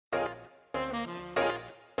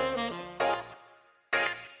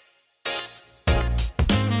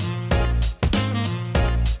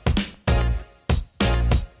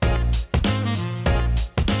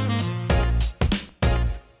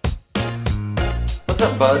What's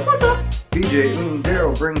up, buds? What's up? BJ and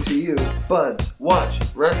Daryl bring to you Buds Watch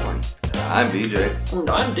Wrestling. I'm BJ. And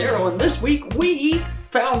I'm Daryl, and this week we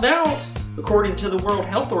found out, according to the World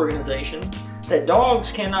Health Organization, that dogs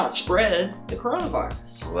cannot spread the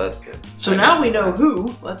coronavirus. Well, that's good. So now we know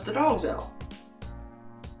who let the dogs out.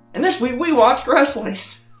 And this week we watched wrestling.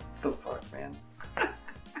 What the fuck, man?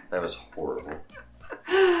 That was horrible.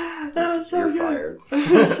 That was so You're good. fired.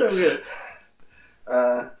 That was so good.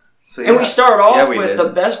 So And we start off we with did. the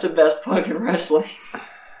best of best fucking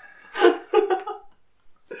wrestlings.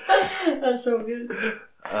 That's so good.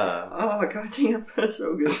 Oh, goddamn. That's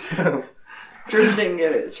so good. Drew didn't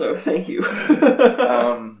get it, so thank you.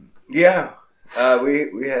 Yeah.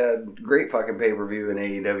 We had great fucking pay-per-view in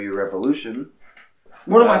AEW Revolution.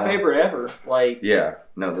 One of my favorite ever. Like, Yeah.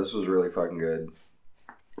 No, this was really fucking good.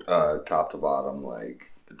 Top to bottom, like,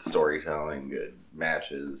 good storytelling, good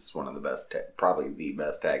matches. One of the best, probably the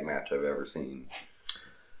best tag match I've ever seen.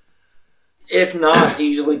 if not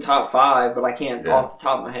easily top 5, but I can't Yeah. off the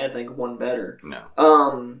top of my head think of one better.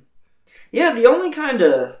 No. Yeah, the only kind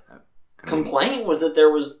of complaint was that there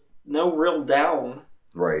was no real down,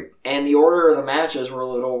 Right. and the order of the matches were a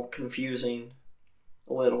little confusing.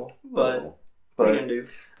 A little, but what are you gonna do?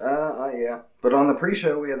 Yeah. But on the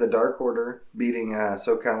pre-show, we had the Dark Order beating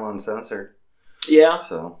SoCal Uncensored. Yeah.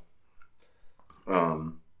 So, it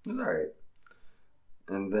was alright.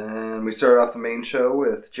 And then we started off the main show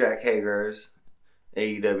with Jack Hager's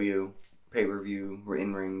AEW pay-per-view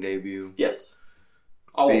in-ring debut. Yes.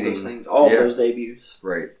 All Beating- of those things. All yeah. of those debuts.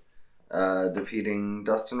 Right. Defeating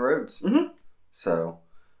Dustin Rhodes. Mhm. So,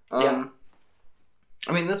 Yeah.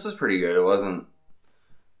 I mean, this was pretty good. It wasn't,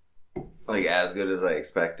 like, as good as I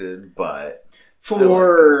expected, but...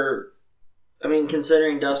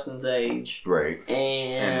 Considering Dustin's age. Right.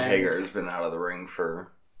 And And Hager's been out of the ring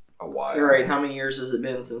for a while. You're right. How many years has it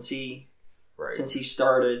been since he Right.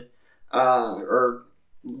 started or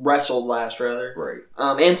wrestled last rather? Right.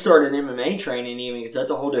 And started MMA training even because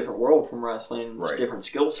that's a whole different world from wrestling. It's Right. a different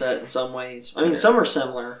skill set in some ways. I mean, Yeah. some are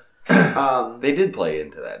similar. They did play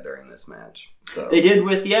into that during this match. So. They did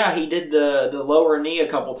he did the lower knee a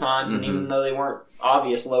couple times, and Mhm. even though they weren't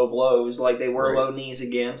obvious low blows, like they were Right. low knees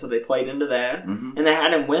again, so they played into that. Mhm. And they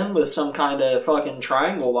had him win with some kind of fucking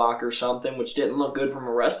triangle lock or something, which didn't look good from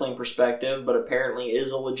a wrestling perspective, but apparently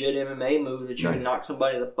is a legit MMA move that you Nice. can knock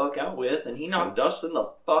somebody the fuck out with, and he knocked Dustin the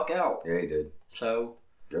fuck out. Yeah, he did. So,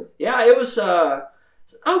 Yep. yeah, it was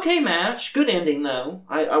okay match. Good ending, though.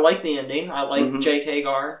 I like the ending. I like Mhm. Jake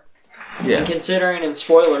Hagar. Yeah. And considering, and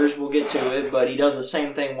spoilers, we'll get to it, but he does the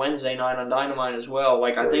same thing Wednesday night on Dynamite as well.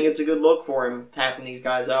 Like, I think it's a good look for him tapping these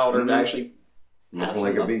guys out, or Mhm. to actually pass Looking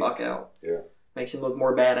like them a the beast. fuck out. Yeah. Makes him look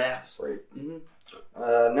more badass. Right.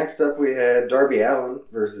 Mm-hmm. Next up, we had Darby Allin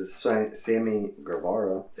versus Sammy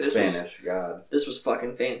Guevara, This Spanish God. This was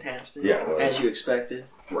fucking fantastic. Yeah, it was. As you expected.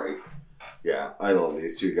 Right. Yeah, I love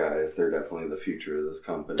these two guys. They're definitely the future of this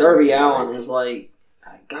company. Darby Allin is like,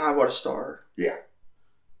 God, what a star.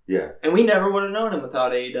 Yeah. And we never would have known him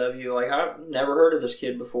without AEW. Like, I've never heard of this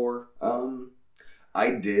kid before.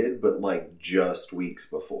 I did, but like just weeks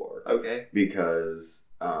before. Okay. Because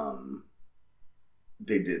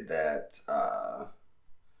they did that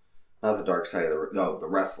not the Dark Side of the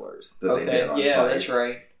Wrestlers that they did on yeah, Vice. that's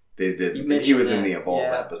right. They did. You He mentioned was in that, the Evolve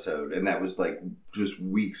yeah. episode, and that was like just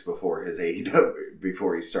weeks before his AEW,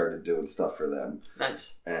 before he started doing stuff for them.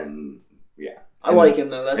 Nice. And yeah, I like him,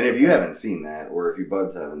 though. That's and the if you thing. haven't seen that, or if you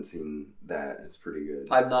buds haven't seen that, it's pretty good.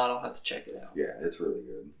 I've not. I'll have to check it out. Yeah, it's really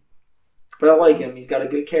good. But I like him. He's got a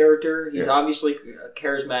good character. He's Yeah. obviously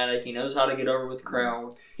charismatic. He knows how to get over with the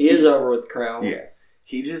crowd. He is over with the crowd. Yeah,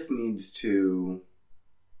 he just needs to.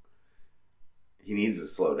 He needs to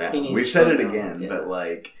slow He down. needs We've to said slow it down, again, yeah. but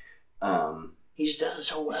like, He just does it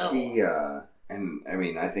so well. he and I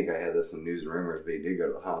mean, I think I had this in news and rumors, but he did go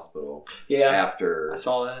to the hospital Yeah, after I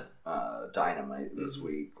saw that. Dynamite this Mm-hmm.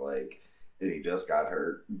 week. Like, and he just got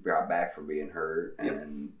back from being hurt, Yep.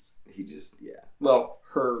 and he just Well,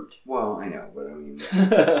 hurt. Well, I know, but I mean,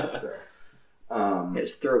 Had so,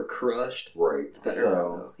 his throat crushed. right. It's better. So,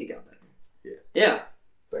 though. He got better. Yeah. Yeah.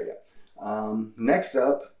 but yeah. Next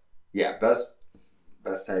up,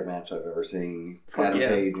 best tag match I've ever seen. Fuck Adam yeah.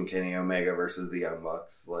 Page and Kenny Omega versus the Young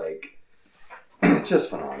Bucks. Like, it's just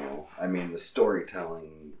phenomenal. I mean, the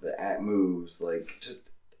storytelling, the moves, like, just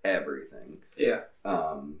everything. Yeah.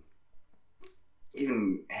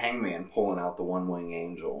 Even Hangman pulling out the One Wing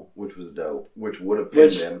Angel, which was dope, which would have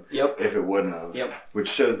pinned him Yep. if it wouldn't have. Yep. Which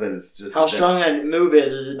shows that it's just How strong that move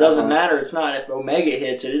is it doesn't Uh-huh. matter. It's not if Omega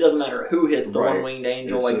hits it. It doesn't matter who hits the Right. one-winged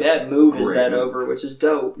angel. It's like, just that move is great that move. over, which is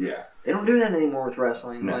dope. Yeah. They don't do that anymore with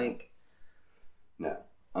wrestling. No. Like, No.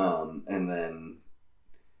 And then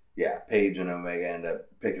Paige and Omega end up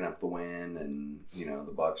picking up the win, and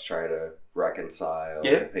the Bucks try to reconcile.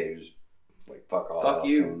 Yeah. Paige like fuck off. Fuck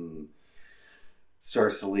you. And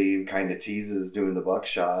starts to leave, kind of teases doing the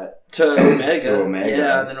buckshot to Omega.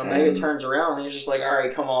 Yeah, and then Omega turns around and he's just like, all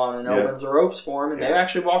right, come on, and opens the ropes for him, and they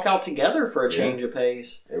actually walk out together for a change of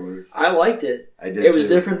pace. I liked it. I did. It was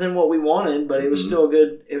different than what we wanted, but it was still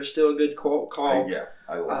good. It was still a good call.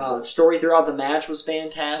 I loved it. Story throughout the match was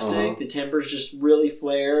fantastic. The tempers just really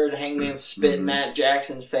flared. Hangman spitting Matt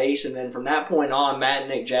Jackson's face, and then from that point on, Matt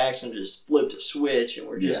and Nick Jackson just flipped a switch and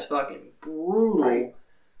were just fucking brutal. Right.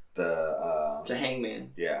 To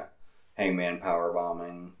Hangman. Yeah. Hangman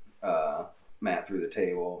powerbombing Matt through the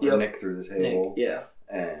table. Or Nick through the table. Nick,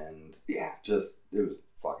 And it was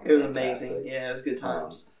fucking It was fantastic. amazing. Yeah, it was good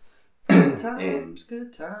times. Good times.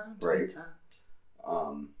 Right. Good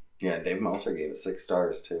times. Dave Meltzer gave it 6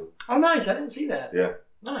 stars too. Oh, nice. I didn't see that. Yeah.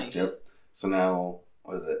 Nice. Yep. So now,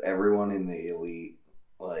 everyone in the Elite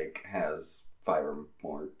has 5 or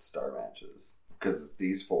more star matches. Because it's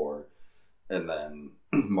these 4. And then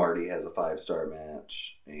Marty has a 5-star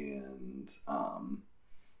match, and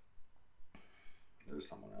there's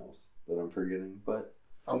someone else that I'm forgetting, but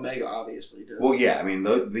Omega obviously does. Well, yeah, I mean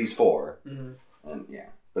these 4, and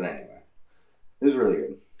but anyway, it was really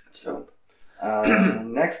good. So,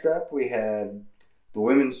 next up we had the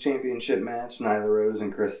women's championship match: Nyla Rose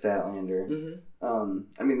and Chris Statlander.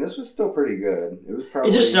 I mean, this was still pretty good. It was probably.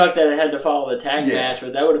 It just sucked that it had to follow the tag match,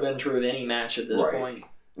 but that would have been true of any match at this point.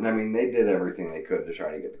 And I mean, they did everything they could to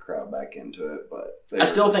try to get the crowd back into it, but I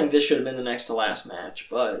still think this should have been the next to last match,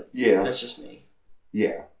 but that's just me.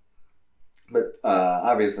 Yeah. But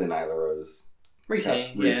obviously Nyla Rose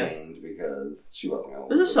retained because she wasn't going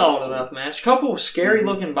to lose. It was a solid enough match. Couple scary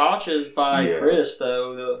looking botches by Chris,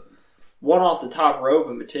 though. The one off the top rope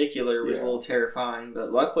in particular was a little terrifying,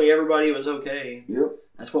 but luckily everybody was okay. Yep.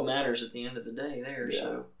 That's what matters at the end of the day there,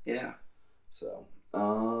 So,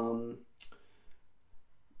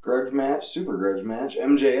 grudge match, super grudge match,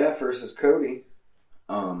 MJF versus Cody.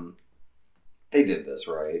 They did this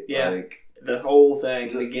right. Yeah. The whole thing,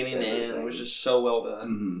 beginning to end, was just so well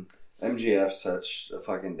done. MJF's such a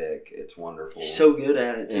fucking dick. It's wonderful. He's so good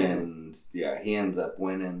at it, too. And, he ends up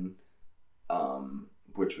winning,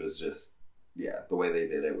 which was just, the way they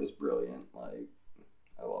did it was brilliant.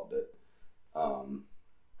 I loved it.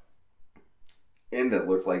 And it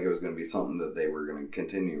looked like it was going to be something that they were going to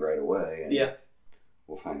continue right away. And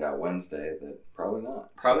we'll find out Wednesday that probably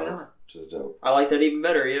not. Probably not. Which is dope. I like that even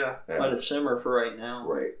better, Let it simmer for right now.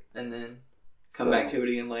 Right. And then come back to it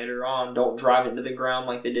again later on. Don't drive it to the ground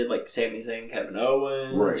like they did Sami Zayn and Kevin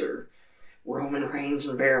Owens or Roman Reigns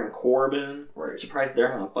and Baron Corbin. Right. Surprised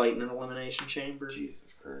they're not fighting in an Elimination Chamber.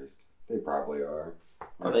 Jesus Christ. They probably are.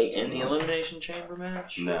 Are they in the Elimination Chamber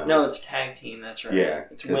match? No. No, it's tag team, that's right. Yeah.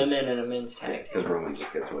 It's women and a men's tag team. Because Roman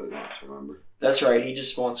just gets what he wants, remember? That's right. He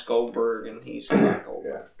just wants Goldberg, and he's not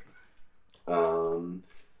Goldberg.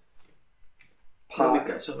 Pac. We've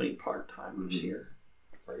got so many part-timers here.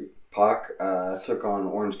 Right. Pac took on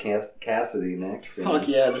Orange Cassidy next. Fuck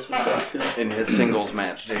yeah, this was dope too. In his singles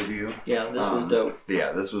match debut. Yeah, this was dope.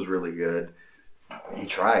 Yeah, this was really good. He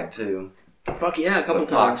tried too. Fuck yeah, a couple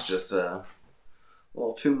Pac's times. Just a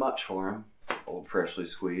little too much for him. Old freshly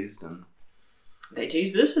squeezed and. They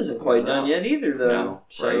teased this isn't quite done yet either though. No,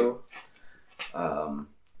 so. Right.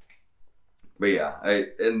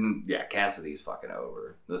 But Cassidy's fucking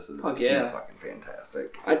over. This is he's fucking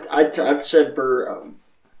fantastic. I've said for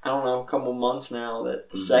I don't know a couple months now that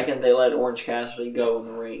the second they let Orange Cassidy go in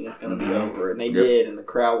the ring, it's gonna be over, and they did, and the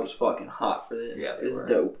crowd was fucking hot for this. Yeah, it was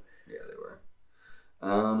dope. Yeah, they were.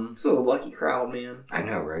 This was a lucky crowd, man. I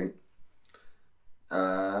know, right? In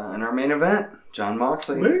our main event, Jon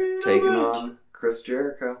Moxley taking on Chris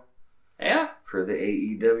Jericho. Yeah. For the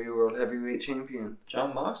AEW World Heavyweight Champion.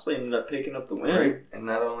 Jon Moxley ended up picking up the win. Right. And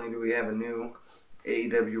not only do we have a new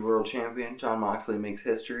AEW World Champion, Jon Moxley makes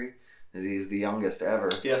history as he is the youngest ever.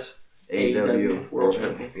 Yes. AEW World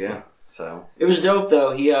Champion. Yeah. So it was dope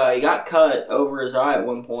though. He got cut over his eye at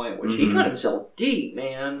one point, which he cut himself deep,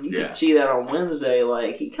 man. You could see that on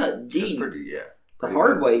Wednesday. He cut deep. Pretty the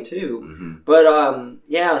hard way too.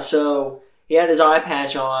 But so he had his eye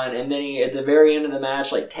patch on, and then he at the very end of the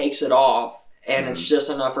match takes it off, and it's just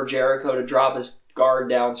enough for Jericho to drop his guard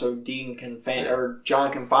down so Dean can or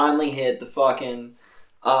John can finally hit the fucking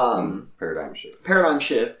paradigm shift. Paradigm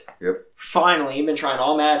shift. Yep. Finally, he'd been trying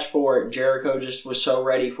all match for it, and Jericho just was so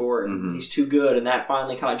ready for it. He's too good, and that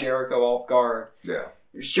finally caught Jericho off guard. Yeah.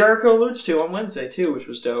 Which Jericho alludes to on Wednesday too, which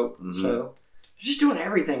was dope. So he's just doing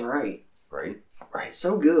everything right. Right.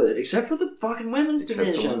 So good, except for the fucking women's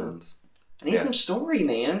division. I need some story,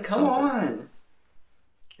 man. Come on.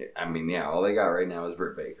 I mean, yeah, all they got right now is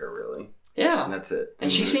Britt Baker, really. Yeah. And that's it.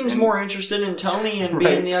 And she seems more interested in Tony and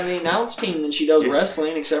being on the announce team than she does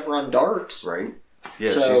wrestling, except for on darts. Right.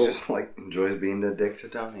 Yeah, so, she's just like, enjoys being the dick to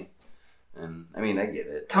Tony. And, I mean, I get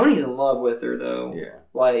it. Tony's in love with her, though. Yeah.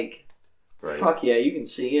 Like, fuck yeah, you can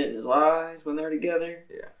see it in his eyes when they're together.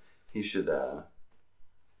 Yeah. He should not,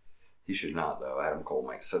 though. Adam Cole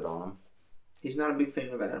might sit on him. He's not a big fan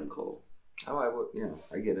of Adam Cole. Oh, I would. Yeah,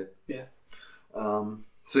 I get it. Yeah.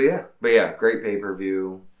 So, yeah. But, yeah, great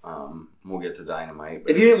pay-per-view. We'll get to Dynamite.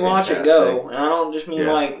 If you didn't watch it, go. And I don't just mean,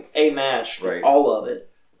 like, a match. Right. All of it.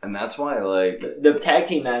 And that's why, like... The tag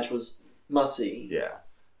team match was must-see. Yeah.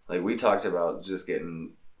 Like, we talked about just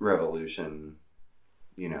getting Revolution,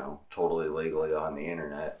 you know, totally legally on the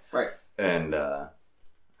internet. Right. And, I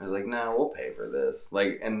was like, no, we'll pay for this.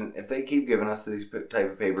 Like, and if they keep giving us these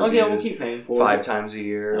type of pay-per-views... yeah, we'll keep paying for 5 times a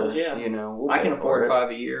year, yeah. you know, we'll I pay can afford it. 5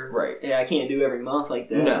 a year. Right. Yeah, I can't do every month like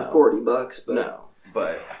that for $40, but... No,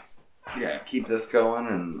 but, yeah, keep this going,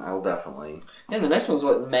 and I'll definitely... And the next one's,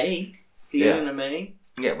 what, May? Beginning of May?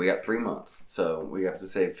 Yeah, we got 3 months, so we have to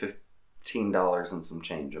save $15 and some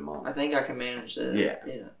change a month. I think I can manage that. Yeah.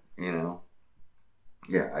 You know?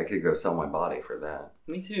 Yeah, I could go sell my body for that.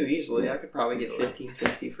 Me too, easily. Yeah, I could probably get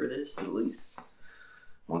 $15.50 for this. At least.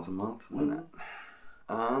 Once a month, why not?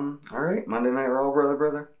 Alright, Monday Night Raw,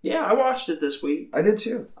 brother. Yeah, I watched it this week. I did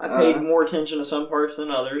too. I paid more attention to some parts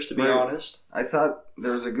than others, to be honest. I thought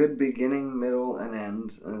there was a good beginning, middle, and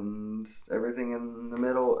end, and everything in the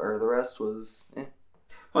middle, or the rest was,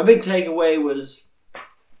 My big takeaway was,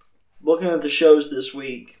 looking at the shows this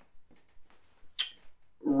week,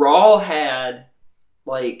 Raw had,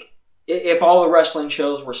 like, if all the wrestling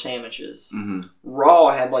shows were sandwiches,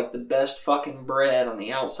 Raw had, like, the best fucking bread on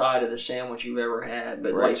the outside of the sandwich you've ever had,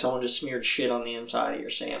 but, like, someone just smeared shit on the inside of your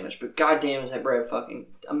sandwich. But goddamn is that bread fucking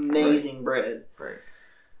amazing bread. Right.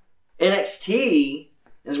 NXT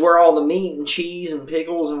is where all the meat and cheese and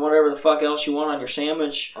pickles and whatever the fuck else you want on your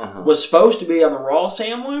sandwich was supposed to be on the Raw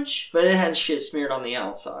sandwich, but it had shit smeared on the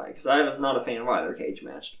outside, because I was not a fan of either cage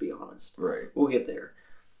match, to be honest. Right. We'll get there.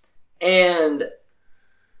 And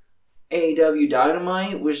AEW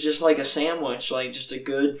Dynamite was just like a sandwich, like just a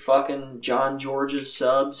good fucking John George's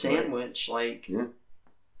sub sandwich. Like, yeah.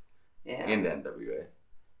 And NWA.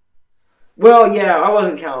 Well, yeah, I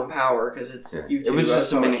wasn't counting Power because it's YouTube. It was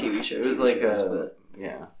just a mini TV show. It was like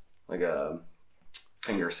like a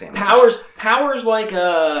finger sandwich. Power's like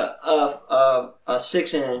a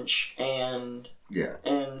 6-inch, and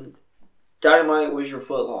Dynamite was your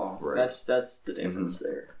foot long. Right. That's the difference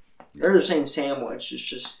there. They're the same sandwich. It's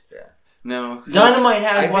just no. Dynamite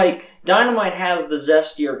has the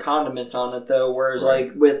zestier condiments on it though, whereas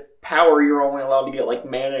like with Power you're only allowed to get like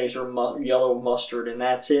mayonnaise or yellow mustard, and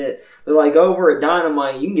that's it. But like over at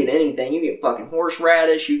Dynamite you can get anything. You can get fucking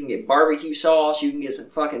horseradish, you can get barbecue sauce, you can get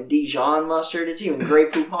some fucking Dijon mustard. It's even Grey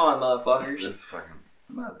Poupon, motherfuckers. This fucking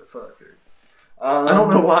motherfucker. I don't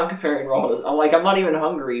know why I'm comparing Raw to... I'm not even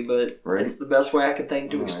hungry, but it's the best way I could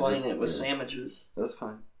think to explain it with sandwiches. That's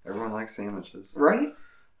fine. Everyone likes sandwiches. Right?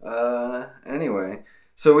 Anyway,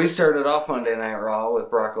 so we started off Monday Night Raw with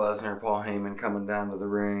Brock Lesnar, Paul Heyman coming down to the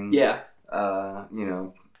ring. Yeah. You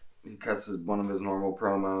know, he cuts one of his normal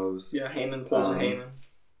promos. Yeah, Heyman pulls a Heyman.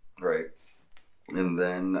 Right. And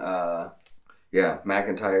then,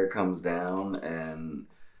 McIntyre comes down and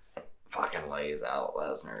fucking lays out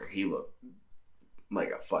Lesnar. He looked like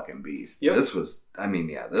a fucking beast. Yep. This was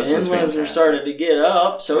fantastic. Lesnar started to get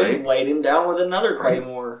up, so he laid him down with another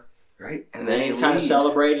Claymore. Right. And then he kind of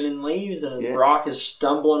celebrated and leaves, and as Brock is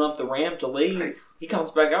stumbling up the ramp to leave, he comes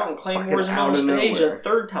back out and Claymore's him on the stage a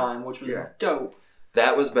third time, which was dope.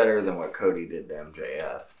 That was better than what Cody did to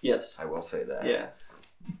MJF. Yes. I will say that. Yeah.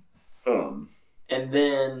 And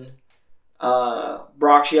then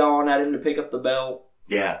Brock's yelling at him to pick up the belt.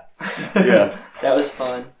 Yeah. Yeah. That was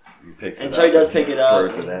fun. He picks it and up. so he does pick it up.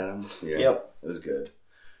 Throws it at him. Yeah. Yep. It was good.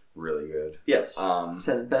 Really good. Yes. It's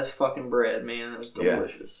the best fucking bread, man. It was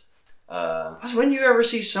delicious. Yeah. When do you ever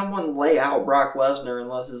see someone lay out Brock Lesnar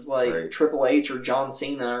unless it's like Triple H or John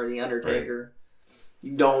Cena or The Undertaker? Right.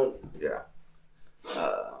 You don't. Yeah.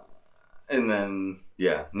 And then,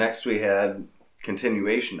 next we had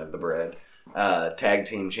continuation of the bread. Tag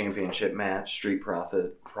team championship match, Street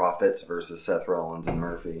Profits versus Seth Rollins and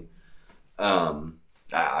Murphy.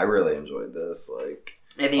 I really enjoyed this. Like,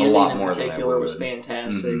 and the ending in particular was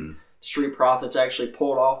fantastic. Mm-hmm. Street Profits actually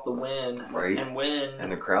pulled off the win and win.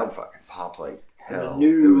 And the crowd fucking popped like hell. The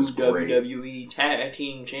new WWE Tag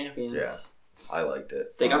Team Champions. Yeah, I liked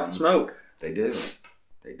it. They got the smoke. They did.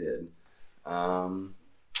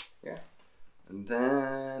 Yeah. And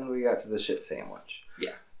then we got to the shit sandwich.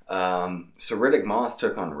 Yeah. So Riddick Moss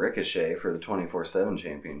took on Ricochet for the 24/7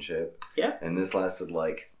 championship. Yeah. And this lasted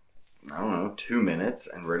like, I don't know, 2 minutes.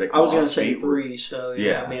 And Riddick I was Moss going to say 3, so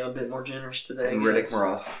yeah, I'm being a bit more generous today. And Riddick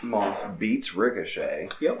Moss beats Ricochet.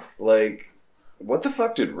 Yep. Like, what the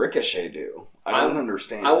fuck did Ricochet do? I don't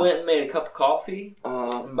understand. I went and made a cup of coffee.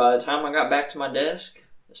 And by the time I got back to my desk,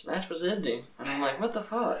 this match was ending. And I'm like, what the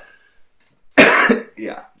fuck?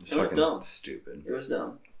 Yeah. It was dumb. Stupid. It was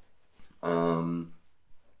dumb.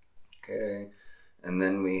 Okay. And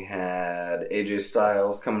then we had AJ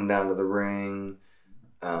Styles coming down to the ring.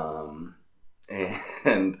 And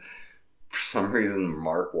for some reason,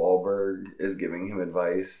 Mark Wahlberg is giving him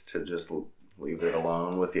advice to just leave it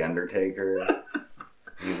alone with The Undertaker.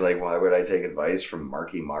 He's like, why would I take advice from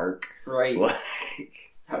Marky Mark? Right. Like,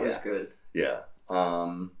 that was good. Yeah.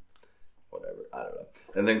 Whatever. I don't know.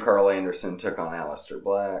 And then Carl Anderson took on Aleister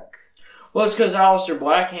Black. Well, it's because Aleister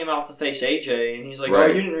Black came out to face AJ, and he's like, oh,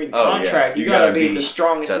 you didn't read the contract. Yeah. You gotta be the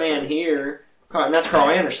strongest man here. And that's Carl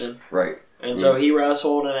Anderson. Right. And so he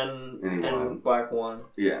wrestled, and Black won.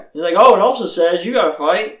 Yeah. He's like, oh, it also says you gotta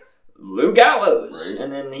fight Lou Gallows. Right.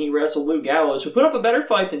 And then he wrestled Lou Gallows, who put up a better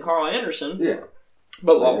fight than Carl Anderson. Yeah.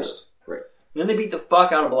 But lost. Right. And then they beat the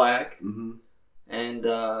fuck out of Black. Mm-hmm. And,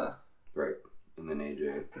 right. And then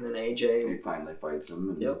AJ. He finally fights him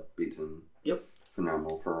and beats him. Yep.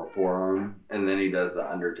 Phenomenal for a forearm. And then he does the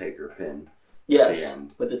Undertaker pin. Yes. At the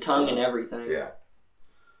end. With the tongue and everything. Yeah.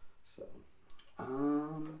 So.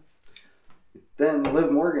 Then Liv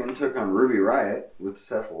Morgan took on Ruby Riott with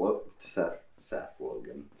Seth Rogen.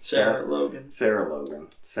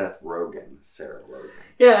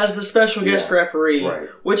 Yeah, as the special guest referee. Right.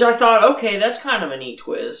 Which I thought, okay, that's kind of a neat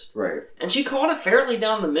twist. Right. And she called it fairly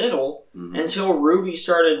down the middle until Ruby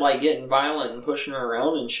started like getting violent and pushing her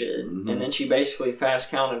around and shit. Mm-hmm. And then she basically fast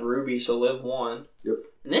counted Ruby, so Liv won. Yep.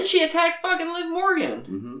 And then she attacked fucking Liv Morgan.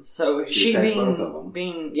 Mm-hmm. So she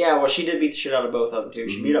being she did beat the shit out of both of them too.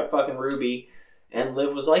 She beat up fucking Ruby, and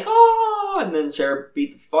Liv was like, oh, and then Sarah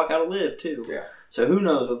beat the fuck out of Liv too. Yeah. So who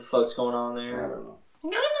knows what the fuck's going on there? I don't know.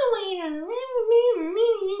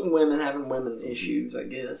 Women having women issues, I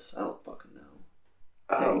guess. I don't fucking know.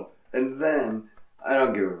 Oh, and then, I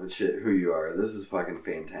don't give a shit who you are. This is fucking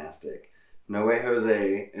fantastic. No Way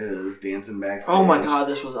Jose is dancing backstage. Oh my god,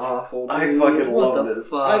 this was awful, dude. I fucking love this.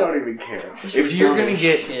 Fuck? I don't even care. If you're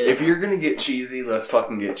gonna get cheesy, let's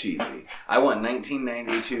fucking get cheesy. I want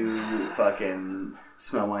 1992 fucking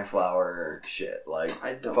Smell My Flower shit. Like,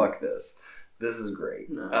 I don't. Fuck this. This is great.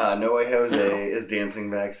 No. No Way Jose is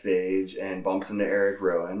dancing backstage and bumps into Eric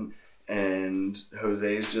Rowan. And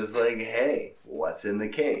Jose's just like, hey, what's in the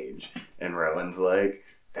cage? And Rowan's like,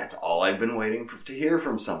 that's all I've been waiting to hear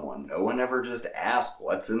from someone. No one ever just asked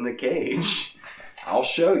what's in the cage. I'll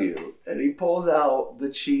show you. And he pulls out the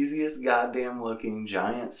cheesiest goddamn looking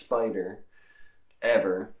giant spider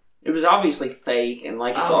ever. It was obviously fake, and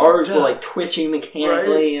like its arms were like twitching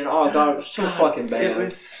mechanically, and oh god, it was so fucking bad. It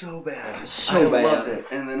was so bad. It was so bad. I loved it.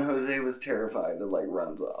 And then Jose was terrified and like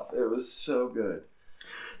runs off. It was so good.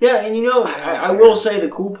 Yeah, and you know, I will say the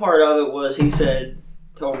cool part of it was he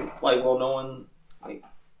told him, like, well, no one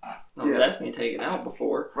was asked me to take it out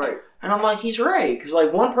before. Right. And I'm like, he's right, because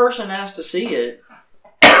like one person asked to see it,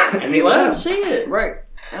 and he let him see it. Right.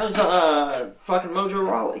 That was fucking Mojo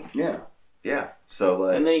Rawley. Yeah. Yeah. So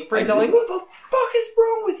like, and then he freaked out like, what the fuck is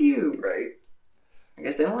wrong with you? Right. I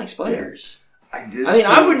guess they don't like spiders. Yeah.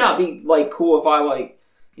 I would not be like cool if I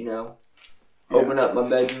open up my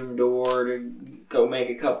bedroom door to go make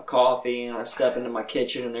a cup of coffee and I step into my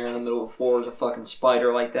kitchen and there in the middle of the floor is a fucking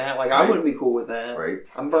spider like that. Like, I wouldn't be cool with that. Right.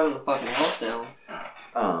 I'm burning the fucking house down.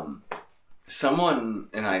 Someone,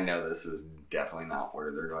 and I know this is definitely not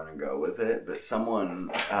where they're going to go with it, but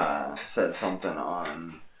someone said something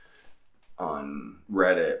on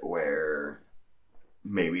Reddit where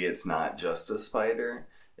maybe it's not just a spider,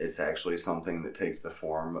 it's actually something that takes the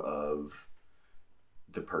form of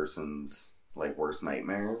the person's like worst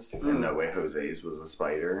nightmares. And No Way Jose's was a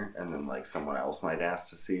spider, and then like someone else might ask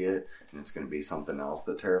to see it and it's going to be something else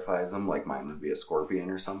that terrifies them, like mine would be a scorpion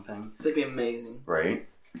or something. That'd be amazing. Right?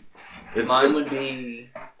 Mine would be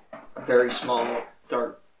a very small,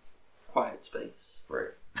 dark, quiet space. Right.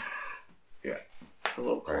 Yeah. A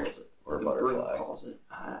little closet. Right. Or a butterfly. Closet.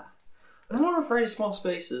 I'm more afraid of small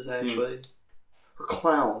spaces, actually. Or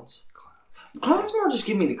clowns. Clowns more just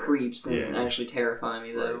give me the creeps than actually terrify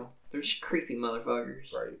me, though. Right. They're just creepy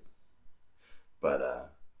motherfuckers. Right. But,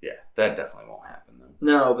 yeah, that definitely won't happen, though.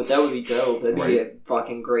 No, but that would be dope. That'd be a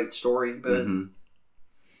fucking great story, but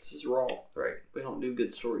this is Raw. Right. We don't do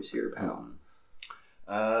good stories here,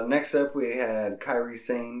 pal. Next up, we had Kairi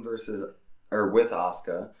Sane with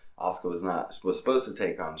Asuka. Asuka was supposed to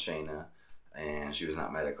take on Shayna, and she was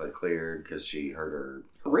not medically cleared because she hurt her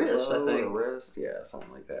wrist, I think. Wrist, yeah,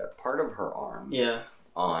 something like that. Part of her arm. Yeah.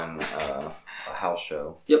 On a house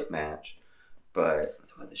show match, but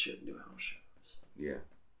that's why they shouldn't do house shows. Yeah,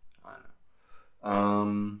 I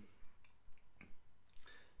know.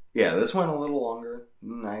 Yeah, this went a little longer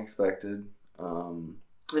than I expected. And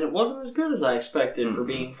it wasn't as good as I expected for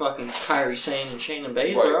being fucking Kairi Sane and Shayna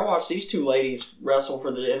Baszler. Right. I watched these two ladies wrestle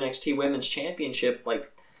for the NXT Women's Championship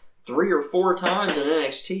like 3 or 4 times in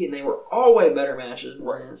NXT, and they were all way better matches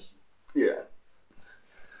than this. Yeah.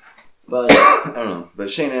 But I don't know. But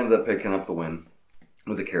Shayna ends up picking up the win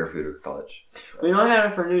with a Karafuda clutch. So. I mean, I had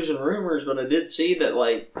it for news and rumors, but I did see that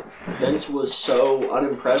like Vince was so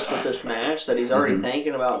unimpressed with this match that he's already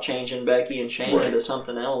thinking about changing Becky and Shayna to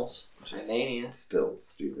something else. At Mania. Still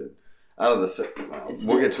stupid. Out of the 6,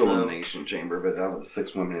 we'll get to Elimination Chamber, but out of the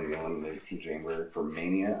 6 women in the Elimination Chamber for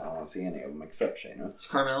Mania, I don't want to see any of them except Shayna. Is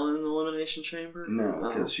Carmella in the Elimination Chamber? No,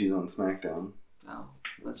 because she's on SmackDown. Oh,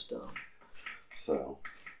 that's dumb. So,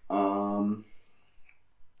 and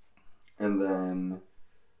then,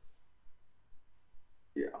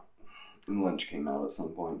 yeah, and Lynch came out at some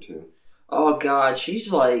point too. Oh God,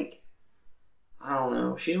 she's like, I don't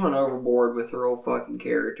know, she's went overboard with her old fucking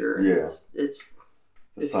character. Yeah, it's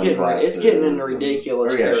getting into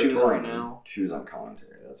ridiculous territory right now. She was on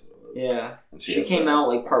commentary. That's what it was. Yeah, and she came out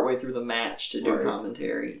like partway through the match to do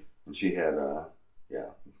commentary, and she had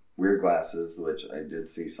weird glasses, which I did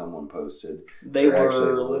see someone posted. They were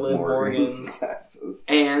Liv Morgan's glasses.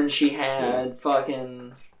 And she had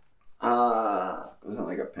fucking... wasn't it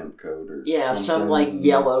like a pimp coat or something? Some like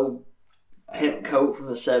yellow pimp coat from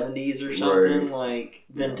the 70s or something. Right. Like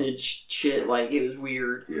vintage shit. Like, it was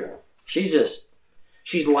weird. Yeah.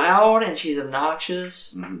 She's loud and she's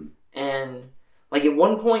obnoxious. Mm-hmm. And... like, at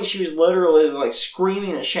one point, she was literally, like,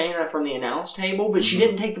 screaming at Shayna from the announce table, but she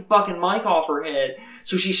didn't take the fucking mic off her head.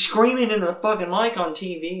 So she's screaming into the fucking mic on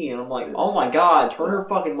TV, and I'm like, oh my God, turn her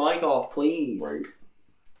fucking mic off, please. Right.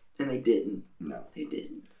 And they didn't. No. They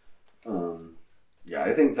didn't. Yeah,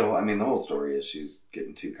 I think, the whole story is she's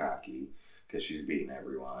getting too cocky because she's beating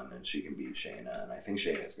everyone, and she can beat Shayna, and I think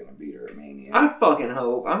Shayna's going to beat her at Mania. I fucking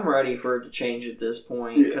hope. I'm ready for it to change at this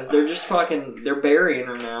point, because they're just they're burying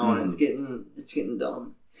her now, and it's getting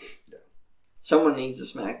dumb. Yeah. Someone needs to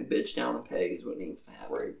smack the bitch down a peg is what needs to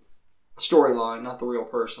happen. Right. Storyline, not the real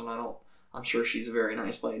person. I'm sure she's a very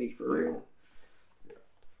nice lady for real. Yeah.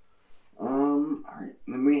 Alright.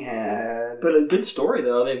 Then we had... but a good story,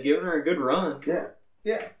 though. They've given her a good run. Yeah.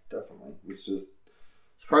 Yeah, definitely. It's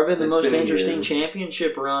probably been the most interesting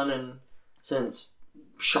championship run since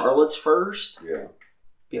Charlotte's first. Yeah.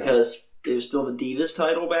 Because it was still the Divas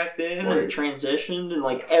title back then, and it transitioned, and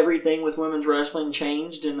like everything with women's wrestling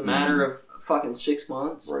changed in the matter of fucking 6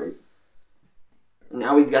 months. Right. And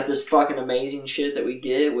now we've got this fucking amazing shit that we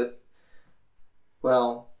get with,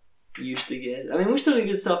 used to get. I mean, we still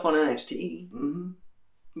get stuff on NXT. Mm-hmm.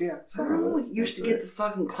 Yeah. We used to get the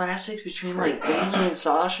fucking classics between like Bayley and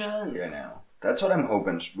Sasha. And, yeah, now. That's what I'm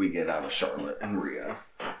hoping we get out of Charlotte and Rhea.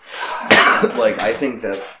 Like, I think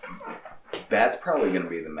that's probably going to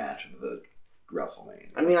be the match of the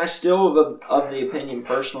WrestleMania. I mean, I still of the opinion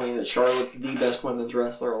personally that Charlotte's the best women's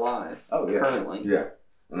wrestler alive. Oh, yeah. Currently. Yeah.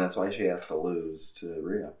 And that's why she has to lose to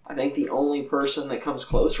Rhea. I think the only person that comes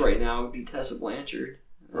close right now would be Tessa Blanchard.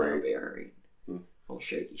 Right. A little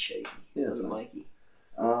shaky. Yeah, that's Mikey.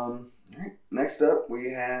 All right. Next up,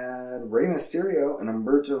 we had Rey Mysterio and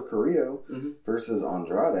Humberto Carrillo versus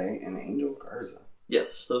Andrade and Angel Garza.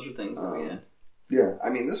 Yes, those are things that we had. Yeah, I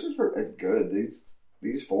mean, this was good.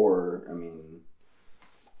 These 4, I mean,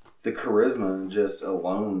 the charisma just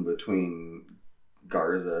alone between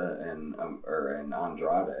Garza and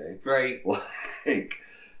Andrade, right? Like,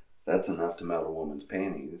 that's enough to melt a woman's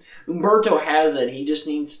panties. Humberto has it. He just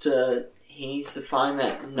needs to. He needs to find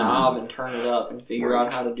that knob and turn it up and figure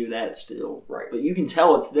out how to do that still. Right. But you can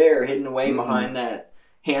tell it's there, hidden away behind that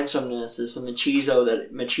handsomeness. Is some machismo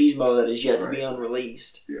that is yet to be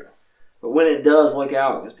unreleased. Yeah. But when it does, look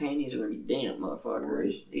out, because panties are going to be damp, motherfucker.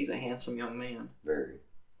 Right. He's a handsome young man. Very.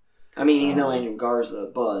 I mean, he's no Angel Garza,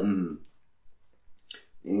 but... And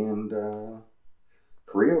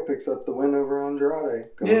Carrillo picks up the win over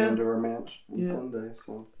Andrade going into her match on Sunday.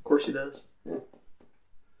 So of course he does. Yeah.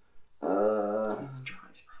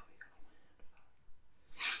 Andrade's probably going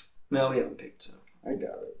to win. No, we haven't picked, so... I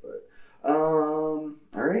doubt it, but...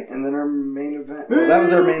 Alright, and then our main event... Well, that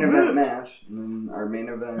was our main event match. And then our main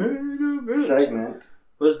event segment...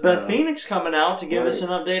 was Beth Phoenix coming out to give us an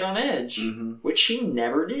update on Edge. Which she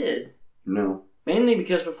never did. No. Mainly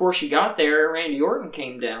because before she got there, Randy Orton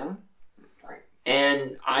came down. Right.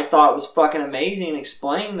 And I thought it was fucking amazing.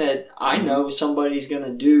 Explain that I know somebody's going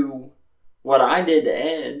to do what I did to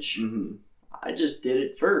Edge. Mm-hmm. I just did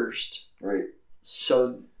it first. Right.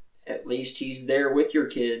 So at least he's there with your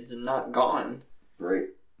kids and not gone. Right.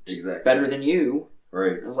 Exactly. Better than you.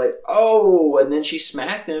 Right. I was like, oh, and then she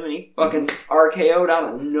smacked him and he fucking RKO'd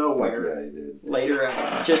out of nowhere. Yeah, he did. Later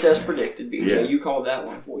on. Just as predicted, BJ. Yeah. You called that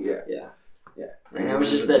one. Well, yeah. Yeah. Yeah. And it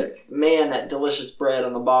was just that delicious bread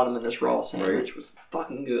on the bottom of this raw sandwich was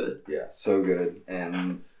fucking good. Yeah, so good.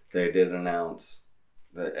 And they did announce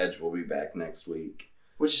that Edge will be back next week.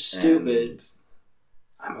 Which is stupid. And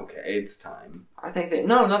I'm okay. It's time. I think that...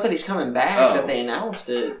 No, not that he's coming back. That they announced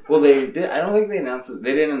it. Well, they did. I don't think they announced it.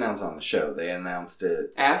 They didn't announce it on the show. They announced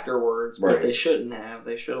it afterwards, right. But they shouldn't have.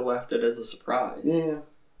 They should have left it as a surprise. Yeah.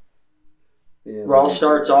 Raw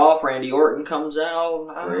starts off, Randy Orton comes out,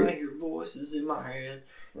 right. Your voice is in my head.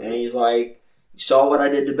 Right. And he's like, you saw what I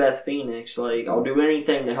did to Beth Phoenix. Like, I'll do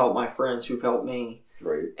anything to help my friends who've helped me.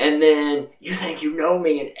 Right. And then, you think you know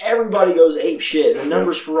me, and everybody goes ape shit. The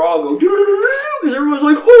numbers for Raw go, because everyone's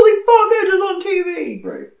like, holy fuck, Edge is on TV.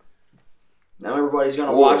 Right. Now everybody's going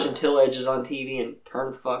to watch until Edge is on TV and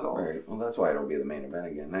turn the fuck off. Right. Well, that's why it'll be the main event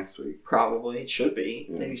again next week. Probably. It should be.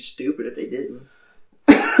 Yeah. They'd be stupid if they didn't.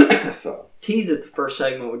 So tease it the first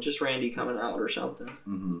segment with just Randy coming out or something.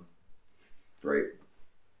 Mm-hmm. Right.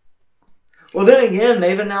 Well, then again,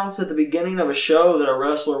 they've announced at the beginning of a show that a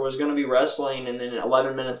wrestler was going to be wrestling, and then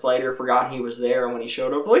 11 minutes later forgot he was there, and when he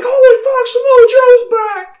showed up, like, holy fuck, Samoa Joe's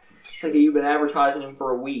back! Like, you've been advertising him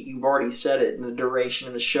for a week. You've already said it in the duration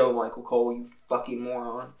of the show, Michael Cole, you fucking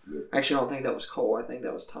moron. Yeah. Actually, I don't think that was Cole. I think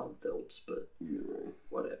that was Tom Phillips, but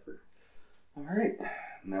whatever. All right.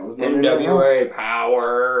 And that was NWA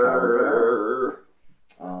Power.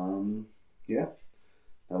 Yeah.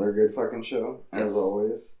 Another good fucking show, as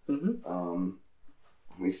always. Mm-hmm.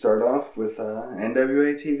 We start off with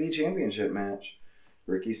NWA TV Championship match.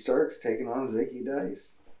 Ricky Starks taking on Zicky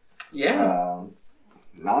Dice. Yeah.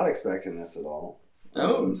 Not expecting this at all.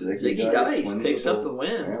 Zicky Dice picks up the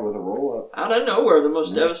win. Yeah, with a roll-up. Out of nowhere, the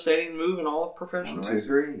most devastating move in all of professional wrestling. 1,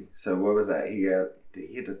 2, 3. So what was that? He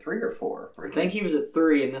hit a 3 or 4? I think he was at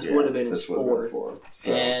 3, and this would have been his 4th.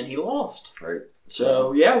 So, and he lost. Right.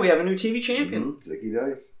 So, yeah, we have a new TV champion. Mm-hmm. Zicky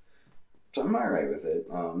Dice. So I'm alright with it.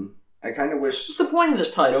 I kind of wish... What's the point of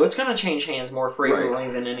this title? It's going to change hands more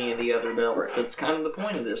frequently than any of the other belts. Right. That's kind of the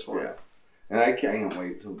point of this one. Yeah. And I can't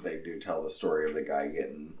wait till they do tell the story of the guy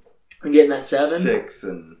getting that 7? 6,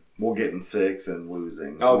 and we'll getting 6 and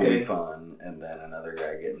losing. Okay. Will be fun. And then another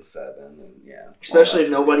guy getting 7, and yeah. Especially if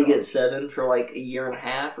nobody gets 7 for like a year and a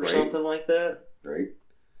half or something like that. Right.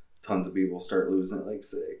 Tons of people start losing at like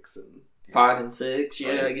 6 and 5 and 6.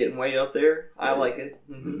 Yeah, getting way up there. I like it.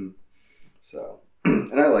 Mm-hmm. So,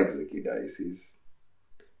 and I like Zicky Dice. He's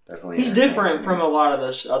definitely different from a lot of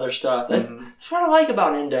this other stuff. That's what I like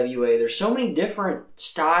about NWA. There's so many different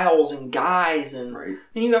styles and guys, and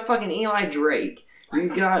you got fucking Eli Drake.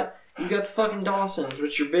 You got the fucking Dawsons,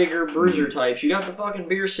 which are bigger bruiser types. You got the fucking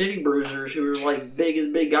Beer City Bruisers, who are like big as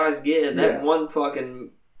big guys get. That one fucking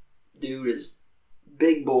dude is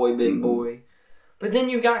big boy. But then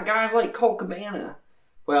you've got guys like Colt Cabana.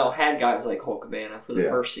 Well, had guys like Colt Cabana for the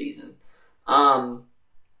first season.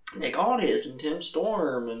 Nick Aldis and Tim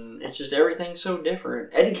Storm, and it's just everything's so different.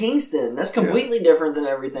 Eddie Kingston, that's completely different than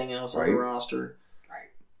everything else on the roster. Right.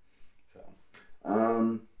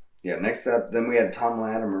 So, next up, then we had Tom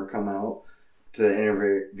Latimer come out to the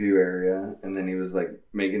interview area, and then he was like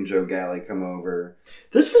making Joe Galley come over.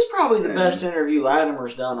 This was probably the best interview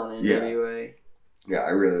Latimer's done on NWA. Yeah, I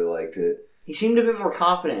really liked it. He seemed a bit more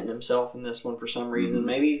confident in himself in this one for some reason. Mm-hmm.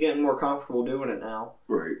 Maybe he's getting more comfortable doing it now.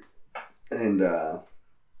 Right. And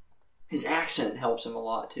his accent helps him a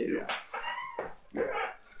lot too. Yeah.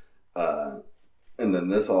 And then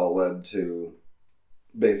this all led to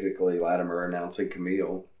basically Latimer announcing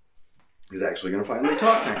Camille is actually going to finally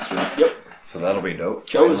talk next week. Yep. So that'll be dope.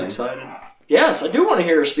 Joe was excited. Yes, I do want to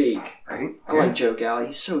hear her speak. Right. I like Joe Galley.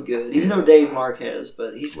 He's so good. He's no Dave Marquez,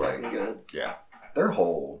 but he's fucking good. Yeah. Their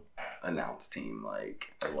whole announce team,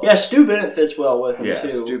 like, I love Stu Bennett fits well with him too.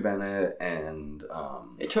 Stu Bennett and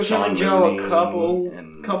it took Sean him and Joe Mooney a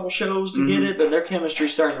couple shows to get it, but their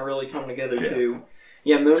chemistry's starting to really come together too.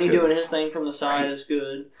 Yeah, Mooney doing his thing from the side is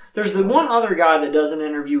good. There's the one other guy that does an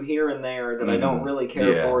interview here and there that I don't really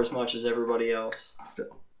care for as much as everybody else.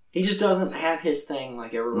 Still. He just doesn't have his thing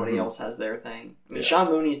like everybody else has their thing. I mean,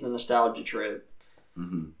 Sean Mooney's the nostalgia trip.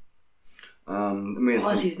 Mm-hmm.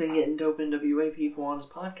 Plus, he's been getting dope NWA people on his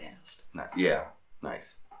podcast.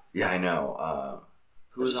 Nice. Yeah, I know.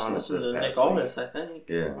 Who was on it this past Nick Aldis, I think.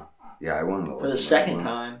 Yeah. Yeah, I wanted to listen for the second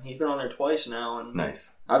time. He's been on there twice now, and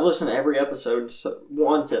nice. I've listened to every episode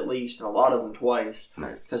once at least, and a lot of them twice.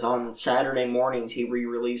 Nice. Because on Saturday mornings he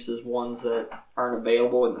re-releases ones that aren't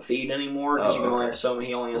available in the feed anymore. Because you can only have so many.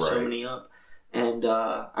 He only has so many up. And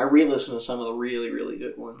I re-listened to some of the really, really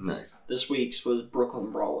good ones. Nice. This week's was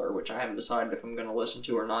Brooklyn Brawler, which I haven't decided if I'm going to listen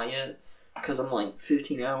to or not yet. Because I'm like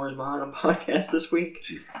 15 hours behind on podcasts this week.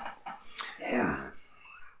 Jesus. Yeah.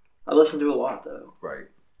 I listen to a lot, though. Right.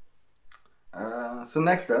 So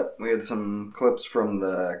next up, we had some clips from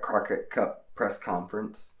the Crockett Cup press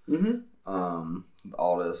conference. Mm-hmm.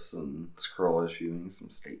 Aldis and Skrull issuing some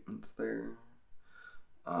statements there.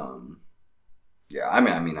 Yeah, I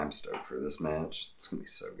mean, I'm stoked for this match. It's gonna be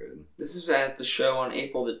so good. This is at the show on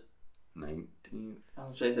April the 19th. I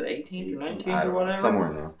was gonna say, is it 18th or 19th or whatever? Somewhere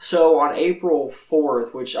in there. So on April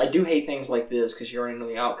 4th, which I do hate things like this because you already know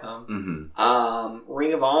the outcome. Mm-hmm.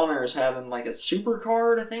 Ring of Honor is having like a super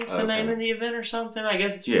card, I think is the name of the event or something. I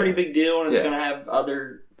guess it's a pretty big deal, and it's gonna have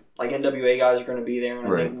other like NWA guys are gonna be there,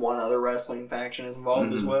 and I think one other wrestling faction is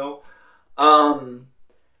involved as well.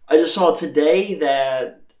 I just saw today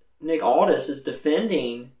that Nick Aldis is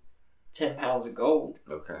defending 10 pounds of gold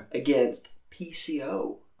against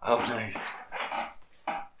PCO. Oh, nice.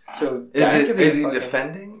 So is he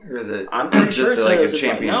defending, or is it? I'm pretty sure just like a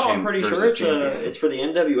championship? No, I'm pretty sure it's for the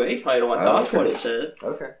NWA title. I thought that's what it said.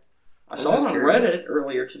 Okay. I saw it on Reddit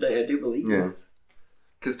earlier today. I do believe. Yeah.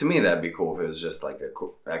 Because to me that'd be cool if it was just like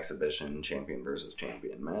a exhibition champion versus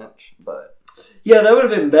champion match, but. Yeah, that would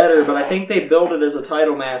have been better, but I think they built it as a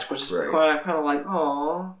title match, which is kind of like,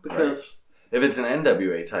 aw, because... If it's an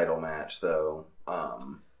NWA title match, though,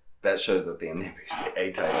 that shows that the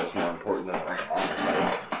NWA title is more important than the Ring of Honor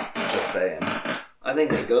title. Just saying. I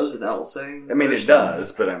think it goes without saying. I mean, it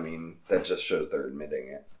does, but I mean, that just shows they're admitting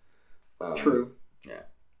it. True. Yeah.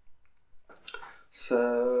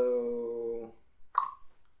 So...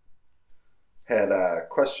 Had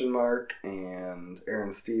Question Mark and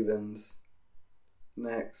Aaron Stevens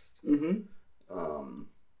next. Mm-hmm.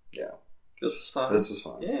 Yeah. This was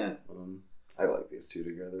fun. Yeah. I like these two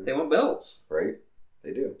together. They want belts. Right?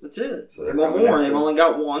 They do. That's it. So they want more. They've only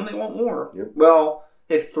got one. They want more. Yep. Well,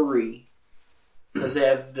 they have three. Because they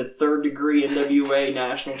have the third degree NWA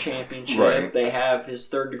National Championship. Right. They have his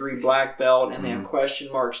third degree black belt. And they have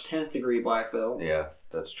Question Mark's 10th degree black belt. Yeah,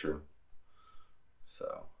 that's true.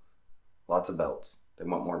 So, lots of belts. They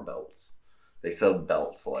want more belts. They said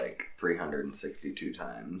belts like 362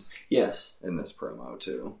 times. Yes. In this promo,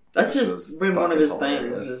 too. That's just been one of his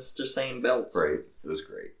things, is just saying belts. Right. It was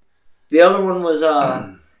great. The other one was,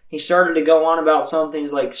 he started to go on about some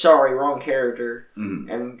things like, sorry, wrong character,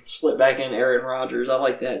 and slip back in Aaron Rodgers. I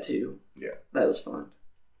like that, too. Yeah. That was fun.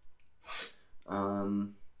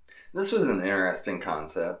 This was an interesting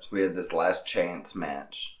concept. We had this last chance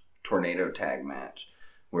match, tornado tag match,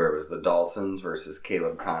 where it was the Dawsons versus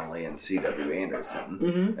Caleb Conley and C.W. Anderson.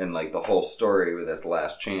 Mm-hmm. And like the whole story with this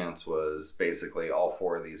last chance was basically all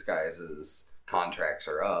four of these guys' contracts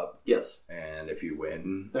are up. Yes. And if you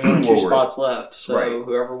win... There's only two spots left. So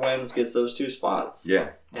whoever wins gets those two spots.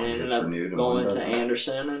 Yeah. And ended up going to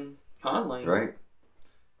Anderson and Conley. Right.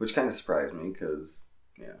 Which kind of surprised me because,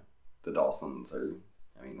 yeah, the Dawsons are...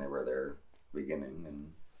 I mean, they were there beginning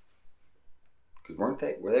and... Because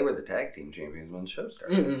were they the tag team champions when the show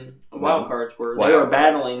started? Wild cards were. They were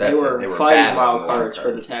battling. They were fighting wild cards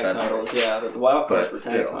for the tag titles. Right. Yeah, but the wild cards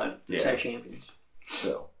were tag champions.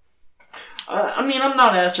 Still. I mean, I'm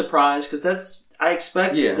not as surprised because I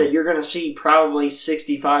expect that you're going to see probably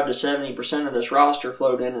 65 to 70% of this roster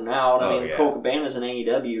float in and out. I mean, Colt Cabana's in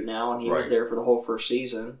AEW now, and he was there for the whole first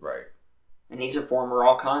season. Right. And he's a former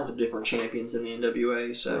all kinds of different champions in the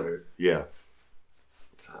NWA. So yeah.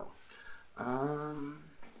 So.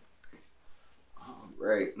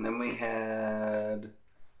 Right, and then we had...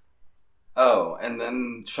 Oh, and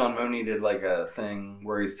then Sean Mooney did like a thing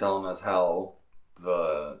where he's telling us how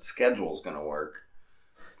the schedule's going to work.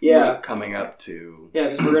 Yeah. Coming up to... Yeah,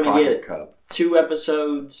 because we're going to get Cup. 2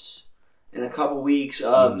 episodes in a couple weeks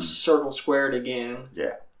of Circle Squared again.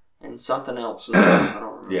 Yeah. And something else. I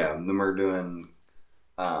don't remember. Yeah, then we're doing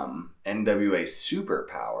NWA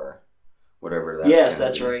Superpower, whatever that's Yes,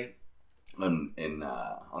 that's be. Right. On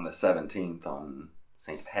the 17th on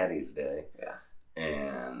St. Paddy's Day. Yeah.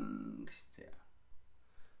 And yeah.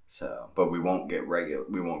 So, but we won't get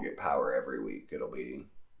power every week. It'll be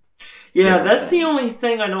that's the only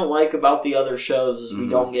thing I don't like about the other shows is we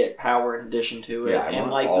don't get power in addition to it. Yeah, and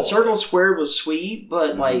like the Circle Squared was sweet,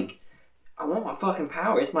 but like I want my fucking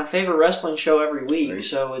power. It's my favorite wrestling show every week,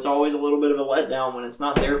 so it's always a little bit of a letdown when it's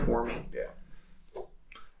not there for me. Yeah.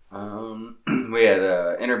 We had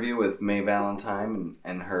an interview with Mae Valentine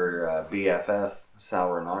and her BFF, Sal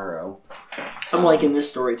Rinauro. I'm liking this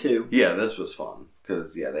story too. Yeah, this was fun.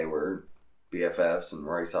 Because, they were BFFs and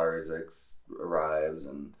Royce Isaacs arrives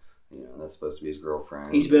and, that's supposed to be his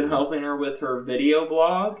girlfriend. He's been helping her with her video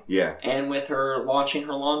blog. Yeah. And with her launching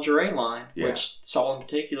her lingerie line, yeah. which Saul in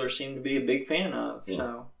particular seemed to be a big fan of. Yeah.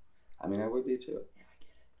 So, I mean, I would be too. Yeah,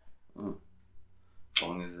 I get it. As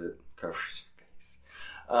long as it covers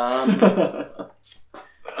her face.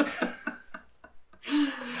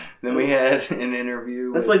 Then we had an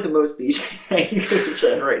interview. That's like the most BJ thing you could have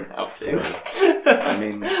said right now, too. I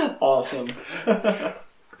mean, awesome.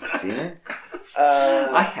 You seen it?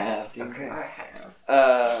 I have, dude. Okay. I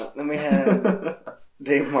have. Then we had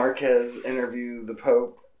Dave Marquez interview the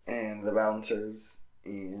Pope and the Bouncers,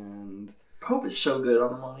 and Pope is so good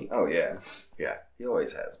on the mic. Oh yeah, he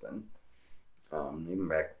always has been. Even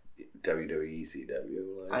back WWE,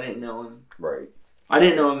 CW. I didn't know him. Right. I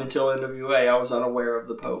didn't know him until NWA. I was unaware of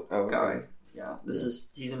the Pope guy. Yeah,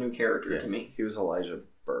 he's a new character to me. He was Elijah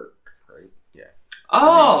Burke, right? Yeah.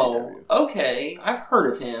 Oh, okay. I've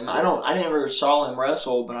heard of him. I never saw him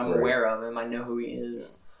wrestle, but I'm aware of him. I know who he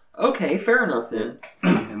is. Yeah. Okay, fair enough then.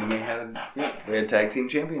 And then we had tag team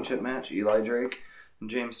championship match: Eli Drake and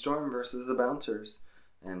James Storm versus the Bouncers,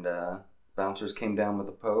 and Bouncers came down with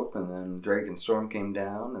the Pope, and then Drake and Storm came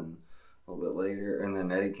down, and a little bit later, and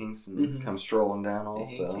then Eddie Kingston comes strolling down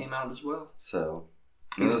also. And he came out as well. So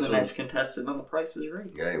he was the next contestant on The Price is Right.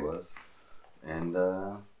 Yeah, he was. And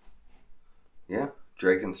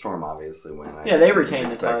Drake and Storm obviously win. They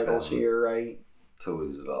retained the titles here, right? To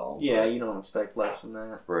lose it all. Yeah, you don't expect less than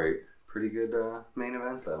that. Right. Pretty good main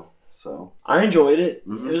event though. So I enjoyed it.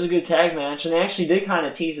 Mm-hmm. It was a good tag match, and they actually did kind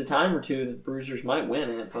of tease a time or two that the Bruisers might win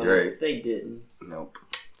it, but they didn't. Nope.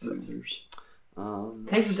 Bruisers.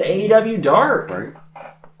 Takes us to AEW Dark. Right.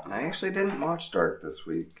 I actually didn't watch Dark this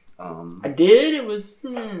week. I did. It was.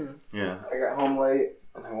 Yeah. I got home late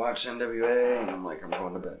and I watched NWA, and I'm like, I'm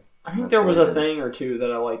going to bed. I think there was a thing or two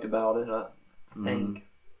that I liked about it. I think.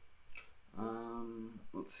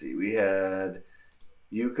 Let's see. We had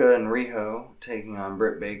Yuka and Riho taking on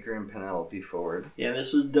Britt Baker and Penelope Ford. Yeah,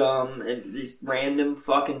 this was dumb. These random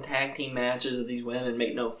fucking tag team matches of these women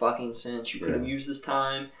make no fucking sense. You could have used this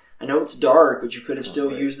time. I know it's dark, but you could have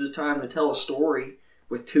still used this time to tell a story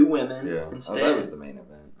with two women instead. Oh, that was the main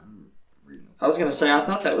event. I'm reading this. I was going to say, I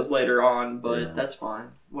thought that was later on, but that's fine.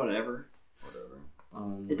 Whatever.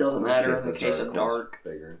 It doesn't matter in the case of Dark.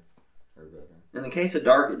 Bigger or better. In the case of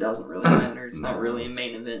Dark, it doesn't really matter. It's not really a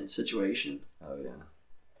main event situation. Oh, yeah.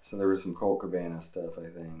 So there was some Colt Cabana stuff, I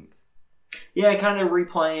think. Yeah, kind of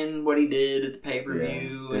replaying what he did at the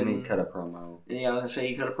pay-per-view. Then he cut a promo. Yeah, I was going to say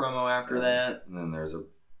he cut a promo after that. And then there's a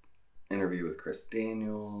interview with Chris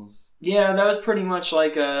Daniels. Yeah, that was pretty much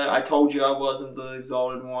like I told you I wasn't the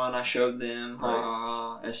Exalted One. I showed them.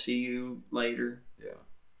 I see you later. Yeah.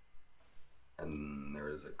 And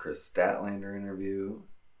there was a Chris Statlander interview.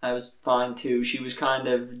 That was fine too. She was kind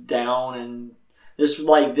of down, and this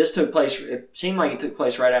took place. It seemed like it took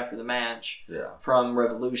place right after the match. Yeah. From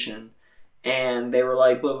Revolution, and they were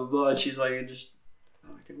like blah blah blah. And she's like,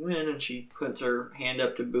 I could win, and she puts her hand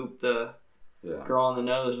up to boop the girl on the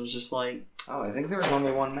nose, and was just like, oh, I think there was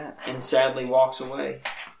only one match, and sadly walks away,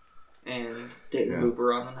 and didn't boop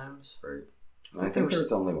her on the nose. Right. I think there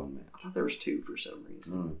was only one match. I thought there was two for some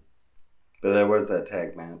reason. But there was that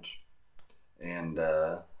tag match, and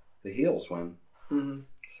the heels win. Mm-hmm.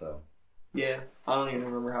 So. Yeah, I don't even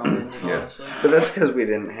remember how it ended, honestly. But that's because we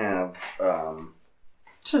didn't have.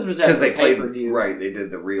 Because they played pay-per-view. Right, they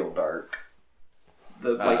did the real Dark.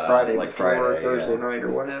 Friday before or Thursday night or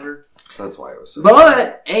whatever. So that's why it was so.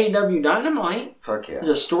 But AEW Dynamite. Fuck yeah. There's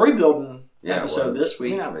a story building episode this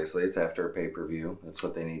week. I mean, obviously, it's after a pay-per-view. That's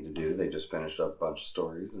what they need to do. They just finished up a bunch of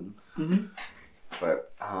stories.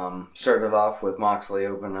 But started off with Moxley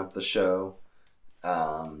opening up the show.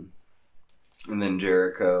 And then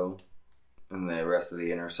Jericho and the rest of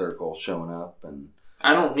the Inner Circle showing up. And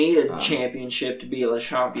I don't need a championship to be Le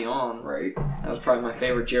Champion. Right. That was probably my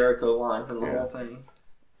favorite Jericho line from the whole thing.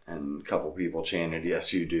 And a couple people chanted,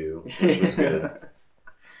 "Yes, you do," which was good.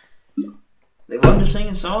 They love to sing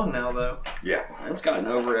a song now, though. Yeah. It's gotten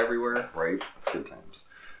over everywhere. Right. It's good times.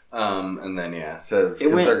 And then, it says,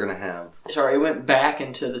 because they're going to have... Sorry, it went back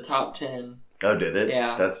into the top 10. Oh, did it?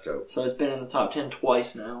 Yeah. That's dope. So it's been in the top 10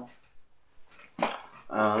 twice now.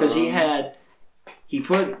 Because he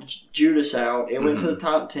put Judas out. It went to the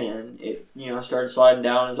top 10. It, started sliding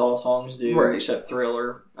down as all songs do, except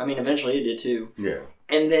Thriller. I mean, eventually it did too. Yeah.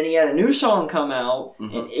 And then he had a new song come out,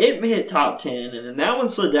 and it hit top 10, and then that one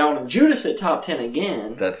slid down, and Judas hit top 10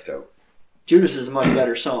 again. That's dope. Judas is a much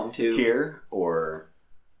better song too. Here or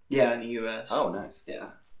yeah, in the U.S. Oh, nice. Yeah.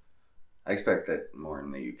 I expect that more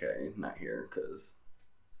in the UK, not here, because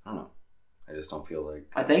I don't know. I just don't feel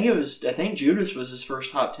like. I think Judas was his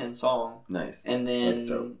first top 10 song. Nice. And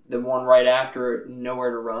then the one right after it,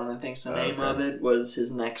 Nowhere to Run, I think's the name of it, was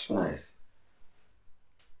his next one. Nice.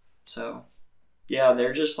 So, yeah,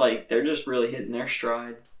 they're just really hitting their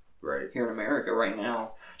stride. Right. Here in America right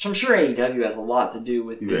now. So I'm sure AEW has a lot to do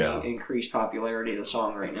with the increased popularity of the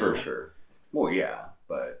song right now. For sure. Well, yeah,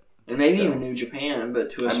 but. And maybe even New Japan,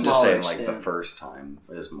 but to a smaller extent. I'm just saying, like, the first time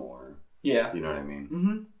is more. Yeah. You know what I mean?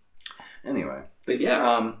 Mm-hmm. Anyway. But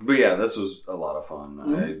yeah. This was a lot of fun.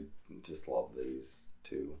 Mm-hmm. I just love these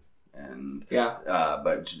two. And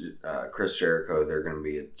but Chris Jericho, they're going to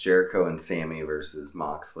be Jericho and Sammy versus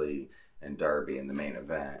Moxley and Darby in the main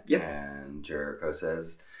event. Yep. And Jericho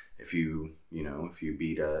says, if you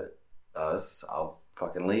beat us, I'll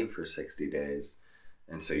fucking leave for 60 days.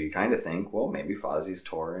 And so you kind of think, well, maybe Fozzie's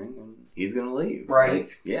touring and he's going to leave. Right.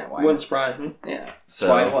 Like, yeah. Why Wouldn't surprise me. Yeah.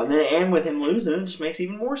 So, and with him losing, it just makes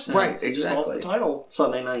even more sense. Right, exactly. He just lost the title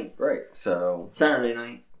Sunday night. Right. So. Saturday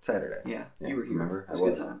night. Yeah. You were here. Remember? It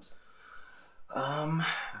was good times.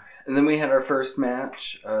 And then we had our first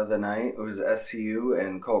match of the night. It was SCU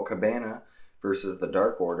and Colt Cabana versus the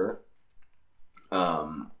Dark Order.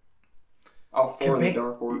 All four of the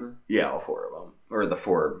Dark Order? Yeah, all four of them. Or the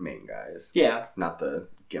four main guys. Yeah. Not the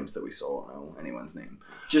gimps that we still don't know anyone's name.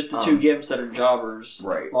 Just the two gimps that are jobbers.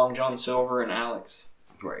 Right. Long John Silver and Alex.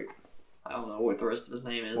 Right. I don't know what the rest of his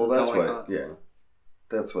name is. Well, that's what,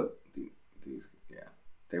 That's what these,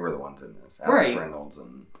 they were the ones in this. Alex Reynolds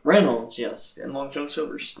and... Reynolds, yes. And Long John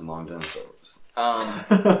Silvers. And Long John Silvers.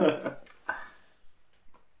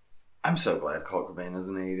 I'm so glad Colt Cabana's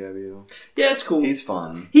in AEW. Yeah, it's cool. He's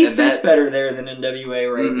fun. He fits better there than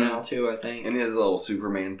NWA right now, too, I think. And his little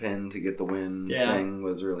Superman pin to get the win thing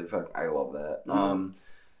was really fun. I love that. Mm-hmm.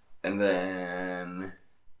 And then,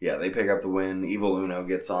 they pick up the win. Evil Uno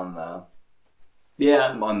gets on the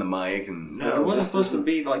mic. And it wasn't supposed to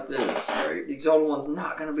be like this. Right. The Exalted One's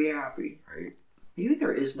not going to be happy. Right. Maybe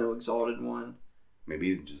there is no Exalted One. Maybe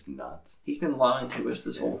he's just nuts. He's been lying to us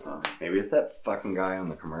this whole time. Maybe it's that fucking guy on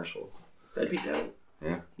the commercial. That'd be dope.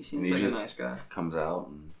 Yeah. He seems like a nice guy. Comes out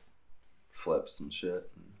and flips and shit.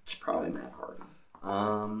 It's probably Matt Hardy.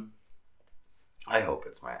 I hope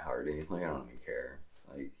it's Matt Hardy. Like, I don't even care.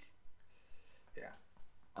 Like,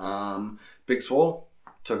 yeah. Big Swole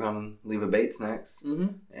took on Leva Bates next. Mm-hmm.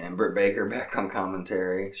 And Britt Baker back on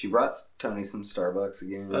commentary. She brought Tony some Starbucks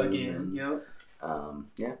again. Yep.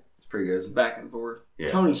 Yeah. Pretty good. Back and forth.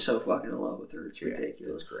 Yeah. Tony's so fucking in love with her. It's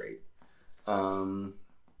ridiculous. It's great.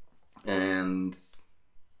 And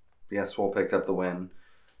Swole picked up the win.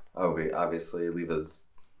 Oh, obviously, Leva's.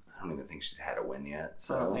 I don't even think she's had a win yet.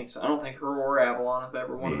 So I don't think so. I don't think her or Avalon have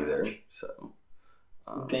ever won either. Match. So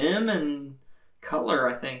them and Cutler,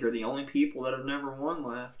 I think, are the only people that have never won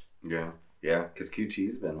left. Yeah, because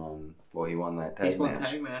QT's been on. Well, he won that tag match. He's won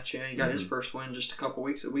tag match. Yeah, he got his first win just a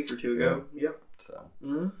week or two ago. Yeah. So.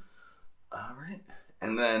 Mm-hmm. All right.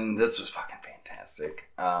 And then this was fucking fantastic.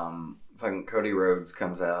 Fucking Cody Rhodes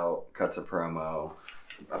comes out, cuts a promo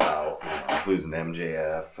about losing to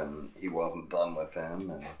MJF, and he wasn't done with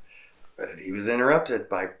him, but he was interrupted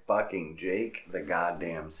by fucking Jake the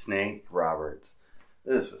goddamn Snake Roberts.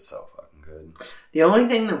 This was so fucking good. The only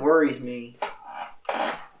thing that worries me,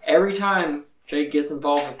 every time Jake gets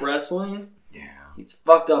involved with wrestling, he's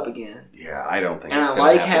fucked up again. Yeah, I don't think. And it's I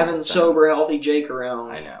like having sober, healthy Jake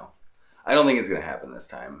around. I know. I don't think it's going to happen this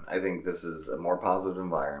time. I think this is a more positive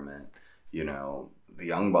environment. The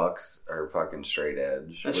Young Bucks are fucking straight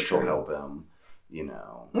edge, which will help him.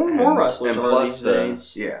 More wrestlers are these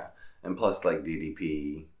days. Yeah, and plus like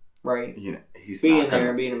DDP. Right. He's being there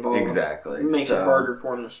and being involved. Exactly. It makes it harder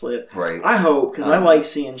for him to slip. Right. I hope, because I like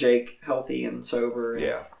seeing Jake healthy and sober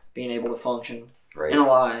and being able to function and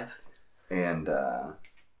alive. And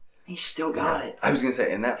he's still got it. I was going to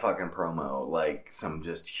say, in that fucking promo, like some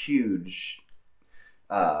just huge...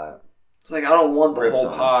 it's like, I don't want the whole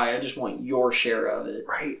pie. I just want your share of it.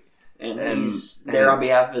 Right. And he's there on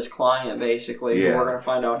behalf of his client, basically. Yeah. We're going to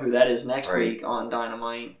find out who that is next week on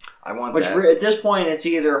Dynamite. I want that. Which, at this point, it's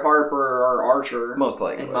either Harper or Archer. Most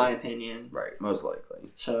likely. In my opinion. Right. Most likely.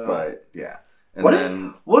 So, but, yeah.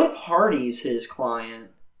 And what if Hardy's his client?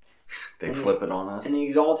 They flip it on us. And the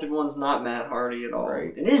Exalted One's not Matt Hardy at all.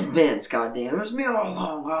 Right. It is Vince, goddamn. It was me all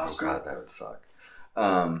along, Austin. Oh, God, that would suck.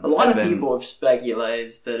 A lot of people have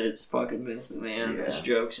speculated that it's fucking Vince McMahon. There's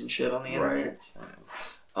jokes and shit on the internet.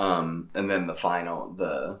 And then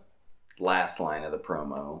the last line of the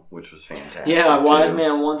promo, which was fantastic. Yeah, a wise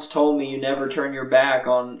man once told me you never turn your back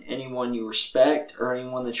on anyone you respect or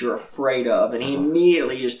anyone that you're afraid of. And he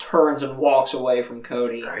immediately just turns and walks away from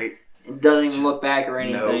Cody. Right. And doesn't even look back or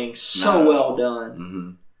anything. Nope, so well done.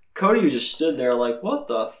 Mm-hmm. Cody just stood there like, what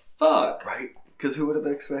the fuck? Right. Because who would have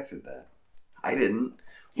expected that? I didn't.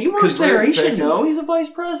 He works there. He should know. He's a vice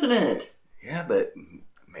president. Yeah, but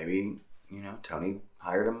maybe, Tony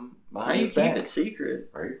hired him behind his back. How you keep it secret.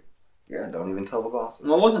 Right. Yeah, don't even tell the bosses.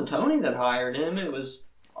 Well, it wasn't Tony that hired him. It was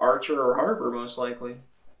Archer or Harper, most likely.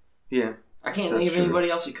 Yeah. I can't think of anybody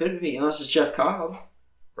else it could be, unless it's Jeff Cobb.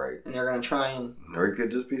 Right. And they're going to try and... Or it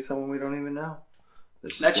could just be someone we don't even know.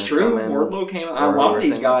 That's true. Wardlow came out. A lot of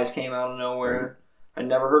these guys came out of nowhere. Right. I'd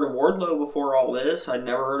never heard of Wardlow before all this. I'd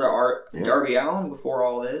never heard of Darby Allin before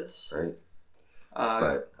all this. Right.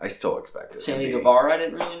 But I still expect it Sammy Guevara I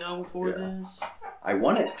didn't really know before this. I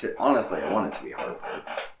want it to... Honestly, I want it to be Harper.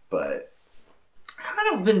 But... I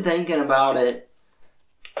kind of been thinking about it.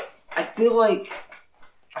 I feel like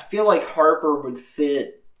Harper would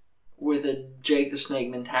fit with a Jake the Snake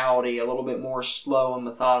mentality, a little bit more slow and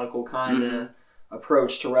methodical kind of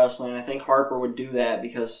approach to wrestling. I think Harper would do that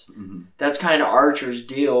because that's kind of Archer's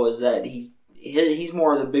deal, is that he's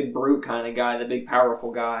more of the big brute kind of guy, the big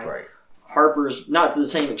powerful guy. Right. Harper's not to the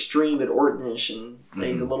same extreme, but Orton-ish, and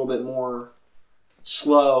he's a little bit more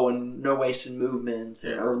slow and no wasted movements,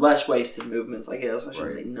 or less wasted movements, I guess. I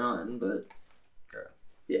shouldn't say none, but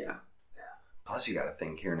yeah. Plus, you got to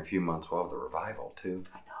think here in a few months we'll have the Revival too.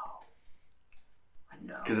 I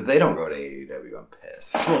know. Because if they don't go to AEW, I'm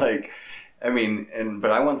pissed.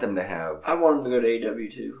 But I want them to have... I want them to go to AEW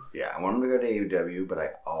too. Yeah, I want them to go to AEW, but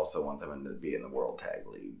I also want them to be in the World Tag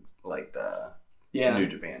League, like the New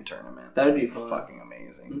Japan tournament. That'd be fun. Fucking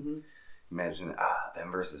amazing. Imagine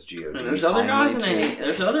them versus GOD. And there's other guys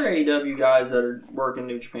there's other AEW guys that are working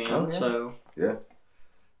New Japan. So yeah.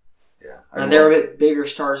 And they're a bit bigger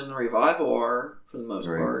stars than the Revival are for the most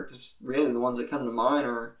part. Because really, the ones that come to mind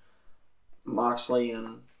are Moxley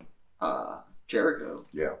and Jericho.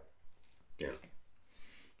 Yeah.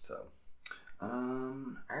 So, all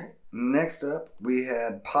right. Next up, we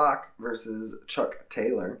had Pac versus Chuck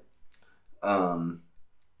Taylor.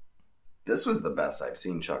 This was the best I've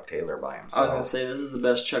seen Chuck Taylor by himself. I was going to say, this is the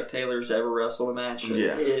best Chuck Taylor's ever wrestled a match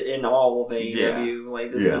in all of AEW. Yeah.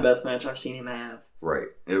 This is the best match I've seen him have. Right.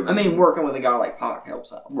 Working with a guy like Pac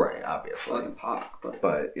helps out. Right, obviously. Fucking Pac.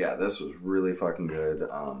 But yeah, this was really fucking good.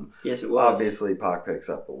 Yes, it was. Obviously, Pac picks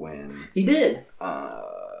up the win. He did.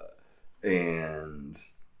 And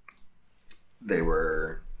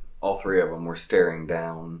all three of them were staring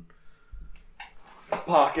down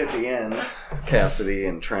Pac at the end. Cassidy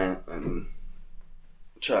and Trent and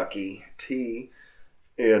Chucky T.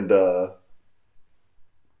 And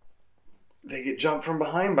they get jumped from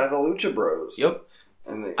behind by the Lucha Bros. Yep.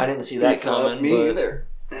 And I didn't see that coming. Me either.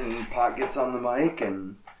 And Pac gets on the mic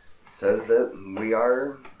and says that we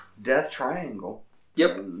are Death Triangle.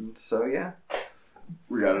 Yep. And so yeah,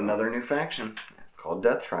 we got another new faction called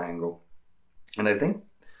Death Triangle, and I think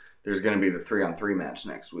there's going to be the 3-on-3 match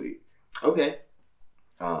next week. Okay.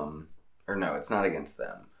 Or no, it's not against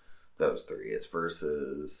them. Those three. It's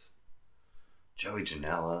versus Joey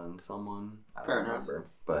Janela and someone. I don't remember,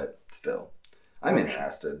 but still, I'm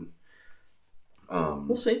interested.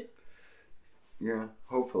 We'll see. Yeah,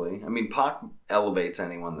 hopefully. I mean, Pac elevates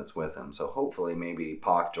anyone that's with him, so hopefully maybe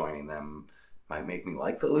Pac joining them might make me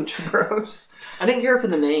like the Lucha Bros. I didn't care for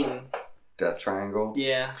the name. Death Triangle?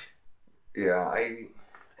 Yeah. Yeah, I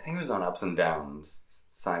think it was on Ups and Downs.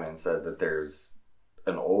 Simon said that there's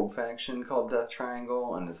an old faction called Death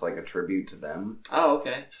Triangle, and it's like a tribute to them. Oh,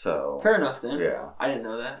 okay. So fair enough then. Yeah. I didn't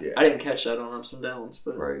know that. Yeah. I didn't catch that on Ups and Downs,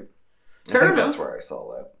 but right. Fair enough. That's where I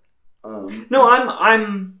saw that. No,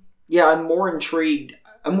 I'm more intrigued.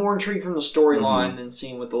 I'm more intrigued from the storyline than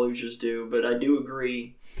seeing what the Luchas do, but I do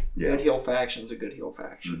agree. Yeah. Good heel faction's a good heel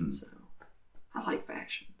faction. So I like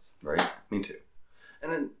factions. Right. Me too.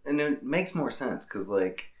 And it makes more sense because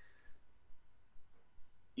it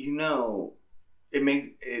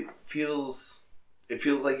feels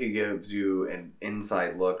like it gives you an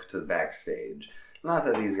inside look to the backstage. Not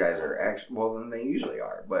that these guys are actually, well, then they usually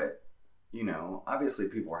are, but obviously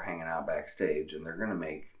people are hanging out backstage and they're going to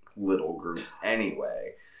make little groups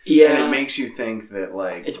anyway. Yeah. And it makes you think that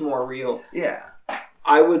it's more real. Yeah.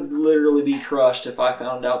 I would literally be crushed if I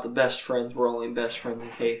found out the best friends were only best friends in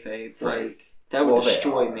kayfabe. Right. That would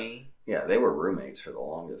destroy me. Yeah, they were roommates for the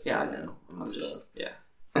longest time. I know.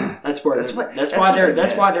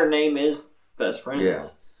 That's why their name is Best Friends. Yeah.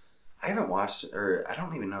 I haven't watched, or I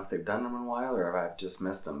don't even know if they've done them in a while or if I've just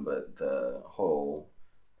missed them, but the whole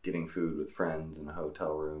getting food with friends in a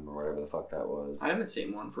hotel room or whatever the fuck that was. I haven't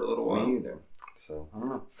seen one for a little while. Me either. So, I don't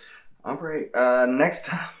know. All right.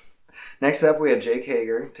 Next up, we had Jake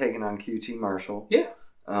Hager taking on QT Marshall. Yeah.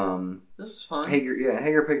 This was fun.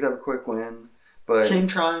 Hager picked up a quick win. But same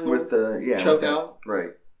triangle with the choke out. Right.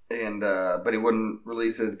 And but he wouldn't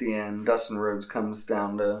release it at the end. Dustin Rhodes comes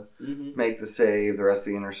down to make the save. The rest of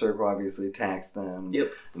the Inner Circle obviously attacks them.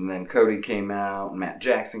 Yep. And then Cody came out, and Matt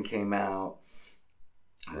Jackson came out,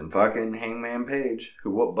 and fucking Hangman Page, who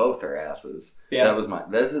whooped both their asses. Yeah. That was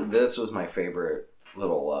this was my favorite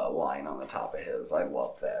little line on the top of his. I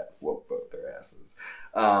love that. Whoop both their asses.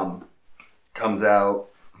 Comes out.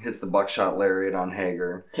 Hits the buckshot lariat on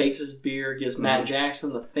Hager. Takes his beer, gives Matt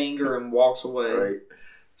Jackson the finger, and walks away. Right.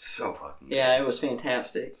 So fucking good. Yeah, it was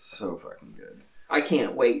fantastic. So fucking good. I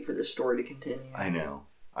can't wait for this story to continue. I know.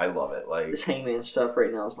 I love it. Like this Hangman stuff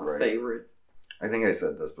right now is my favorite. I think I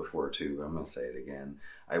said this before too, but I'm going to say it again.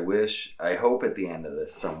 I hope at the end of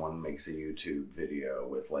this someone makes a YouTube video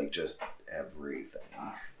with like just everything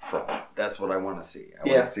from it. That's what I want to see. I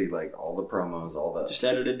want to see like all the promos, all the just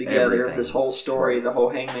edited together of this whole story, the whole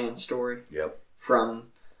Hangman story. Yep. From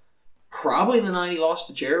probably the night he lost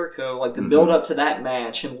to Jericho, like the build up to that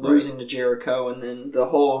match, him losing to Jericho, and then the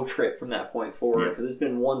whole trip from that point forward. Because it's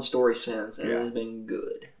been one story since, and it has been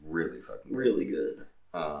good. Really fucking good. Really good.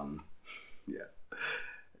 Yeah.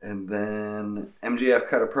 And then MJF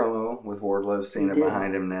cut a promo with Wardlow standing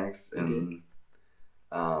behind him next. And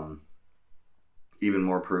even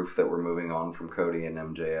more proof that we're moving on from Cody and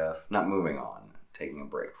MJF. Not moving on, taking a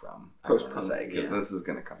break from, I want to say. Because this is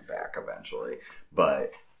going to come back eventually.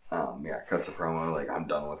 But, cuts a promo like, I'm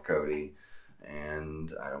done with Cody.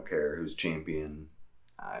 And I don't care who's champion.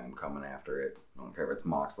 I'm coming after it. I don't care if it's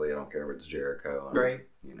Moxley. I don't care if it's Jericho. And, right.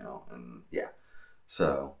 You know, and yeah.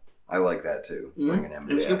 So... I like that too. Bringing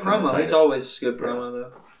MJF. It was a good promo. He's always a good promo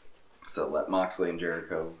though. So let Moxley and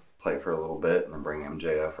Jericho play for a little bit, and then bring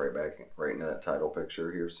MJF right into that title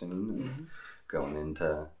picture here soon, and going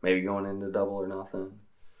into Double or Nothing.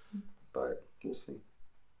 But we'll see.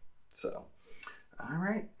 So, all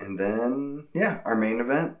right, and then our main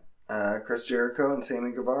event: Chris Jericho and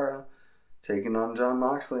Sammy Guevara taking on Jon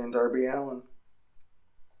Moxley and Darby Allin.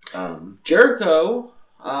 Jericho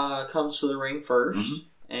comes to the ring first.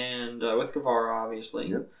 And with Guevara, obviously.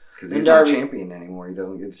 Yep. Because he's not champion anymore. He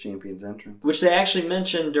doesn't get a champion's entrance. Which they actually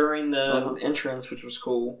mentioned during the entrance, which was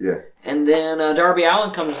cool. Yeah. And then Darby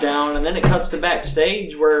Allin comes down, and then it cuts to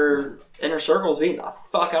backstage where Inner Circle's beating the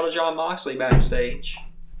fuck out of Jon Moxley backstage.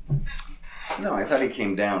 No, I thought he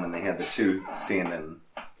came down and they had the two standing.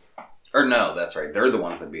 Or no, that's right. They're the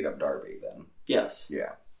ones that beat up Darby then. Yes.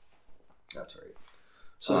 Yeah. That's right.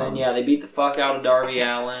 So then, they beat the fuck out of Darby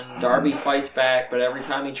Allin. Darby fights back, but every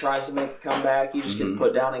time he tries to make a comeback, he just gets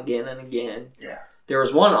put down again and again. Yeah. There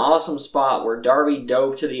was one awesome spot where Darby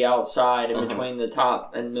dove to the outside in between the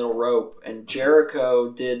top and middle rope, and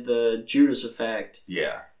Jericho did the Judas effect.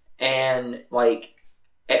 Yeah. And,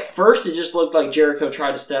 at first it just looked like Jericho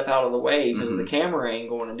tried to step out of the way because of the camera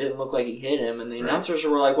angle, and it didn't look like he hit him. And the announcers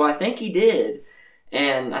were like, well, I think he did.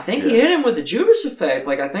 And I think he hit him with the Judas effect.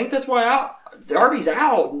 I think that's why Darby's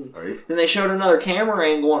out. And then they showed another camera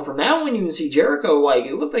angle, and from now on you can see Jericho,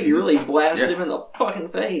 it looked like he really blasted him in the fucking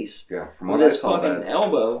face. Yeah, from what I his saw fucking that.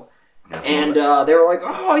 elbow. Yeah, and they were like,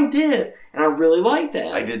 oh, he did. And I really liked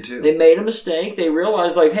that. I did too. They made a mistake. They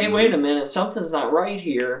realized, hey, wait a minute, something's not right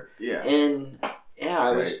here. Yeah. And,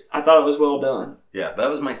 I thought it was well done. Yeah, that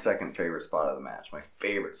was my second favorite spot of the match. My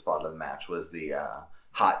favorite spot of the match was the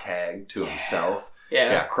hot tag to himself.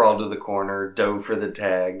 Yeah, crawled to the corner, dove for the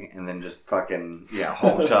tag, and then just fucking,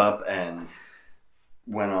 hulked up and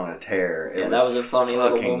went on a tear. That was a funny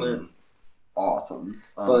little moment. Awesome.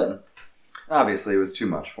 But obviously it was too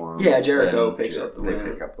much for him. Yeah, Jericho picks up the win.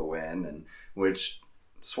 They pick up the win, and which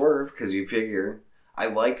swerve, because you figure, I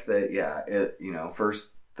liked that,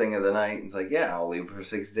 first thing of the night, it's I'll leave for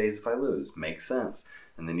 6 days if I lose. Makes sense.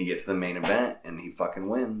 And then you get to the main event, and he fucking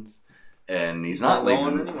wins. And he's not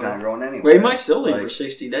going anywhere. Well, he might still leave for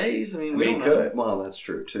 60 days. We don't know. Could. Well, that's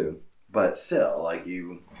true, too. But still,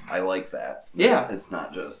 I like that. Yeah. It's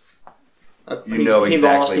not just... He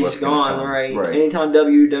lost, he's gone, right? Anytime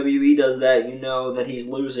WWE does that, you know that he's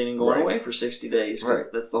losing and going away for 60 days. Because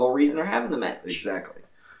that's the whole reason they're having the match. Exactly.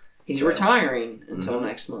 He's retiring until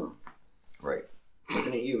next month. Right.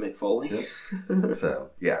 Looking at you, Mick Foley. Yep.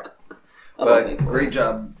 So, yeah. But great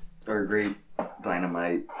job, or great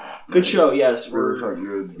Dynamite. Good show, yes. Really fucking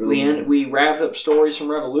good. We wrapped up stories from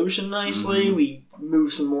Revolution nicely. We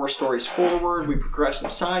moved some more stories forward. We progressed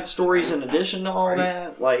some side stories in addition to all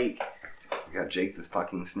that. We got Jake the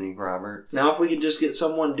fucking Snake Roberts. Now, if we could just get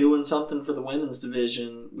someone doing something for the women's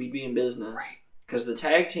division, we'd be in business. Because the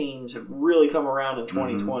tag teams have really come around in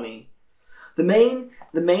 2020. Mm-hmm.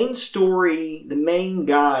 The main story, the main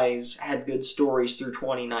guys had good stories through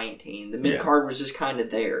 2019. The mid-card was just kind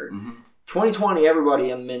of there. Mm-hmm. 2020, everybody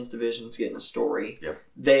in the men's division is getting a story. Yep.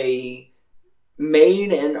 They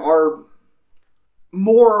made and are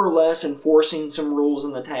more or less enforcing some rules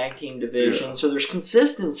in the tag team division. So there's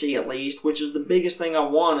consistency at least, which is the biggest thing I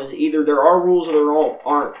want, is either there are rules or there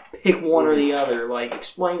aren't. Pick one or the other. Like,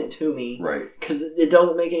 explain it to me. Right. Because it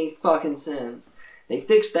doesn't make any fucking sense. They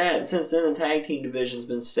fixed that, and since then the tag team division's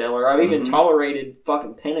been stellar. I've even tolerated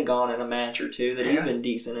fucking Pentagon in a match or two that he's been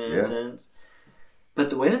decent in since. But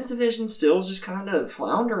the women's division still is just kind of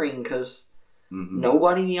floundering because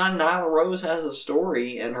nobody beyond Nyla Rose has a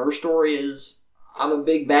story, and her story is, I'm a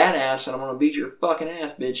big badass and I'm going to beat your fucking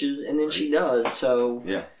ass, bitches, and then she does, so...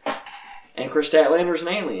 Yeah. And Chris Statlander's an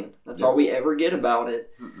alien. That's all we ever get about it.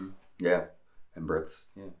 Yeah. And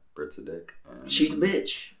Britt's a dick. And she's a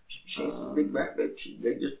bitch. She's a big black bitch. She's the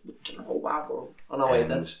biggest bitch in the whole wide world. Oh, no, wait,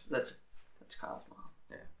 that's Kyle's mom.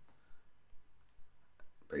 Yeah.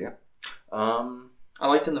 But yeah. I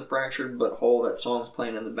liked in the Fractured But Whole that song's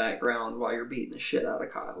playing in the background while you're beating the shit out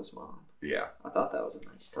of Kyle's mom. Yeah. I thought that was a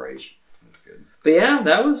nice touch. That's good. But yeah,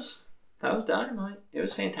 that was Dynamite. It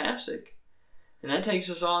was fantastic. And that takes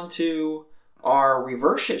us on to our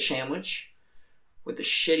reverse shit sandwich with the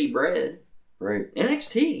shitty bread. Right.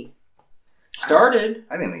 NXT. Started.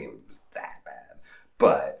 I didn't think it was that bad.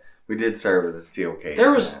 But we did start with a steel cage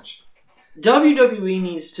match. WWE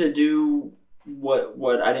needs to do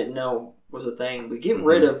what I didn't know was a thing. But get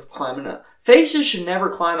rid of climbing up. Faces should never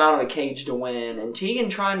climb out of a cage to win. And Tegan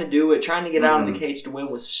trying to get out of the cage to win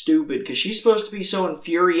was stupid. Because she's supposed to be so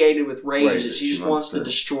infuriated with rage that she just wants to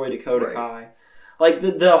destroy Dakota Kai. Like,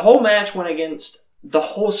 the whole match went against the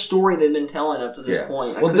whole story they've been telling up to this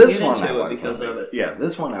point. I this one Yeah,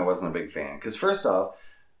 this one I wasn't a big fan. Because first off...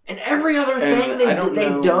 And every other thing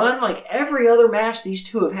they've done, like every other match these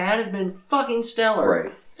two have had has been fucking stellar.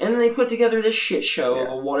 Right. And then they put together this shit show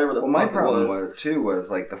of whatever the fuck it was. My problem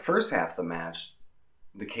was, like, the first half of the match,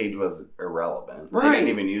 the cage was irrelevant. Right. They didn't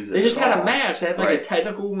even use it They just had a match. They had, like, a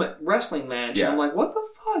technical wrestling match. Yeah. And I'm like, what the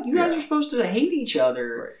fuck? You guys are supposed to hate each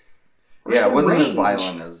other. Right. Yeah, it wasn't as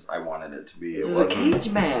violent as I wanted it to be. This is a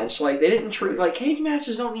cage match. Like, they didn't treat... Like, cage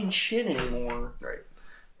matches don't mean shit anymore. Right.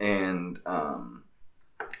 And,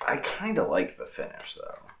 I kind of like the finish,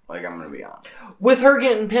 though. Like, I'm going to be honest. With her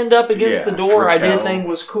getting pinned up against the door, Raquel, I did think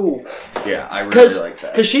was cool. Yeah, I really like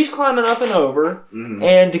that. Because she's climbing up and over,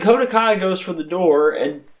 and Dakota Kai goes for the door,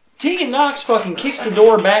 and Tegan Nox fucking kicks the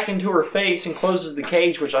door back into her face and closes the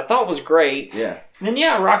cage, which I thought was great. Yeah. And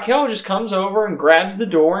then, Raquel just comes over and grabs the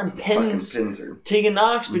door and pins her. Tegan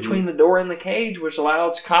Nox between the door and the cage, which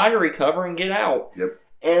allows Kai to recover and get out. Yep.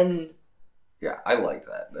 And... Yeah, I like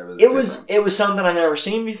that. It was something I've never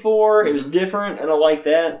seen before. It was different, and I like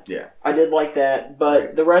that. Yeah. I did like that,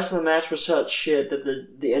 but the rest of the match was such shit that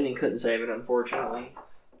the ending couldn't save it, unfortunately.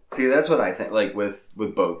 See, that's what I think. Like, with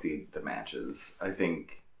both the matches, I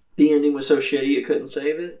think... The ending was so shitty it couldn't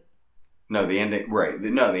save it? No, the ending... Right.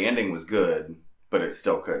 No, the ending was good, but it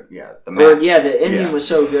still could... Yeah, the match... the ending was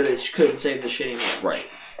so good it couldn't save the shitty match. Right.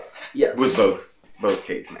 Yes. With both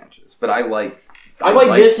cage matches. But I like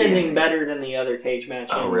this ending better than the other cage match.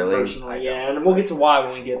 Oh, really? Personally, and we'll get to why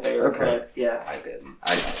when we get there. Okay. But, yeah. I didn't.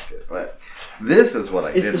 I liked it, but this is what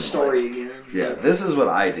I didn't like. It's the story again. Yeah, this is what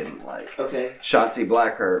I didn't like. Okay. Shotzi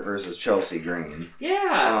Blackheart versus Chelsea Green.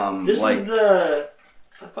 Yeah. This was the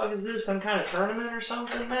fuck is this? Some kind of tournament or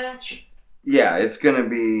something match? Yeah, it's gonna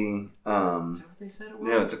be. Is that what they said it was?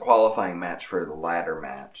 No, it's a qualifying match for the ladder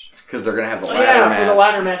match because they're gonna have the ladder match. For the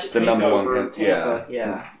ladder match. The number one.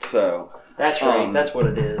 Yeah. So. That's right. That's what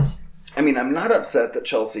it is. I mean, I'm not upset that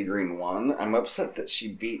Chelsea Green won. I'm upset that she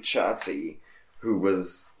beat Shotzi, who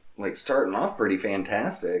was like starting off pretty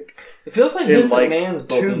fantastic. It feels like Vince McMahon's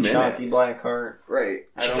booking Shotzi Blackheart. Right.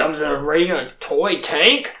 She comes in a ring in a toy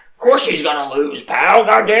tank. Of course she's gonna lose, pal.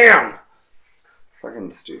 Goddamn. Fucking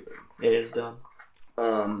stupid. It is dumb.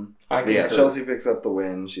 Chelsea picks up the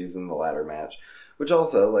win. She's in the ladder match. Which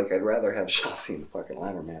also, like, I'd rather have Shotzi in the fucking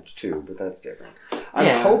ladder match, too, but that's different.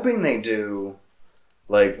 I'm hoping they do,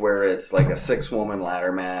 like, where it's, like, a 6-woman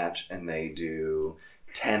ladder match, and they do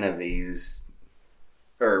 10 of these,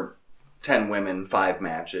 or 10 women, 5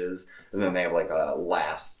 matches, and then they have, like, a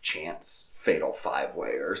last chance fatal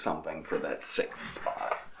 5-way or something for that 6th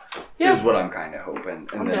spot. Yeah. Is what I'm kind of hoping.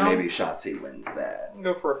 And then maybe Shotzi wins that.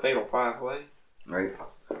 Go for a fatal 5-way. Right?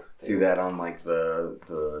 Do that on, like,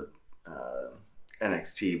 the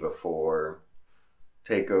NXT before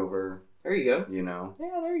TakeOver There you go. You know?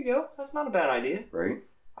 Yeah, there you go. That's not a bad idea. Right?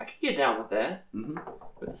 I could get down with that. Mm-hmm.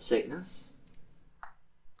 With the sickness.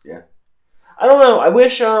 Yeah. I don't know. I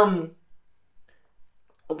wish, the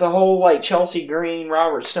whole, like, Chelsea Green,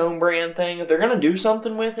 Robert Stone brand thing, if they're gonna do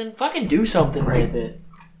something with it, fucking do something with it.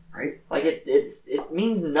 Right? Like, it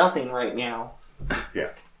means nothing right now. Yeah.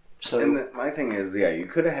 So, and my thing is, you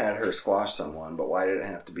could have had her squash someone, but why did it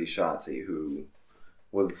have to be Shotzi, who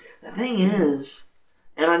was... The thing is,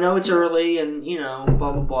 and I know it's early and, you know,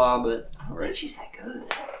 blah, blah, blah, but I don't think she's that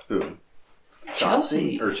good. Who?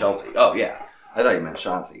 Chelsea. Or Chelsea. Oh, yeah. I thought you meant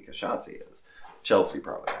Shotzi, because Shotzi is. Chelsea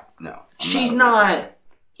probably. No. She's not,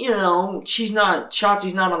 you know, Shotzi's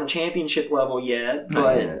not on the championship level yet,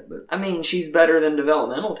 but I mean, she's better than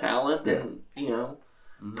developmental talent, and, you know,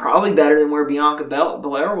 probably better than where Bianca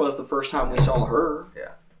Belair was the first time we saw her.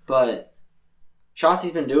 Yeah. But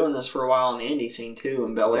Shotzi's been doing this for a while in the indie scene, too,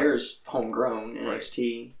 and Belair's homegrown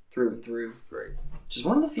NXT through and through. Right. Just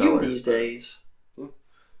one of the few Belair's these days.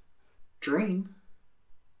 Dream.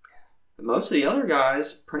 But most of the other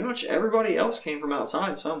guys, pretty much everybody else came from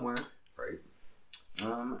outside somewhere. Right.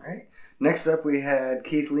 Alright. Next up, we had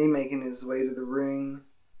Keith Lee making his way to the ring,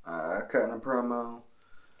 cutting a promo.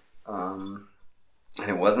 And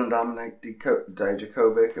it wasn't Dominic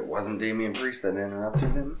Dijakovic. It wasn't Damian Priest that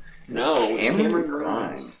interrupted him. It was Cameron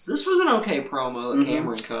Grimes. This was an okay promo that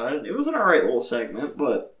Cameron cut. It was an alright little segment,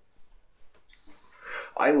 but...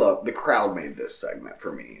 The crowd made this segment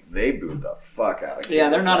for me. They booed the fuck out of Cameron. Yeah,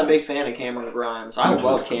 they're not a big fan of Cameron Grimes. I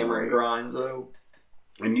love Cameron Grimes, though.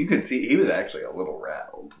 And you could see he was actually a little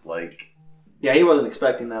rattled. Like... Yeah, he wasn't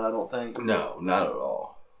expecting that, I don't think. No, not at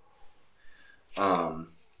all.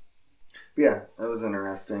 Yeah, that was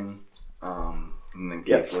interesting. And then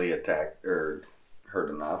Keith Lee attacked, or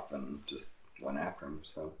heard enough and just went after him,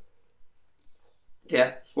 so.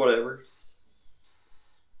 Yeah, it's whatever.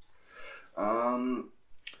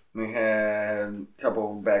 We had a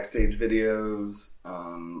couple backstage videos.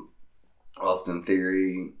 Austin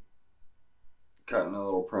Theory cutting a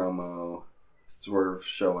little promo. Swerve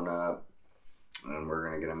showing up. And we're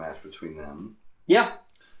going to get a match between them. Yeah.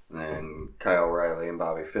 And then Kyle O'Reilly and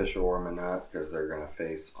Bobby Fish are warming up because they're going to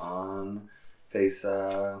face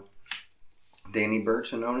Danny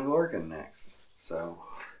Burch and Oney Lorcan next. So,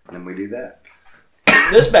 and then we do that.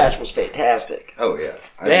 This match was fantastic. Oh, yeah.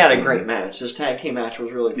 They had a great match. This tag team match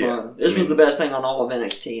was really fun. This was the best thing on all of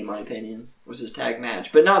NXT, in my opinion, was this tag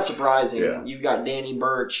match. But not surprising. Yeah. You've got Danny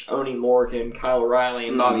Burch, Oney Lorcan, Kyle O'Reilly,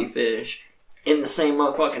 and Bobby Fish in the same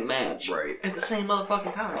motherfucking match. Right. At the same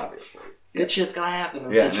motherfucking time. Obviously. Good shit's gonna happen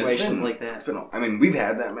in situations like that. We've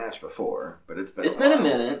had that match before, but it's been a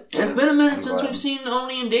minute. And it's been a minute since we've seen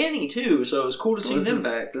Oney and Danny, too, so it was cool to see them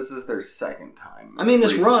back. This is their second time. I mean,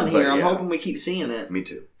 this run here, I'm hoping we keep seeing it. Me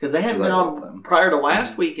too. Because they haven't been on prior to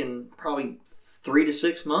last week in probably 3 to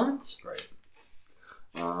 6 months. Right.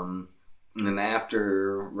 And then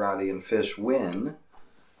after Roddy and Fish win,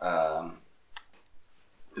 the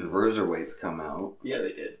Bruiserweights come out. Yeah,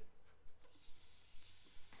 they did.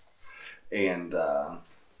 And,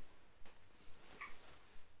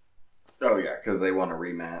 because they want a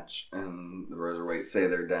rematch, and the Bruiserweights say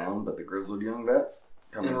they're down, but the Grizzled Young Vets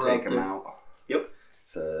come and take them out. Yep.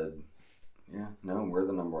 Said, no, we're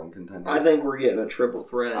the number one contenders. I think we're getting a triple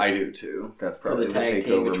threat. I do too. That's probably the tag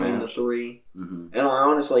team between match. The three. Mm-hmm. And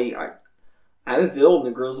I have a feeling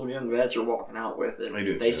the Grizzled Young Vets are walking out with it. I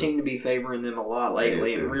do. They seem to be favoring them a lot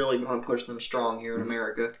lately and really want to push them strong here in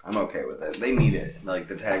America. I'm okay with it. They need it. Like,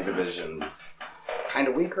 the tag division's kind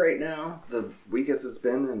of weak right now. The weakest it's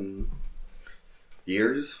been in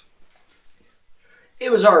years.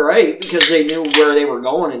 It was alright because they knew where they were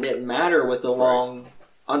going. It didn't matter with the long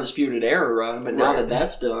Undisputed Era run. But now that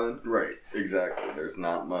that's done. Right. Exactly. There's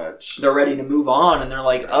not much. They're ready to move on, and they're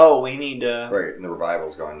like, oh, we need to... Right, and the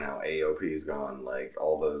Revival's gone now. AOP's gone. Like,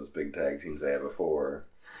 all those big tag teams they had before.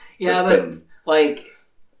 Yeah, but,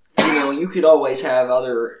 you could always have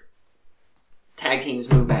other tag teams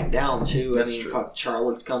move back down, too. That's true. Fuck,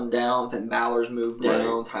 Charlotte's come down, Finn Balor's moved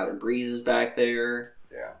down, Right. Tyler Breeze is back there.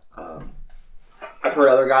 Yeah. I've heard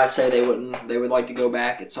other guys say they would like to go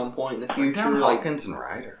back at some point in the future. Hawkins and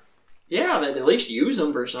Ryder. Yeah, they'd at least use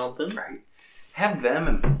them for something. Right. Have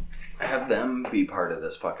them be part of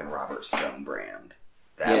this fucking Robert Stone brand.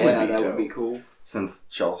 That would be cool. Since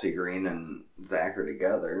Chelsea Green and Zach are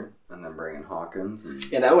together, and then bringing Hawkins.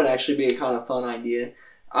 Yeah, that would actually be a kind of fun idea.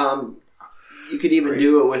 You could even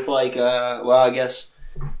do it with I guess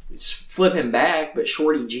flip him back, but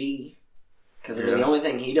Shorty G. Because the only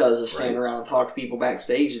thing he does is stand around and talk to people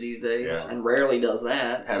backstage these days, and rarely does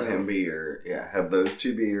that. Have him be have those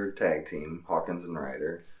two be your tag team, Hawkins and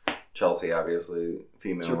Ryder, Chelsea, obviously,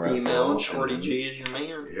 female It's your wrestler. female, and Shorty G is your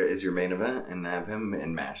man. Is your main event, and have him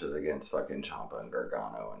in matches against fucking Ciampa and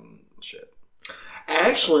Gargano and shit.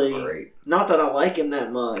 Actually, Great. not that I like him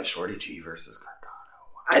that much. Shorty G versus Gargano.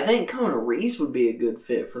 I think Kona Reeves would be a good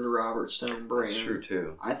fit for the Robert Stone brand. That's true,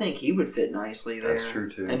 too. I think he would fit nicely there. That's true,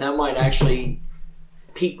 too. And that might actually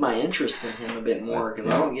pique my interest in him a bit more, because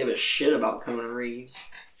I don't give a shit about Kona Reeves.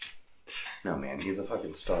 No, man, he's a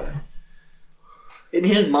fucking star. In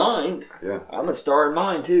his mind. Yeah. I'm a star in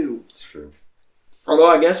mine, too. It's true. Although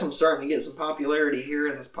I guess I'm starting to get some popularity here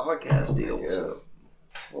in this podcast deal. Yes. So.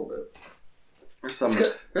 A little bit.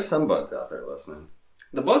 There's some buds out there listening.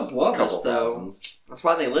 The buds love us, though. Thousands. That's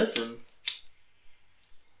why they listen.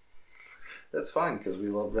 That's fine, because we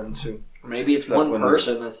love them, too. Maybe it's Except one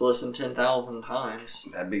person that's listened 10,000 times.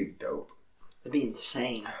 That'd be dope. That'd be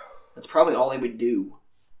insane. That's probably all they would do.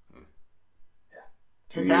 Yeah.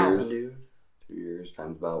 10,000, dude. 2 years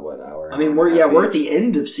times about what hour? I mean, we're at the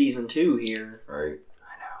end of season 2 here. Right.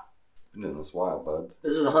 I know. Been doing this a while, buds.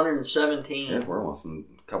 This is 117. Yeah, we're almost in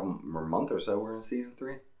a couple more month or so. We're in season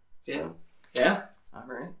 3. So. Yeah. Yeah. All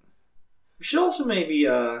right. We should also maybe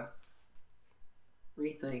rethink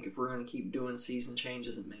if we're going to keep doing season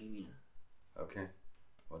changes at Mania. Okay.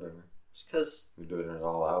 Whatever. Because We're doing it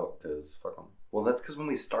all out because fuck them. Well, that's because when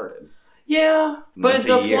we started. yeah, but That's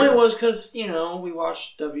the a year. point was because we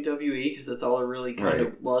watched WWE because that's all it really kind Right.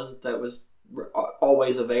 of was. That was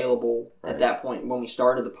always available Right. at that point when we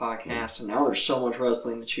started the podcast, and now there's so much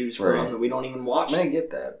wrestling to choose from Right. that we don't even watch. I mean, I get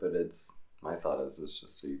that, but my thought is it's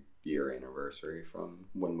just a year anniversary from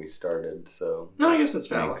when we started, so No, I guess that's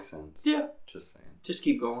valid. makes sense. Yeah, Just saying. just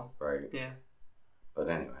keep going. Right. Yeah. But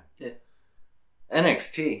anyway. Yeah.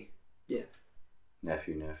 NXT. Yeah.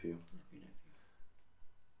 Nephew.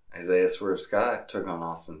 Isaiah Swerve Scott took on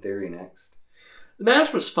Austin Theory next. The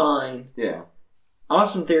match was fine. Yeah.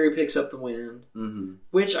 Austin Theory picks up the win, Mm-hmm.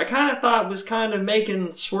 which I kind of thought was kind of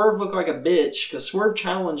making Swerve look like a bitch, because Swerve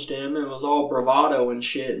challenged him and was all bravado and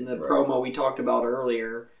shit in the Right. promo we talked about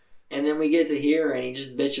earlier. And then we get to here and he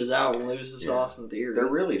just bitches out and loses to Austin Theory. They're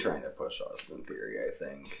really trying to push Austin Theory, I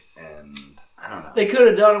think. And I don't know. They could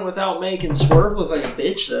have done it without making Swerve look like a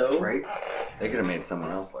bitch, though. Right? They could have made someone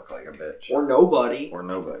else look like a bitch. Or nobody. Or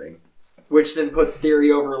nobody. Which then puts Theory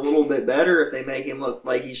over a little bit better if they make him look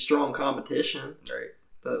like he's strong competition. Right.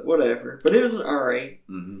 But whatever. But it was alright.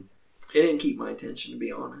 Mm-hmm. It didn't keep my attention, to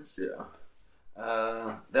be honest.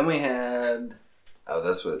 Yeah. Then we had... Oh,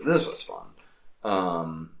 this was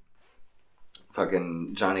fun.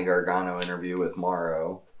 Fucking Johnny Gargano interview with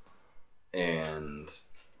Morrow. And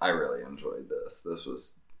I really enjoyed this. This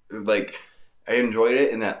was... Like... I enjoyed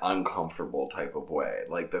it in that uncomfortable type of way.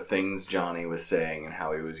 Like, the things Johnny was saying and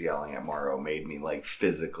how he was yelling at Morrow made me, like,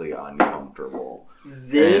 physically uncomfortable.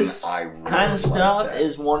 This really kind of stuff that.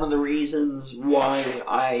 is one of the reasons why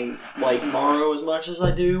I like Morrow as much as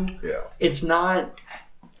I do. Yeah. It's not...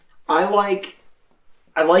 I like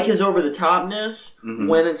his over-the-topness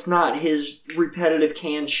when it's not his repetitive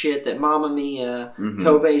canned shit that Mamma Mia,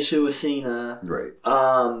 Tobe Suicina, Right.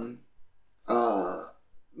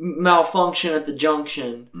 Malfunction at the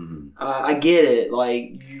Junction. Mm-hmm. I get it.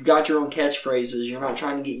 Like, you got your own catchphrases. You're not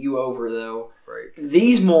trying to get you over, though. Right.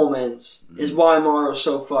 These moments is why Morrow's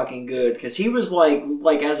so fucking good. Because he was like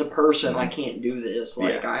as a person, I can't do this.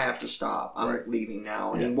 Like, I have to stop. I'm leaving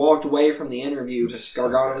now. And he walked away from the interview because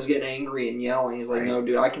Gargano was getting angry and yelling. He's like, no,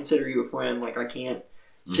 dude, I consider you a friend. Like, I can't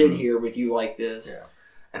sit here with you like this. Yeah.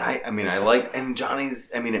 And I like, and Johnny's,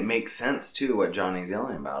 it makes sense, too, what Johnny's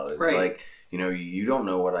yelling about. It's like, you don't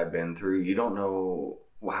know what I've been through. You don't know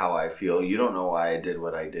how I feel. You don't know why I did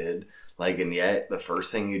what I did. Like, and yet the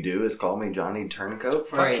first thing you do is call me Johnny Turncoat.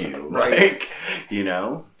 Fuck you. Right. Like,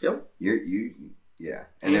 Yep. Yeah.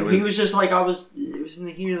 And he was just like, it was in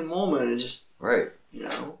the heat of the moment. And just, right.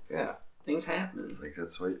 Yeah. Things happen. Like,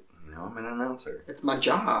 that's what, I'm an announcer. It's my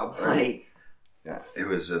job. Right. Like, yeah. It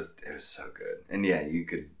was so good. And yeah, you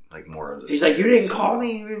could, like, more of this. He's like, you didn't call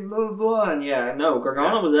me, blah, blah, blah. And yeah, no,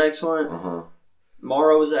 Gargano was excellent. Uh-huh.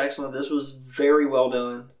 Morrow was excellent. This was very well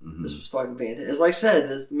done. Mm-hmm. This was fucking fantastic. As I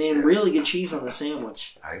said, this man, really good cheese on the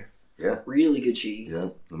sandwich. Yeah. Really good cheese. Yeah.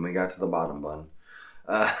 Then we got to the bottom bun.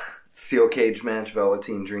 Steel cage match,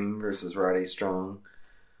 Velveteen Dream versus Roddy Strong.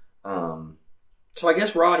 So I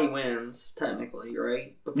guess Roddy wins, technically,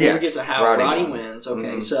 right? Before we get to how Roddy wins.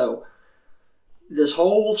 Okay, so this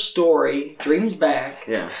whole story, Dream's back.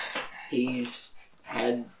 Yeah. He's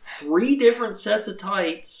had 3 different sets of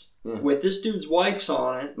tights with this dude's wife's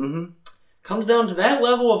on it. Mm-hmm. Comes down to that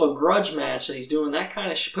level of a grudge match that he's doing that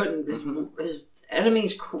kind of putting his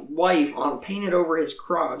enemy's wife on painted over his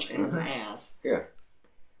crotch and his ass. Yeah.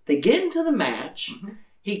 They get into the match,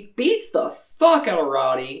 he beats the fuck out of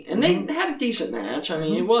Roddy, and they had a decent match. I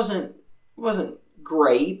mean, it wasn't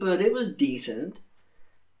great, but it was decent.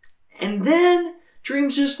 And then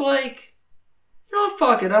Dream's just like, you know what,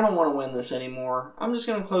 fuck it, I don't want to win this anymore. I'm just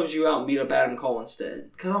going to close you out and beat up Adam Cole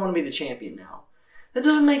instead, because I want to be the champion now. That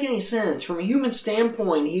doesn't make any sense. From a human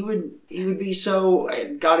standpoint, he would be so,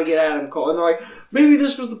 got to get Adam Cole. And they're like, maybe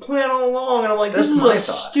this was the plan all along. And I'm like, this is a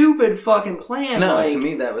stupid fucking plan. No, like, to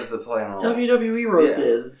me, that was the plan all along. WWE wrote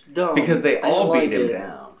this. It's dumb. Because they all beat him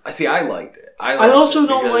down. See, I liked it. I also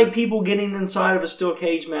don't like people getting inside of a steel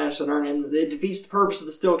cage match that aren't in. It defeats the purpose of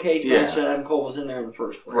the steel cage match that Adam Cole was in there in the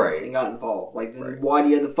first place and got involved. Like, why do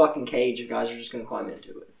you have the fucking cage if guys are just going to climb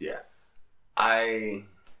into it? Yeah. I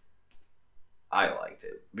liked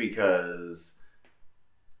it because,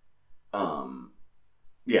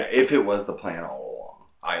 if it was the plan all along,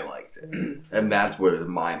 I liked it. And that's where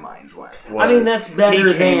my mind went. I mean, that's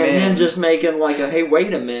better than him just making like a, hey,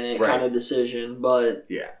 wait a minute kind of decision. But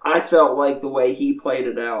I felt like the way he played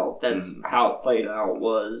it out, that's how it played out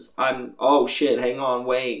was, oh shit, hang on,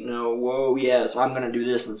 wait, no, whoa, yes, I'm going to do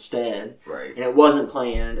this instead. Right. And it wasn't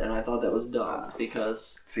planned, and I thought that was dumb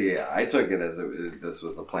because... See, I took it as this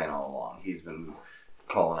was the plan all along. He's been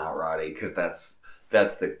calling out Roddy because that's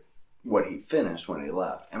what he finished when he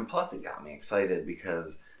left. And plus it got me excited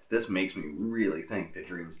because this makes me really think that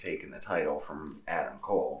Dream's taking the title from Adam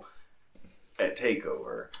Cole at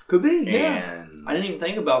TakeOver. Could be, yeah. I didn't even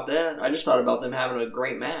think about that. I just thought about them having a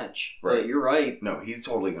great match. Right. But you're right. No, he's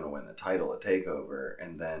totally going to win the title at TakeOver,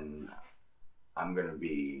 and then I'm going to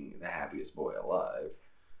be the happiest boy alive.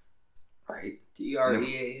 Right?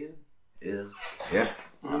 DREAM? Is. Yeah.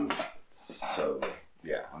 I'm so...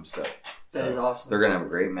 Yeah, I'm stoked. That is awesome. They're going to have a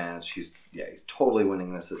great match. He's totally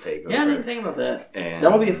winning this at TakeOver. Yeah, I didn't think about that. And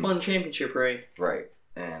that'll be a fun championship reign. Right.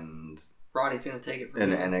 And Roddy's going to take it from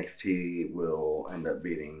him. And NXT will end up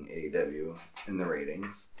beating AEW in the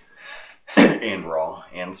ratings. And Raw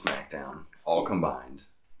and SmackDown all combined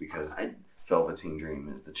because Velveteen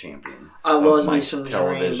Dream is the champion. I was my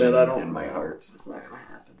television dream, but I don't in my hearts. It's not going to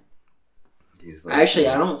happen. Actually,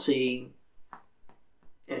 I don't see...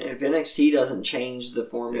 If NXT doesn't change the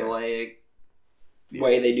formulaic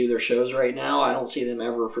way they do their shows right now, I don't see them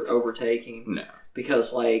ever overtaking. No.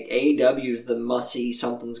 Because, like, AEW is the must-see,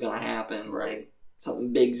 something's going to happen. Right. Like,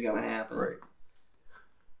 something big's going to happen. Right.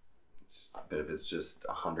 But if it's just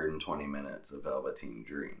 120 minutes of Velveteen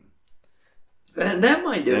Dream. That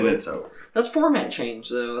might do it. Then it's over. That's format change,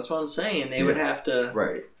 though. That's what I'm saying. They would have to...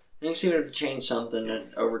 Right. NXT would have to change something to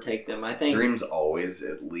overtake them. I think Dream's always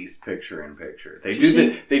at least picture-in-picture. They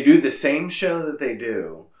do the same show that they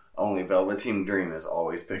do, only Velveteen Dream is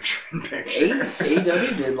always picture-in-picture.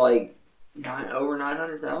 AEW did like over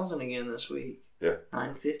 900,000 again this week. Yeah.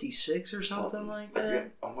 956 or something like that.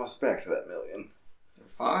 Again, almost back to that million.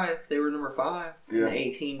 They were number 5 in the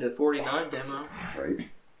 18 to 49 demo. Right.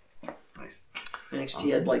 Nice.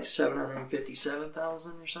 NXT had like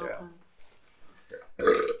 757,000 or something. Yeah.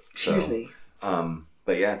 Excuse me.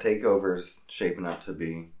 But yeah, TakeOver's shaping up to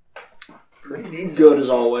be pretty decent. Good as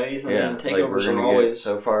always. I mean, TakeOvers are always...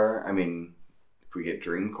 So far, I mean, if we get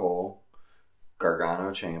Dream Cole, Gargano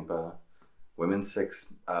Ciampa, women's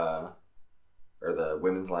or the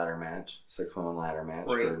women's ladder match, 6-woman ladder match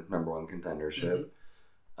for number 1 contendership.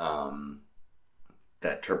 Mm-hmm.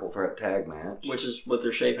 That triple threat tag match. Which is what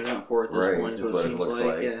they're shaping up for at this point. Is what it looks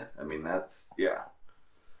like. Yeah. I mean, that's,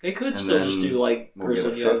 They could still just do like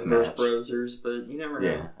Grizzled Young versus Brosers, but you never know.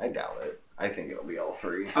 Yeah, I doubt it. I think it'll be all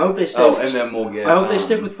 3. I hope they stick. And then we'll get. I hope they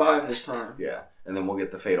stick with 5 this time. Yeah, and then we'll get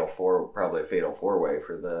the Fatal 4, probably a Fatal 4-way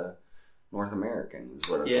for the North American is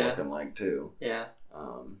what it's looking like too. Yeah.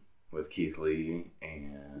 With Keith Lee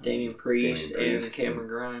and Damian Priest and Cameron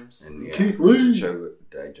Grimes and Keith Lee,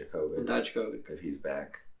 Dijakovic if he's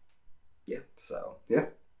back. Yeah. So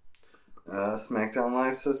SmackDown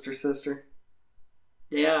Live, sister.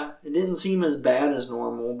 Yeah, it didn't seem as bad as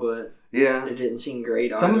normal, but it didn't seem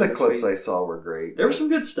great. Some of the clips I saw were great. There was some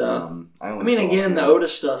good stuff. The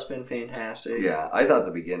Otis stuff's been fantastic. Yeah, I thought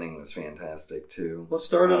the beginning was fantastic too. What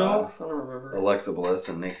started off? I don't remember. Alexa Bliss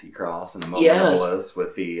and Nikki Cross and Mona Bliss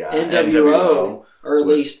with the NWO, or at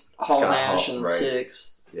least Hall Nash and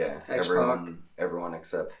Six. Yeah, everyone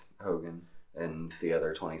except Hogan. And the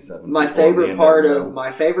other 27. My favorite part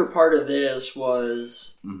of this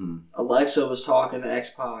was Alexa was talking to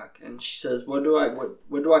X-Pac, and she says, "What do I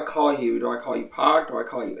call you? Do I call you Pac? Do I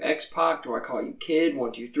call you X-Pac? Do I call you Kid?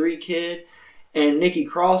 1, 2, 3, Kid?" And Nikki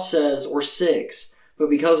Cross says, "Or Six." but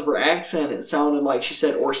because of her accent, it sounded like she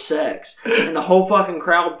said "or sex," and the whole fucking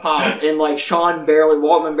crowd popped. And like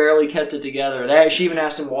Waltman barely kept it together. She even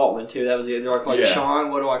asked him Waltman too. That was the other. I call you Sean.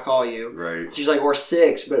 What do I call you? Right. She's like "or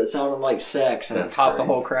six," but it sounded like sex, and That's it popped great.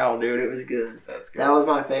 the whole crowd, dude. It was good. That's good. That was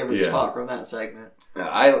my favorite spot from that segment.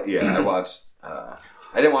 I watched. I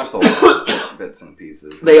didn't watch the whole bits and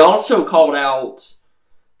pieces. They also called out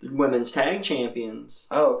the women's tag champions.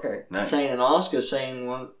 Oh, okay. Nice. Shane and Asuka saying,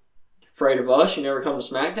 "Well, afraid of us, you never come to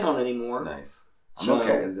SmackDown anymore." Nice. I'm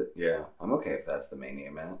okay. Yeah, I'm okay if that's the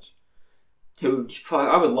Mania match. Dude,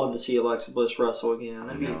 I would love to see Alexa Bliss wrestle again.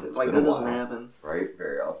 That'd be like that doesn't happen, right?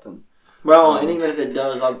 Very often. Well, and even if it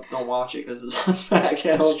does, I don't watch it because it's on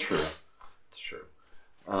SmackDown. It's true. It's true.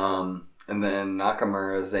 And then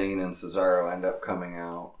Nakamura, Zayn, and Cesaro end up coming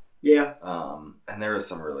out. Yeah. And there was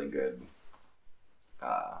some really good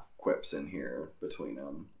quips in here between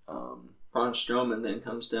them. Braun Strowman then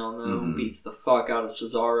comes down though and beats the fuck out of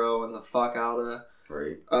Cesaro and the fuck out of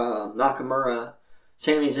Nakamura.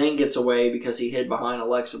 Sami Zayn gets away because he hid behind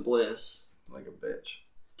Alexa Bliss. Like a bitch.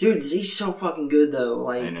 Dude, he's so fucking good though.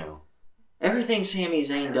 Like, I know. Everything Sami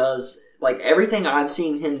Zayn does, like everything I've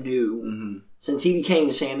seen him do since he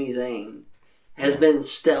became Sami Zayn has been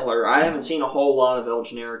stellar. I haven't seen a whole lot of El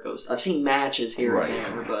Generico's. I've seen matches here and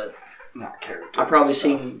there, but not character. I've probably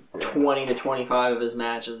seen 20 to 25 of his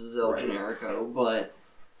matches as El Generico, but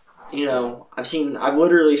you know, I've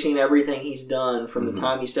literally seen everything he's done from the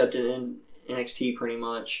time he stepped in NXT pretty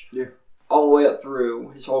much. Yeah. All the way up through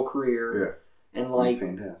his whole career. Yeah. And like,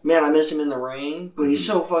 man, I missed him in the ring, but he's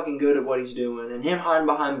so fucking good at what he's doing. And him hiding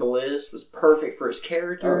behind Bliss was perfect for his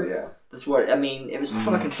character. Oh, yeah. That's what, I mean, it was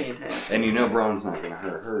fucking fantastic. And you know Braun's not going to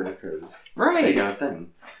hurt her because they got a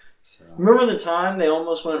thing. So. Remember the time they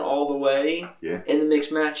almost went all the way in the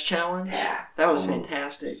mixed match challenge? Yeah. That was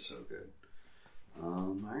fantastic. So good.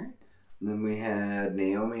 Alright. Then we had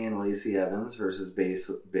Naomi and Lacey Evans versus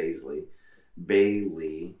Bayley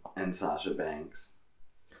and Sasha Banks.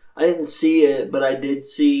 I didn't see it, but I did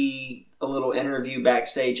see a little interview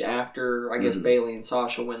backstage after, I guess, Bayley and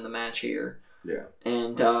Sasha win the match here. Yeah.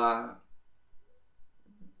 And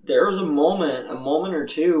there was a moment or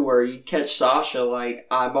two where you catch Sasha, like,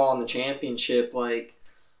 eyeballing the championship, like,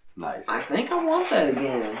 nice. I think I want that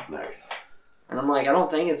again. Nice. And I'm like, I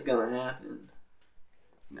don't think it's going to happen.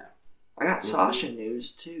 No. I got Sasha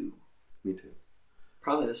news, too. Me too.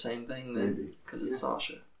 Probably the same thing, then, because it's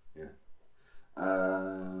Sasha. Yeah.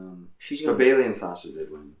 But Bayley and Sasha did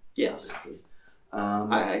win. Yes.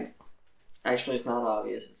 Obviously. Actually, it's not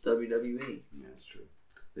obvious. It's WWE. Yeah, it's true.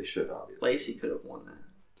 They should, obviously. Lacey could have won that.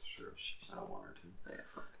 It's true. I don't want her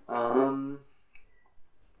to.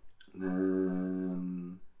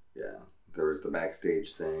 Then, there was the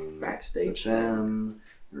backstage thing. With them.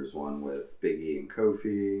 There's one with Big E and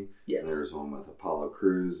Kofi. Yes. And there's one with Apollo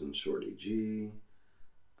Crews and Shorty G.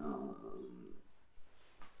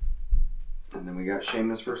 And then we got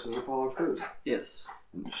Sheamus versus Apollo Crews. Yes.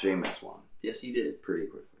 And Sheamus won. Yes, he did. Pretty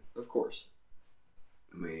quickly. Of course.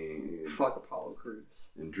 Fuck Apollo Crews.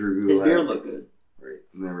 And Drew Gulak. His beard looked good. Right.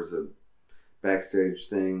 And there was a backstage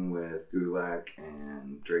thing with Gulak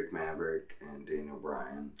and Drake Maverick and Daniel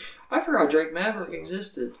Bryan. I forgot Drake Maverick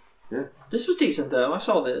existed. Yeah. This was decent, though. I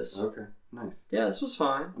saw this. Okay. Nice. Yeah, this was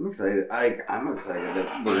fine. I'm excited. I'm excited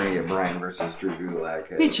that we're going to get Bryan versus Drew Gulak.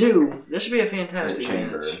 Me too. This should be a fantastic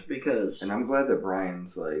match. Because... And I'm glad that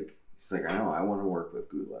Bryan's like... He's like, I know, I want to work with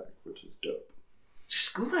Gulak, which is dope.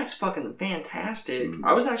 Gulak's fucking fantastic.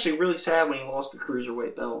 I was actually really sad when he lost the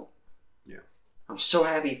Cruiserweight belt. Yeah. I was so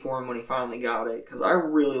happy for him when he finally got it, because I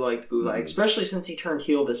really liked Gulak, especially since he turned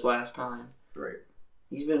heel this last time. Right.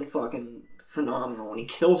 He's been fucking phenomenal, and he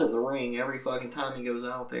kills it in the ring every fucking time he goes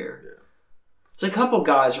out there. Yeah. So a couple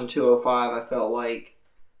guys from 205, I felt like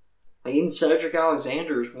even Cedric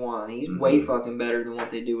Alexander's one. He's way fucking better than what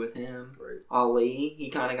they do with him. Right. Ali, he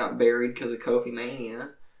kind of got buried because of Kofi Mania.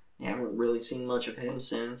 You haven't really seen much of him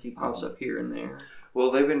since. He pops up here and there. Well,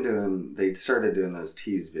 they started doing those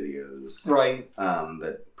tease videos. Right.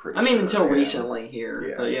 Until recently here.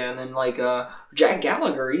 Yeah. But and then like Jack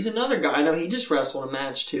Gallagher, he's another guy. I know he just wrestled a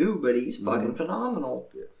match too, but he's fucking phenomenal.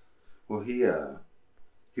 Yeah. Well, he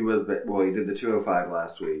did the 205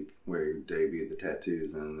 last week where he debuted the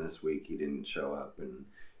tattoos, and then this week he didn't show up, and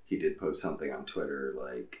he did post something on Twitter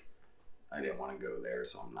like, I didn't want to go there,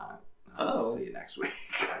 so I'm not. I'll see you next week.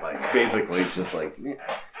 Like, basically, just like,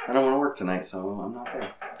 I don't want to work tonight, so I'm not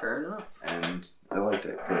there. Fair enough. And I liked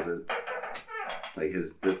it because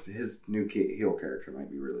his new heel character might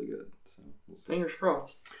be really good. So we'll see. Fingers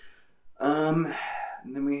crossed. And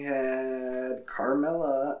then we had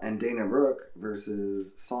Carmella and Dana Brooke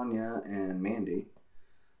versus Sonya and Mandy.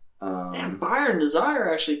 Damn, Fire and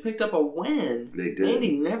Desire actually picked up a win. They did.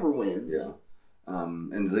 Mandy never wins. Yeah.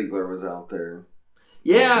 And Ziggler was out there.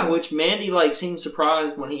 Yeah, which Mandy seemed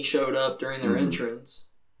surprised when he showed up during their entrance.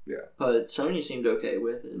 Yeah. But Sonya seemed okay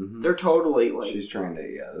with it. They're totally She's trying to,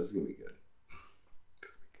 this is going to be good.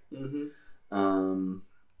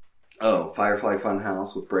 Firefly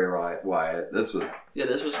Funhouse with Bray Wyatt. This was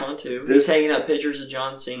fun too. He's taking up pictures of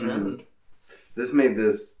John Cena.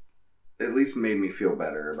 This at least made me feel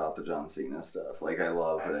better about the John Cena stuff. I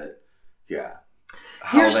love that. Yeah.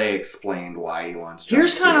 How they explained why he wants John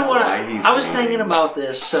Here's Cena. kind of what I was thinking about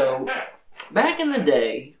this. So, back in the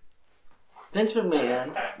day, Vince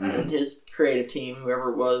McMahon and his creative team,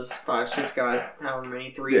 whoever it was, 5, 6 guys, however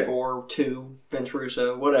many, 3, 4, 2, Vince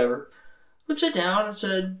Russo, whatever, would sit down and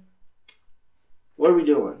said, "What are we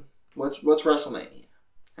doing? What's WrestleMania?"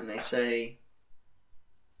 And they say,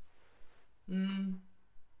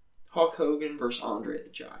 Hulk Hogan versus Andre the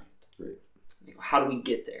Giant. Right. How do we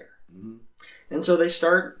get there? And so they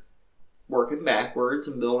start working backwards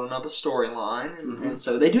and building up a storyline. And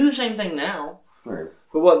so they do the same thing now. Right.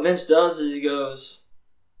 But what Vince does is he goes,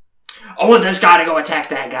 "I want this guy to go attack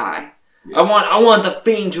that guy. Yeah. I want the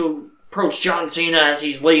Fiend to approach John Cena as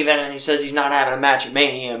he's leaving and he says he's not having a match at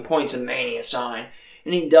Mania and points to the Mania sign."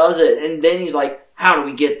 And he does it. And then he's like, "How do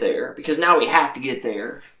we get there? Because now we have to get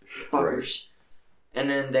there. Fuckers." Right. And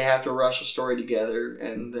then they have to rush a story together,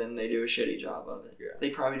 and then they do a shitty job of it. Yeah. They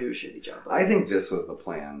probably do a shitty job of it. I think this was the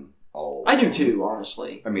plan all along. I do too,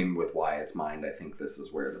 honestly. I mean, with Wyatt's mind, I think this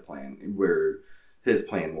is where his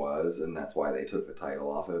plan was, and that's why they took the title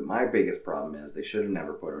off of it. My biggest problem is they should have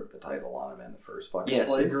never put the title on him in the first fucking place.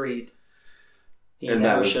 Yes, agreed. He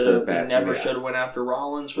never should have went after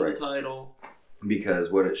Rollins for the title. Because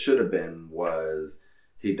what it should have been was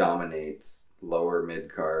he dominates lower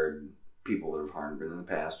mid-card people that have harmed him in the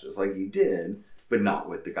past, just like he did, but not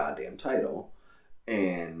with the goddamn title,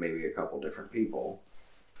 and maybe a couple different people.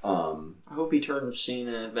 I hope he turns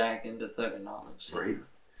Cena back into Thugonomics. Right.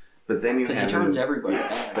 But then because he turns everybody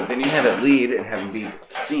back. But then you have it lead and have him beat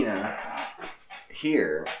Cena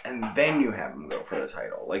here, and then you have him go for the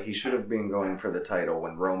title. He should have been going for the title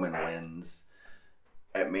when Roman wins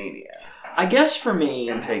at Mania. I guess for me,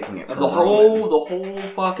 and taking it from the whole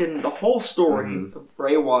story of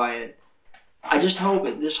Bray Wyatt. I just hope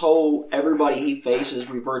that everybody he faces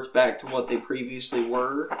reverts back to what they previously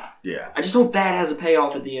were. Yeah. I just hope that has a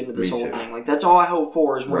payoff at the end of this whole thing. That's all I hope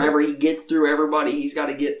for is whenever he gets through everybody he's got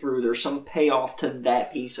to get through, there's some payoff to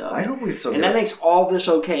that piece of it. I hope we still And that makes all this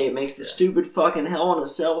okay. It makes the stupid fucking Hell in a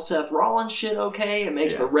Cell Seth Rollins shit okay. It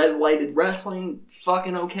makes the red-lighted wrestling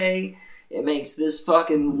fucking okay. It makes this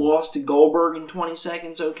fucking loss to Goldberg in 20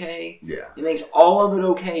 seconds okay. Yeah. It makes all of it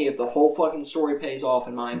okay if the whole fucking story pays off,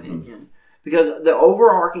 in my opinion. Because the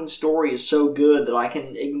overarching story is so good that I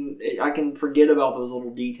can forget about those little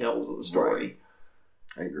details of the story.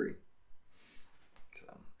 Right. I agree.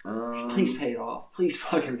 So, please pay it off. Please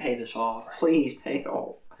fucking pay this off. Please pay it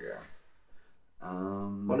off. Yeah.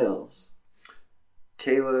 What else?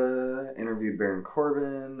 Kayla interviewed Baron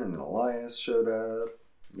Corbin, and then Elias showed up.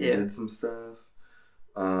 Did some stuff.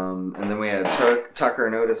 And then we had Tucker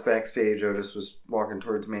and Otis backstage. Otis was walking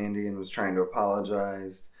towards Mandy and was trying to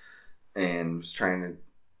apologize. And was trying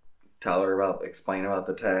to explain about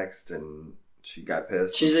the text, and she got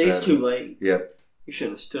pissed. She said, "It's too late." Yep. You should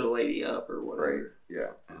have stood a lady up or whatever. Right,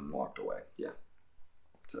 yeah, and walked away. Yeah.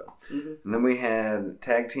 So, and then we had a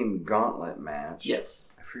tag team gauntlet match.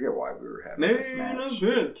 Yes. I forget why we were having this match.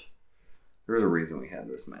 There was a reason we had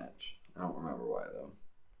this match. I don't remember why, though.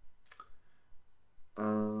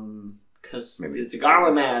 Because it's a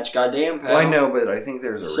gauntlet match, goddamn pal. Well, I know, but I think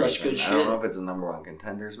there's a reason. Such good shit. I don't know if it's a number one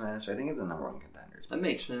contenders match. I think it's a number one contenders match. That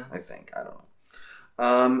makes sense. I think. I don't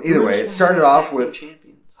know. Either way, it started off with...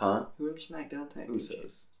 Champions? Huh? Who were the SmackDown Tag Team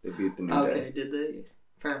Champions? They beat the New Day. Okay, did they?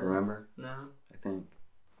 Fair enough. Remember? No. I think.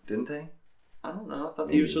 Didn't they? I don't know. I thought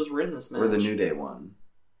the Usos were in this match. Or the New Day won.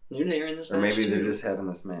 New Day are in this match, or maybe they're just having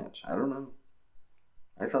this match. I don't know.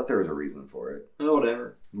 I thought there was a reason for it. Oh,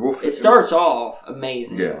 whatever. It starts off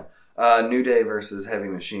amazing. Yeah. New Day versus Heavy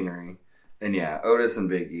Machinery. And yeah, Otis and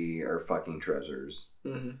Big E are fucking treasures.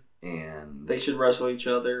 Mm-hmm. And they should wrestle each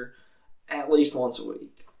other at least once a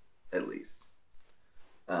week. At least.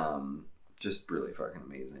 Just really fucking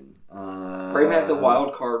amazing. Bring back the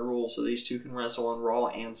wild card rule so these two can wrestle on Raw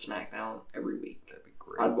and SmackDown every week. That'd be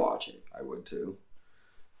great. I'd watch it. I would too.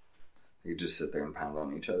 You just sit there and pound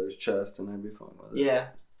on each other's chest and I'd be fine with it. Yeah.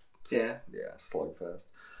 Yeah, slugfest.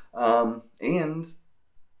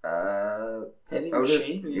 Heavy Otis,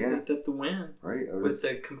 Machinery picked up the win. Right, Otis. With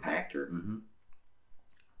the compactor. Mm-hmm.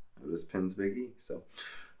 Otis pins Big E. So,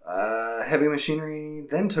 Heavy Machinery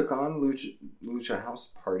then took on Lucha House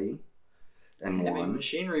Party and Heavy won.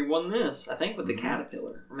 Machinery won this, I think, with the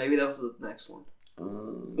Caterpillar. Or maybe that was the next one.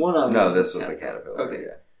 One of them. No, this was the Caterpillar. Okay.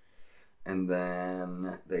 Yeah. And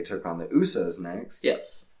then they took on the Usos next.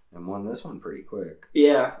 Yes. And won this one pretty quick.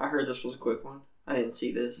 Yeah, I heard this was a quick one. I didn't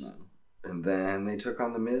see this. No. And then they took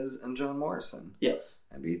on The Miz and John Morrison. Yes.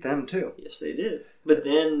 And beat them too. Yes, they did. But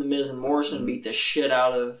then The Miz and Morrison beat the shit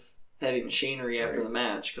out of Heavy Machinery after the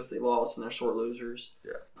match because they lost and they're sore losers.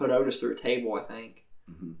 Yeah. Put Otis through a table, I think.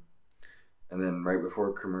 Mm-hmm. And then right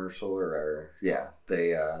before commercial,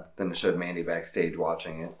 they then it showed Mandy backstage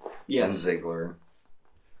watching it. Yes. And Ziggler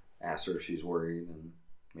asked her if she's worried, and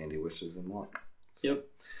Mandy wishes him luck. So, yep.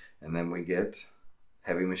 And then we get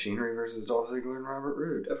Heavy Machinery versus Dolph Ziggler and Robert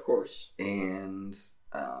Roode. Of course. And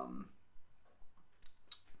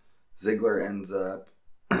Ziggler ends up...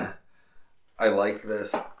 I like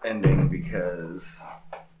this ending because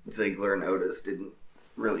Ziggler and Otis didn't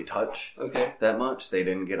really touch that much. They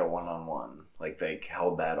didn't get a one-on-one. Like, they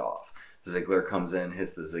held that off. Ziggler comes in,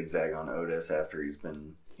 hits the zigzag on Otis after he's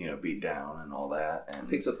been, beat down and all that. And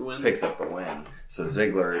picks up the win. So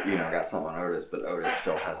Ziggler, got something on Otis, but Otis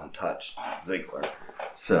still hasn't touched Ziggler.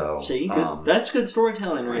 So, see, that's good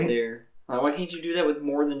storytelling right there. Why can't you do that with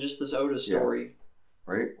more than just this Otis story?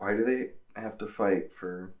 Right? Why do they have to fight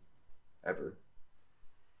for ever?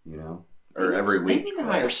 Or every week? They need to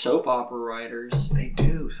hire soap opera writers. They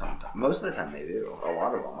do sometimes. Most of the time they do. A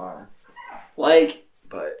lot of them are. But,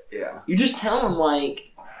 yeah. You just tell them,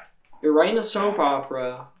 you're writing a soap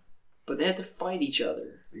opera, but they have to fight each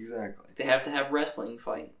other. Exactly. They have to have wrestling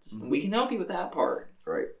fights. Mm-hmm. And we can help you with that part.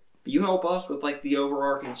 Right. But you help us with, the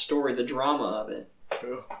overarching story, the drama of it.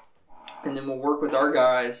 Sure. And then we'll work with our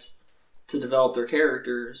guys to develop their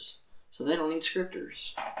characters so they don't need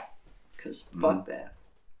scripters. Because fuck that.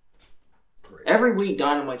 Right. Every week,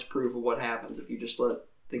 Dynamite's proof of what happens if you just let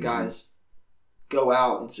the guys go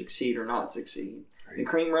out and succeed or not succeed. Right. The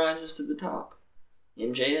cream rises to the top.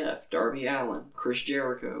 MJF, Darby Allin, Chris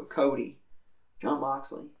Jericho, Cody, Jon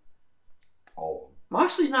Moxley. All of them.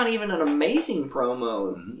 Moxley's not even an amazing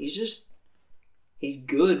promo. Mm-hmm. He's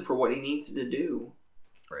good for what he needs to do.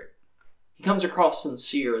 Right. He comes across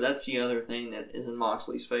sincere. That's the other thing that is in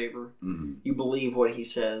Moxley's favor. Mm-hmm. You believe what he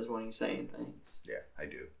says when he's saying things. Yeah, I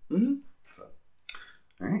do. Mm-hmm. So,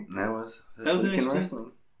 all right, that was this week in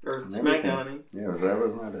wrestling. Or SmackDown, I mean. Yeah, that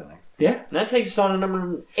was not NXT. Yeah, and that takes us on to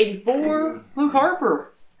number 84, Luke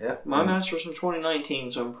Harper. Yeah. My match was from 2019,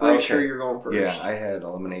 so I'm pretty sure you're going first. Yeah, I had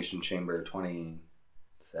Elimination Chamber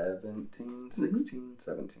 2017, 16,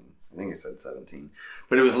 17. I think I said 17.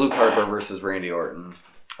 But it was Luke Harper versus Randy Orton.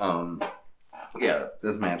 Yeah,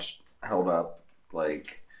 this match held up.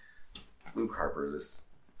 Luke Harper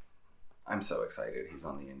I'm so excited he's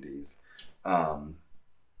on the Indies.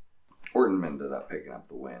 Orton ended up picking up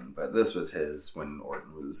the win, but this was his when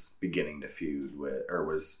Orton was beginning to feud with,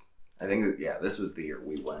 this was the year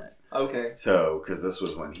we went. Okay. So, because this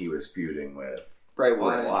was when he was feuding with Bray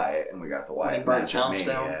Wyatt, and we got the Wyatt burnt match his house at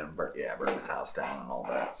down. Mania, and burned his house down and all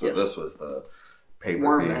that. So yes. This was the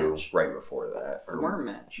pay-per-view right before that. The worm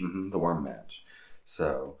match. Mm-hmm, the worm match.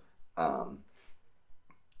 So,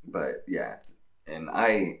 but yeah, and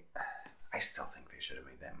I still think they should have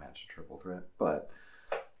made that match a triple threat, but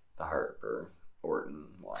the Harper, Orton,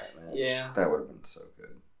 Wyatt match. Yeah. That would have been so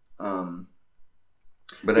good.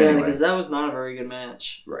 But anyway. Because that was not a very good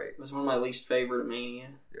match. Right. It was one of my least favorite at Mania.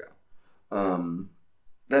 Yeah.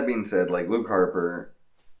 That being said, Luke Harper,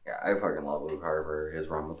 yeah, I fucking love Luke Harper. His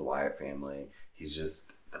run with the Wyatt family. He's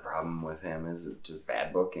just, the problem with him is just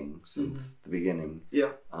bad booking since the beginning.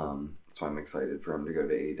 Yeah. That's why I'm excited for him to go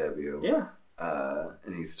to AEW. Yeah.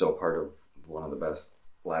 And he's still part of one of the best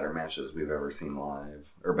ladder matches we've ever seen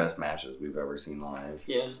live, or best matches we've ever seen live.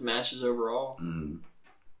 Yeah, just matches overall. Mm-hmm.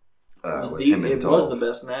 It was the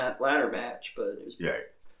best ladder match, but it was. Yeah.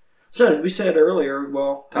 So as we said earlier,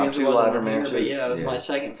 top two ladder matches. But yeah, it was my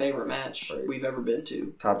second favorite match we've ever been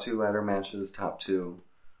to. Top two ladder matches, top two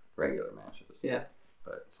regular matches. Yeah.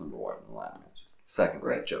 But it's number one in the ladder matches. Second,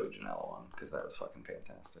 that Joey Janela one, because that was fucking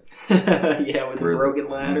fantastic. Yeah, with the broken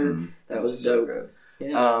ladder. Mm-hmm. That was so dope. Good.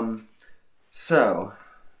 Yeah. So,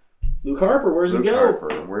 Luke Harper, where does he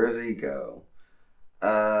he go?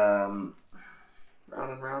 Round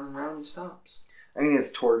and round and round he stops. I mean,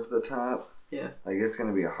 it's towards the top. Yeah. It's going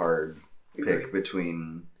to be a hard pick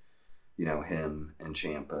between, him and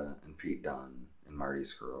Ciampa and Pete Dunne and Marty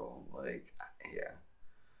Scurll.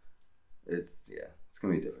 It's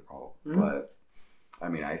going to be difficult. Mm-hmm. But, I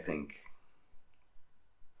mean, I think,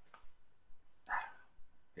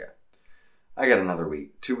 I got another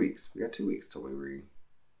week. 2 weeks. We got 2 weeks till we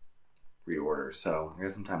reorder. So I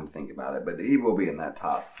got some time to think about it. But he will be in that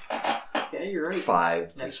top. Yeah, you're right.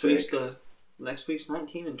 5 to 6. Next week's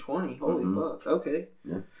 19 and 20. Holy fuck. Okay.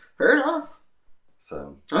 Yeah. Fair enough.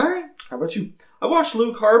 So. All right. How about you? I watched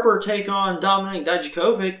Luke Harper take on Dominik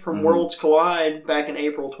Dijakovic from Worlds Collide back in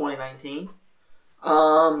April 2019.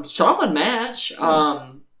 Solid match.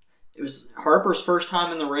 It was Harper's first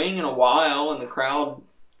time in the ring in a while, and the crowd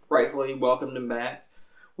rightfully welcomed him back,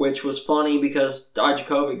 which was funny because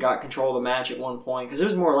Dijakovic got control of the match at one point because it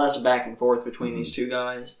was more or less a back and forth between these two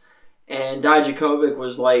guys. And Dijakovic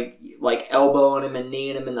was like elbowing him and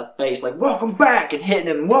kneeing him in the face, like, welcome back, and hitting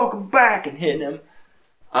him, welcome back, and hitting him.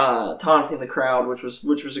 Taunting the crowd, which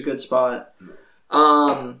was a good spot.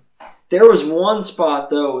 There was one spot,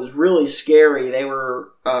 though, it was really scary. They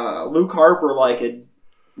were, Luke Harper, had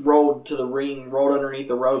rolled to the ring, rolled underneath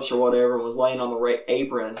the ropes or whatever, and was laying on the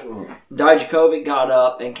apron. Dijakovic got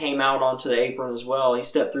up and came out onto the apron as well. He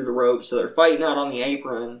stepped through the ropes, so they're fighting out on the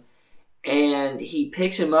apron. And he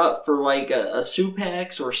picks him up for a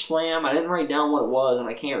suplex or slam. I didn't write down what it was, and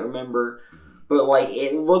I can't remember. But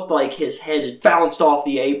it looked like his head just bounced off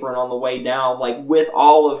the apron on the way down, with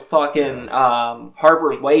all of fucking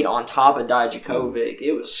Harper's weight on top of Dijakovic.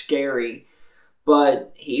 It was scary.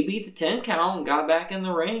 But he beat the 10 count and got back in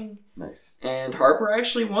the ring. Nice. And Harper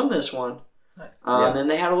actually won this one. Nice. And then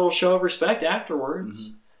they had a little show of respect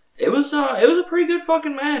afterwards. It was a pretty good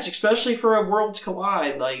fucking match, especially for a Worlds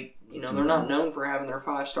Collide. They're not known for having their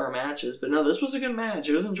 5-star matches. But no, this was a good match.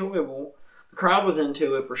 It was enjoyable. The crowd was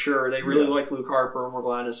into it for sure. They really liked Luke Harper, and we're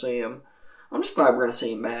glad to see him. I'm just glad we're going to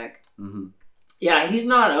see him back. Yeah, he's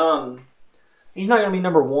not going to be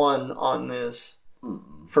number 1 on this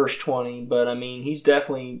first 20, but I mean, he's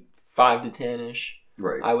definitely 5 to 10-ish.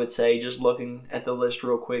 Right. I would say, just looking at the list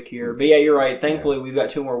real quick here. But yeah, you're right. Thankfully, we've got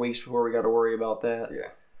 2 more weeks before we got to worry about that. Yeah.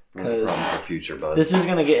 That's a problem for future, bud. It's just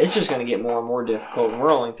going to get more and more difficult. And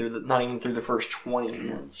we're only not even through the first 20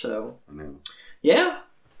 yet. So, I know. Yeah.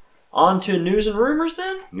 On to news and rumors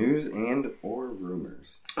then? News and or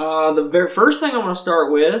rumors. The very first thing I'm going to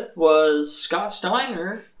start with was Scott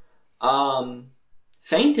Steiner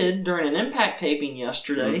fainted during an Impact taping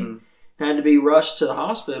yesterday. Had to be rushed to the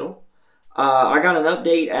hospital. I got an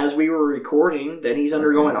update as we were recording that he's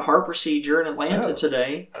undergoing a heart procedure in Atlanta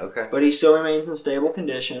today. Okay. But he still remains in stable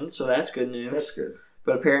condition, so that's good news. That's good.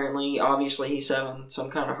 But apparently, obviously, he's having some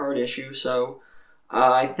kind of heart issue, so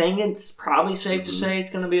I think it's probably safe to say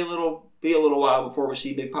it's going to be a little while before we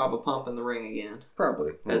see Big Papa Pump in the ring again.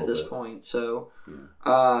 Probably. At this point, so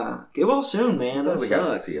get well soon, man. That we sucks.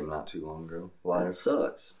 got to see him not too long ago. Live. That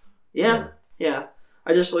sucks. Yeah.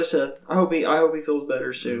 I just, like I said, I hope he feels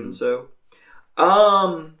better soon. So,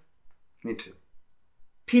 me too.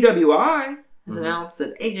 PWI has announced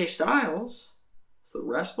that AJ Styles is the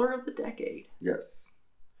wrestler of the decade. Yes.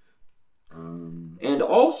 And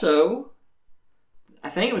also, I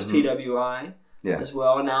think it was PWI as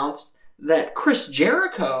well, announced that Chris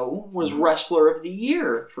Jericho was wrestler of the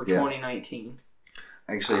year for 2019.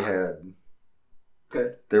 I actually had.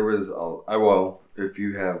 Good. There was if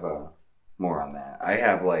you have more on that, I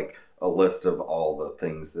have a list of all the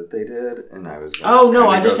things that they did, and I was.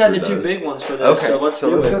 I just had the 2 big ones for this. Okay, so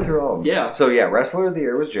let's go through all of them. Yeah. So wrestler of the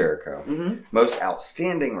year was Jericho. Most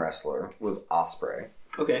outstanding wrestler was Ospreay.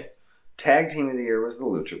 Okay. Tag team of the year was the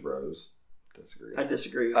Lucha Bros. Disagree. I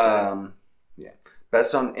disagree with that. Yeah.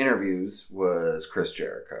 Best on interviews was Chris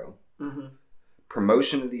Jericho.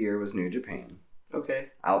 Promotion of the year was New Japan. Okay.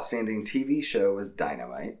 Outstanding TV show was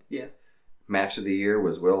Dynamite. Yeah. Match of the year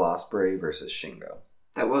was Will Ospreay versus Shingo.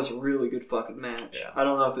 That was a really good fucking match. Yeah. I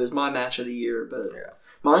don't know if it was my match of the year, but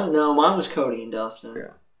mine was Cody and Dustin.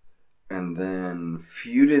 Yeah. And then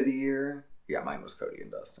feud of the year, mine was Cody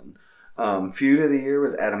and Dustin. Feud of the year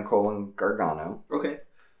was Adam Cole and Gargano. Okay.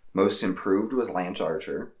 Most improved was Lance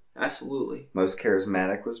Archer. Absolutely. Most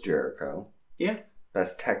charismatic was Jericho. Yeah.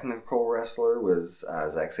 Best technical wrestler was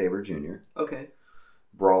Zack Sabre Jr. Okay.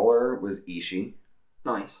 Brawler was Ishii.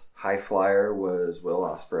 Nice. High flyer was Will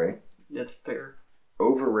Ospreay. That's fair.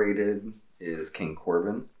 Overrated is King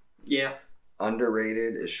Corbin. Yeah.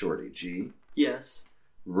 Underrated is Shorty G. Yes.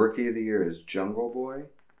 Rookie of the year is Jungle Boy.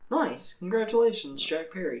 Nice. Congratulations,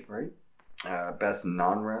 Jack Perry. Right. Best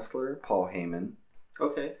non-wrestler, Paul Heyman.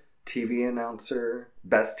 Okay.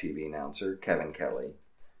 Best TV announcer, Kevin Kelly.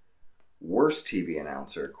 Worst TV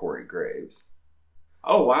announcer, Corey Graves.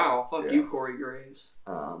 Oh, wow. Fuck you, Corey Graves.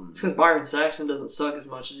 It's because Byron Saxton doesn't suck as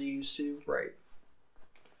much as he used to. Right.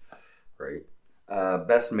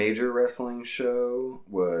 Best major wrestling show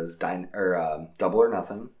was Double or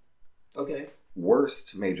Nothing. Okay.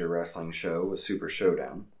 Worst major wrestling show was Super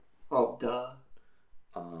Showdown. Oh, duh.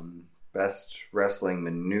 Best wrestling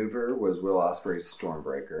maneuver was Will Ospreay's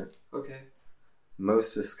Stormbreaker. Okay.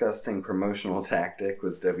 Most disgusting promotional tactic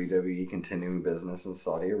was WWE continuing business in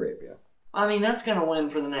Saudi Arabia. I mean, that's going to win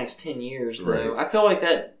for the next 10 years, though. Right. I feel like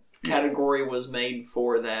that category was made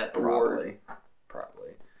for that award.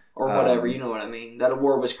 Probably. Or whatever, you know what I mean. That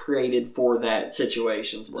award was created for that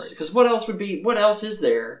situation. Because what else is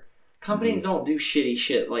there? Companies don't do shitty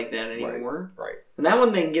shit like that anymore. Right. And that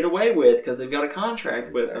one they can get away with because they've got a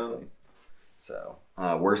contract with them. So,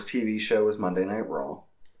 worst TV show was Monday Night Raw.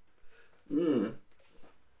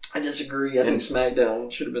 I disagree. I think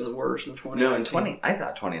SmackDown should have been the worst in 2019. I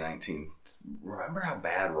thought 2019. Remember how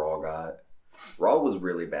bad Raw got? Raw was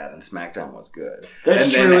really bad and SmackDown was good.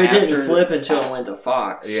 That's true. It didn't flip until it went to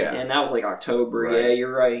Fox. Yeah. And that was like October. Right. Yeah,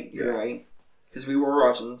 you're right. You're right. Because we were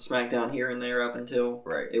watching SmackDown here and there up until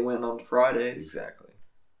it went on to Fridays. Exactly.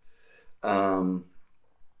 Let's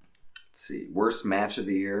see. Worst match of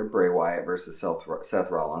the year, Bray Wyatt versus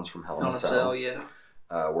Seth Rollins from Hell in a Cell. Yeah.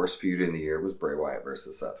 Worst feud in the year was Bray Wyatt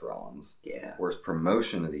versus Seth Rollins. Yeah. Worst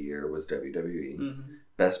promotion of the year was WWE. Mm-hmm.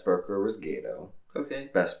 Best booker was Gato. Okay.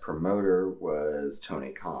 Best promoter was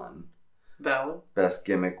Tony Khan. Valid. Best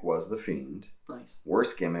gimmick was The Fiend. Nice.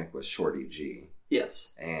 Worst gimmick was Shorty G.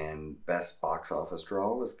 Yes. And best box office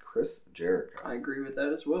draw was Chris Jericho. I agree with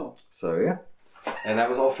that as well. So, yeah. And that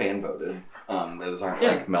was all fan voted. Those aren't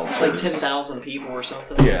like Meltzer's. Like 10,000 people or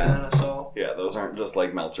something. Yeah. Like that I saw. Yeah, those aren't just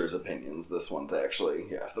like Meltzer's opinions. This one's actually,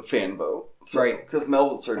 the fan vote. So, right. Because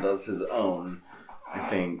Meltzer does his own, I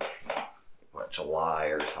think, July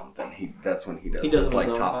or something. That's when he does his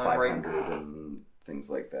like top 500 and things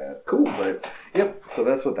like that. Cool. But, yep. So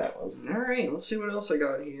that's what that was. All right. Let's see what else I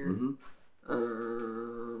got here. Mm-hmm.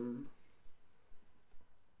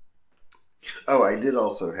 Oh, I did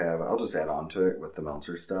also have, I'll just add on to it with the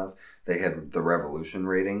Meltzer stuff. They had the Revolution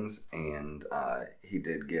ratings, and he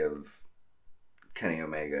did give Kenny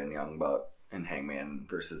Omega and Young Buck and Hangman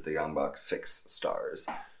versus the Young Bucks 6 stars.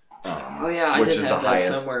 I which did is have the that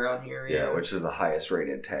highest, somewhere on here. Yeah, which is the highest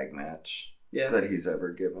rated tag match that he's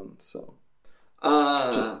ever given. So,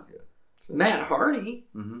 Matt Hardy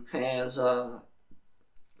has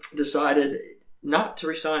decided not to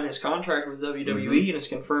resign his contract with WWE and has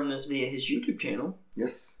confirmed this via his YouTube channel.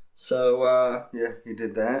 Yes. So, he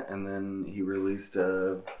did that, and then he released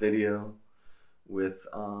a video with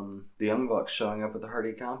the Young Bucks showing up at the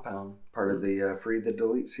Hardy compound, part of the Free the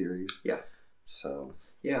Delete series. Yeah. So.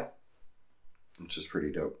 Yeah. Which is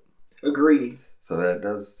pretty dope. Agreed. So that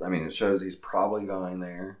does, it shows he's probably going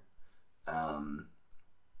there. And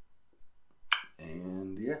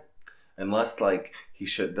yeah. Unless he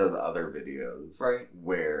does other videos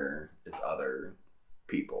where it's other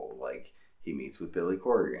people. Like he meets with Billy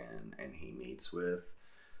Corgan and he meets with,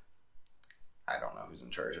 I don't know who's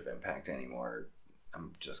in charge of Impact anymore.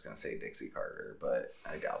 I'm just going to say Dixie Carter, but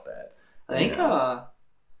I doubt that. I think,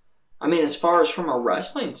 as far as from a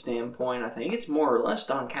wrestling standpoint, I think it's more or less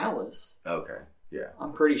Don Callis. Okay, yeah.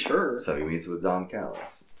 I'm pretty sure. So he meets with Don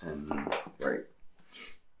Callis. And, right.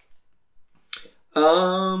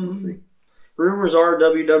 Let's see. Rumors are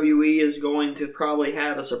WWE is going to probably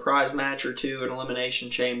have a surprise match or two in Elimination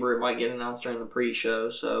Chamber. It might get announced during the pre-show,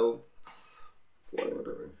 so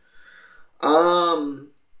whatever.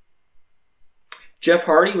 Jeff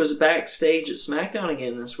Hardy was backstage at SmackDown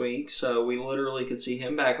again this week, so we literally could see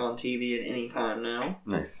him back on TV at any time now.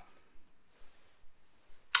 Nice.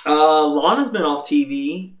 Lana's been off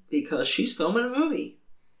TV because she's filming a movie.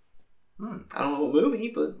 I don't know what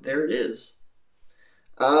movie, but there it is.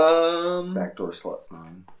 Backdoor Sluts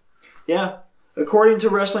 9. Yeah. According to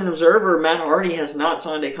Wrestling Observer, Matt Hardy has not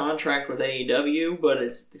signed a contract with AEW, but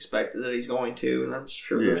it's expected that he's going to, and I'm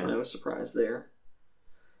sure there's no surprise there.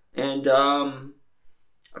 And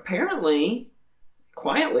apparently,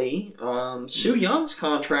 quietly, Sue Young's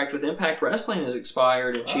contract with Impact Wrestling has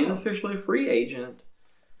expired, and she's officially a free agent.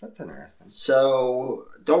 That's interesting. So,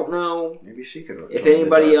 don't know maybe she could if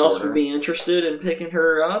anybody else would be interested in picking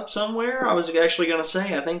her up somewhere. I was actually going to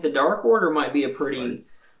say, I think the Dark Order might be a pretty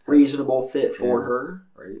reasonable fit for her.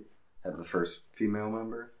 Right. Have the first female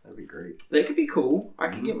member. That'd be great. They could be cool. I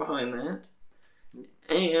could get behind that.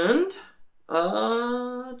 And,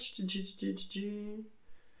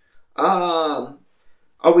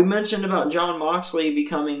 we mentioned about Jon Moxley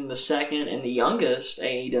becoming the second and the youngest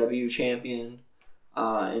AEW champion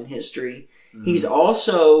in history. He's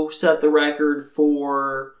also set the record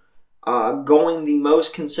for going the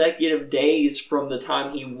most consecutive days from the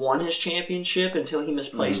time he won his championship until he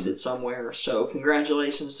misplaced it somewhere. So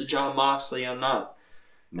congratulations to Jon Moxley on not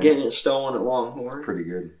getting it stolen at Longhorn. That's pretty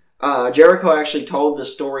good. Jericho actually told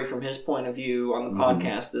this story from his point of view on the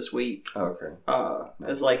podcast this week. Oh, okay.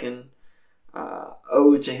 As like in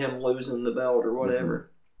ode to him losing the belt or whatever.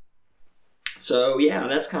 So, yeah,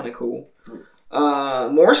 that's kind of cool. Nice.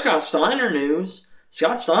 More Scott Steiner news.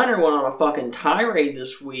 Scott Steiner went on a fucking tirade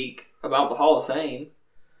this week about the Hall of Fame.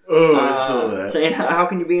 Oh, I saw that. Saying, how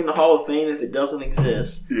can you be in the Hall of Fame if it doesn't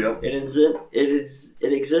exist? Yep.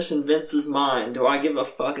 It exists in Vince's mind. Do I give a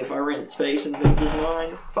fuck if I rent space in Vince's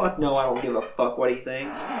mind? Fuck no, I don't give a fuck what he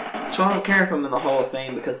thinks. So I don't care if I'm in the Hall of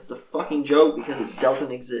Fame because it's a fucking joke because it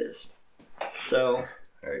doesn't exist. So...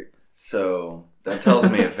 Right. So, that tells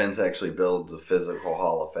me if Vince actually builds a physical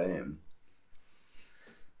Hall of Fame...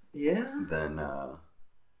 Yeah? Then,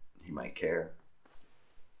 he might care.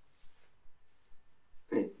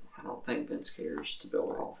 I don't think Vince cares to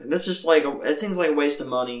build a Hall of Fame. That's just like, it seems like a waste of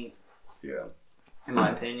money. Yeah. In my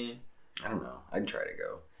opinion. I don't know. I'd try to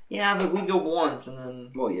go. Yeah, but we go once and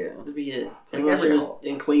then... Well, yeah. That'd be it. It's like Unless it was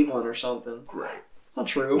in Cleveland or something. Right. It's not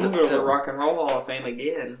true. We'll go to the Rock and Roll Hall of Fame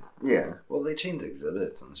again. Yeah. Well, they change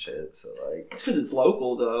exhibits and shit, so like... It's because it's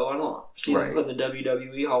local, though. I don't see them put the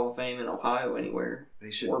WWE Hall of Fame in Ohio anywhere.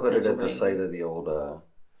 They should put it at the site of the old,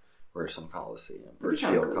 some Coliseum.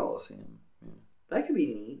 Birchfield Coliseum. Yeah. That could be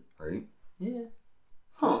neat. Right? Yeah.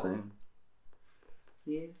 Just saying.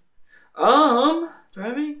 Yeah. Do I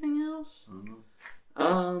have anything else?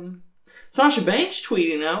 Sasha Banks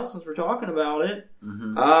tweeting out, since we're talking about it.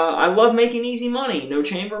 Mm-hmm. I love making easy money. No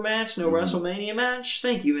chamber match, no WrestleMania match.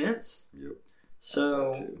 Thank you, Vince. Yep.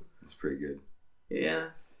 So. That too. That's pretty good. Yeah.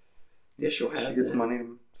 Guess she'll have She gets money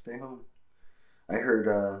to stay home. I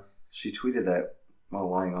heard she tweeted that while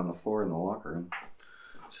lying on the floor in the locker room.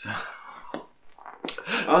 So.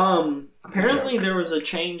 Apparently there was a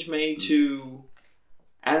change made to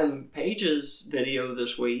Adam Page's video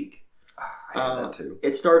this week. I heard that too.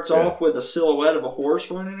 It starts off with a silhouette of a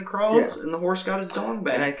horse running across, and the horse got his dong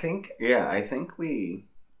back. And I think we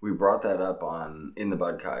brought that up in the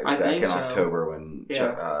Bud Kai back in October when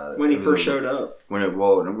when he first showed up. When it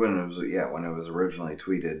was originally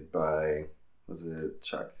tweeted by, was it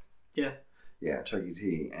Chuck? Yeah. Yeah, Chucky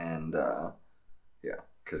T, and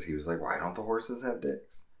because he was like, why don't the horses have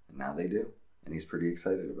dicks? And now they do, and he's pretty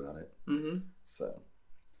excited about it. Mm-hmm. So.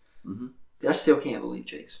 Mm-hmm. I still can't believe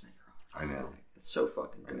Jake Snake. I know. It's so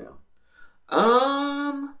fucking good.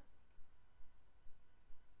 I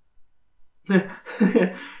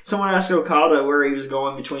know. Someone asked Okada where he was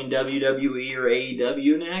going between WWE or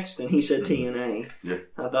AEW next, and he said TNA. Yeah.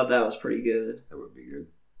 I thought that was pretty good. That would be good.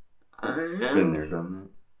 Been there, done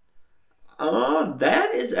that.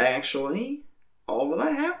 That is actually all that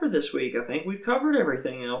I have for this week. I think we've covered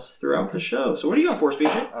everything else throughout the show. So what do you got for us,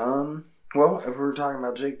 BJ? Well, if we're talking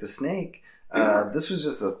about Jake the Snake, this was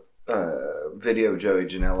just a video Joey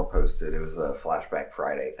Janela posted. It was a Flashback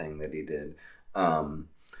Friday thing that he did,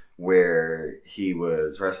 where he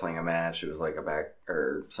was wrestling a match. It was like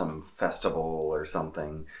some festival or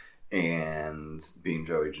something, and being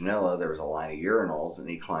Joey Janela, there was a line of urinals, and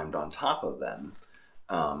he climbed on top of them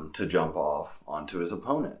to jump off onto his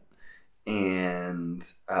opponent. And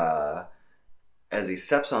as he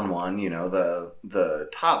steps on one, the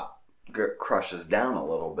top crushes down a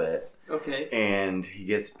little bit. Okay. And he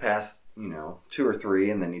gets past, 2 or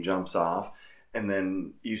 3, and then he jumps off. And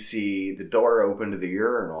then you see the door open to the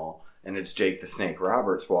urinal, and it's Jake the Snake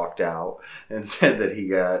Roberts walked out and said that he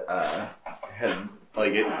got,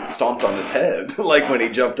 it stomped on his head, like when he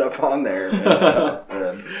jumped up on there. And stuff.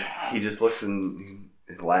 And he just looks and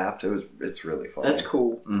he laughed. It's really funny. That's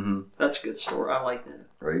cool. Mm-hmm. That's a good story. I like that.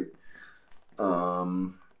 Right.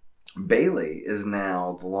 Bayley is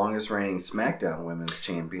now the longest reigning SmackDown Women's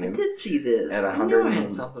Champion. I did see this. At I knew I had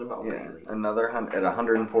something about Bayley. At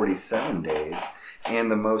 147 days, and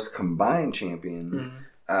the most combined champion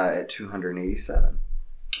at 287.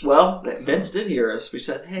 Well, Vince did hear us. We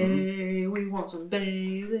said, "Hey, we want some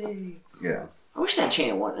Bayley." Yeah. I wish that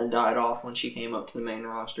chant wouldn't have died off when she came up to the main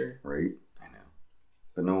roster. Right. I know,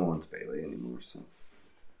 but no one wants Bayley anymore, so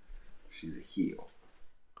she's a heel.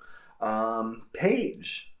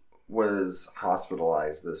 Paige was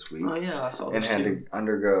hospitalized this week. Oh yeah, I saw and had to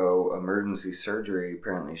undergo emergency surgery.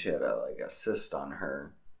 Apparently, she had a cyst on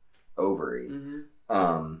her ovary.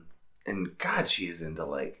 Mm-hmm. And God, she's into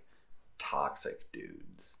toxic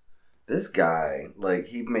dudes. This guy,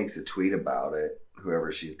 he makes a tweet about it.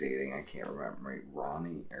 Whoever she's dating, I can't remember. Right?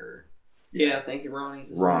 Ronnie or I think Ronnie's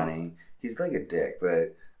his Ronnie. name. He's like a dick,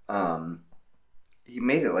 but he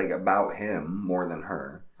made it about him more than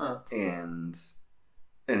her, and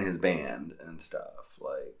his band and stuff.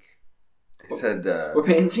 He said, "What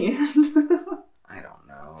band's he in?" I don't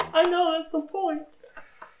know. I know, that's the point.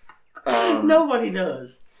 Nobody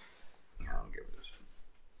does. I don't give a shit.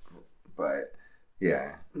 But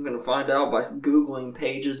Yeah. I'm going to find out by Googling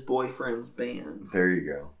Paige's boyfriend's band. There you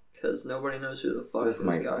go. Because nobody knows who the fuck this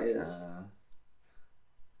guy is.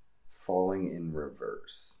 Falling in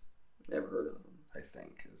Reverse. Never heard of him. I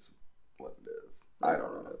think is what it is. I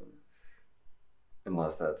don't know.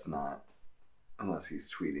 Unless he's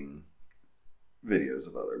tweeting videos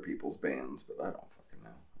of other people's bands, but I don't fucking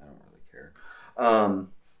know. I don't really care.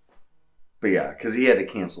 But yeah, because he had to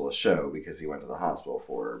cancel a show because he went to the hospital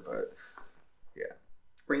for her, but yeah.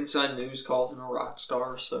 Ringside News calls him a rock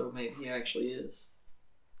star, so maybe he actually is.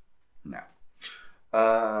 No.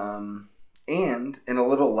 And in a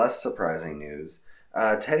little less surprising news,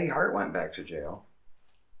 Teddy Hart went back to jail.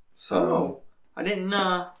 So I didn't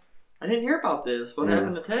hear about this. What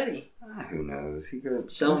happened to Teddy? Who knows? He goes.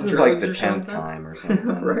 Selling this is drugs like the 10th time or something.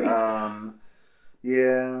 Right.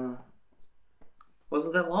 Yeah.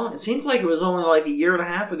 Wasn't that long? It seems like it was only like a year and a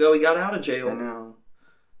half ago he got out of jail. I know.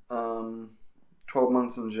 12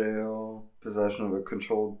 months in jail, possession of a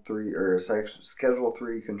Schedule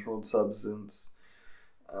 3 controlled substance.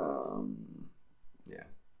 Yeah.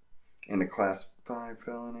 And a Class 5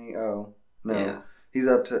 felony. Oh, no. Yeah. He's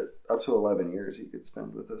up to 11 years he could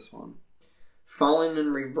spend with this one. Falling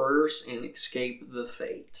in Reverse and Escape the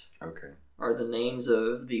Fate. Okay. Are the names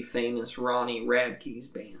of the famous Ronnie Radke's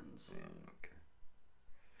bands. Yeah, okay.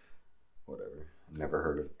 Whatever. Never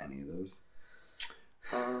heard of any of those.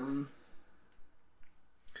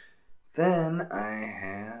 Then I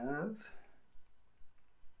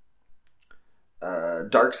have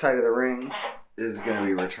Dark Side of the Ring is going to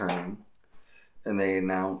be returning. And they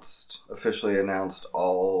officially announced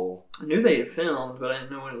all... I knew they had filmed, but I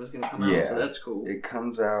didn't know when it was going to come out, so that's cool. It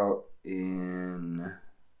comes out in...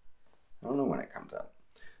 I don't know when it comes out.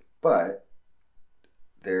 But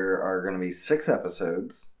there are going to be 6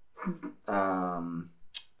 episodes. The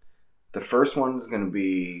first one is going to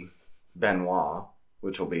be Benoit,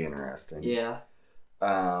 which will be interesting. Yeah.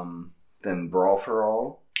 Then Brawl for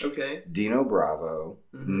All. Okay. Dino Bravo.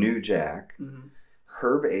 Mm-hmm. New Jack. Mm-hmm.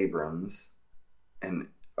 Herb Abrams. And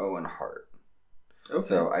Owen Hart. Okay.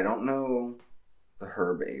 So I don't know the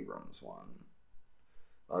Herb Abrams one.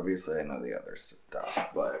 Obviously, I know the other stuff,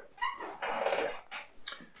 but yeah.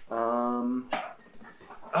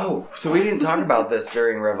 Oh, so we didn't talk about this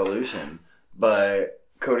during Revolution, but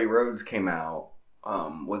Cody Rhodes came out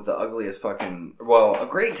with the ugliest a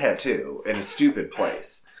great tattoo in a stupid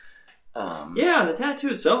place. Yeah, the tattoo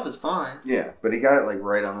itself is fine. Yeah, but he got it like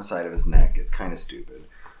right on the side of his neck. It's kind of stupid.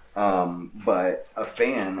 But a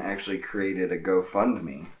fan actually created a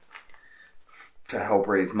GoFundMe to help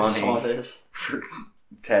raise money. I saw this. For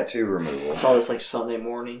tattoo removal. I saw this like Sunday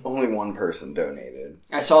morning. Only one person donated.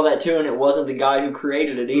 I saw that too, and it wasn't the guy who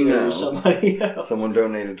created it either. No. It was somebody else. Someone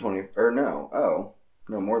donated 20... Or no. Oh.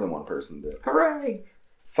 No, more than one person did. Hooray!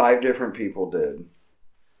 5 different people did.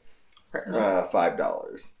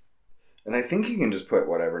 $5. And I think you can just put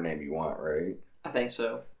whatever name you want, right? I think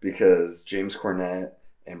so. Because James Cornette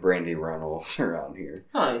and Brandy Reynolds are on here.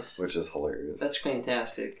 Nice. Which is hilarious. That's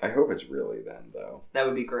fantastic. I hope it's really them, though. That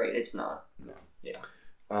would be great. It's not. No. Yeah.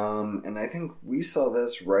 And I think we saw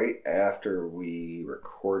this right after we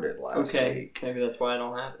recorded last week. Maybe that's why I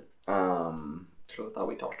don't have it. So I thought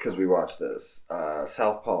we talked. Because we watched this.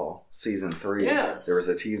 Southpaw Season 3. Yes. There was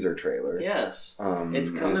a teaser trailer. Yes. It's coming back.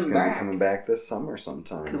 It's going to be coming back this summer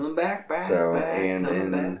sometime. Coming back. So, and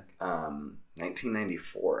in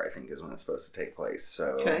 1994, I think, is when it's supposed to take place.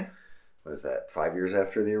 So, what is that, 5 years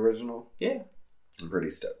after the original? Yeah. I'm pretty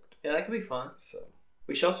stoked. Yeah, that could be fun. So,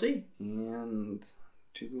 we shall see. And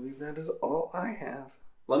do you believe that is all I have?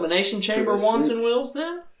 Elimination Chamber wants and wills,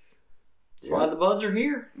 then? That's why the buds are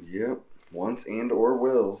here. Yep. Wants and or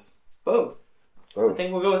wills. Both. I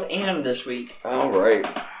think we'll go with and this week. All right.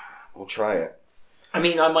 We'll try it. I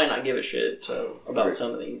mean, I might not give a shit about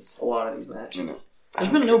a lot of these matches. You know, there's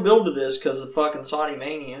been no build to this because of fucking Saudi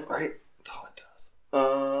Mania. Right. That's all it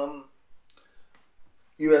does.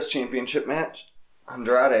 U.S. Championship match.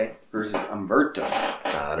 Andrade versus Humberto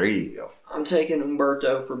Carrillo. I'm taking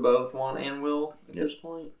Humberto for both Juan and Will at this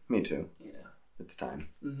point. Me too. Yeah. It's time.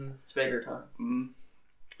 Mm-hmm. It's bigger time. Mm-hmm.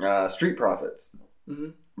 Street Profits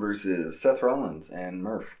versus Seth Rollins and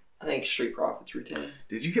Murph. I think Street Profits retain.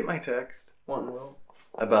 Did you get my text? Juan Will.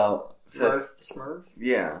 About Murph the Smurf?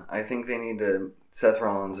 Yeah. I think they need to... Seth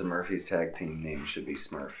Rollins and Murphy's tag team name should be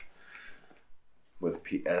Smurf. With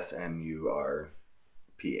SMURPH.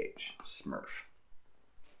 Smurf.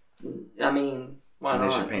 I mean, why not?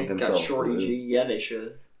 They should paint themselves Shorty blue. G. Yeah, they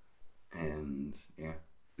should. And, yeah,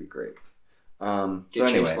 be great. Get so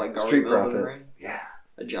anyway, like Street Profit. Yeah.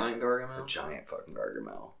 A giant Gargamel. A giant fucking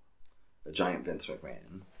Gargamel. A giant Vince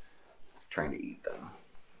McMahon. Trying to eat them.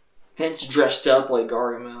 Vince dressed up like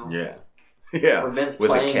Gargamel. Yeah. Yeah. Or Vince with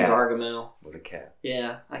playing a cat. Gargamel. With a cat.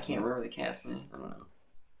 Yeah, I can't remember the cat's name. I don't know.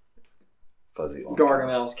 Fuzzy long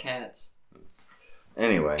Gargamel's cats.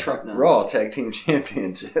 Anyway, Truck nuts. Raw Tag Team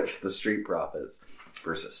Championships, the Street Profits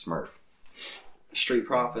versus Smurf. Street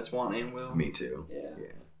Profits want and will. Me too. Yeah.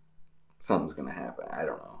 Something's gonna happen. I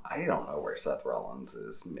don't know. I don't know where Seth Rollins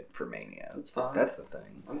is for Mania. That's fine. That's the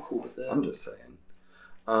thing. I'm cool with that. I'm just saying.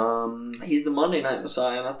 He's the Monday Night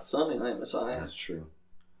Messiah, not the Sunday Night Messiah. That's true.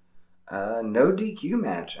 No DQ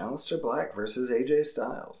match. Aleister Black versus AJ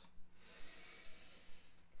Styles.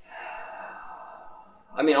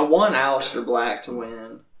 I mean, I want Aleister Black to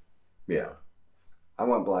win. Yeah. I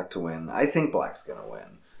want Black to win. I think Black's gonna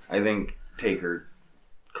win. I think Taker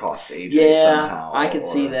cost AJ somehow. I could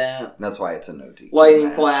see that. That's why it's a no DQ Lightning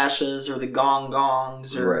match. flashes or the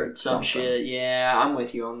gongs or Right, some something. shit. Yeah, I'm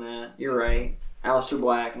with you on that. You're right. Aleister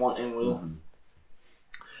Black, want and will. Mm-hmm.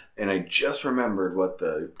 And I just remembered what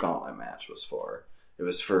the gauntlet match was for. It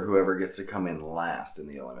was for whoever gets to come in last in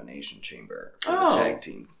the Elimination Chamber for the tag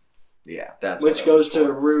team. Yeah, that's which what goes it was to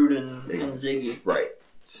for. Rude and Ziggy. Right.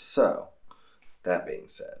 So, that being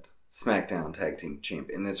said, SmackDown Tag Team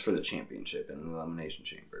Champion, and it's for the championship in the Elimination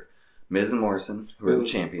Chamber. Miz and Morrison, who are the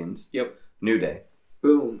champions. Yep. New Day.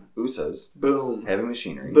 Boom. Usos. Boom. Heavy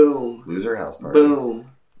Machinery. Boom. Loser House Party.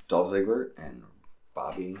 Boom. Dolph Ziggler and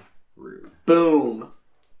Bobby Roode. Boom.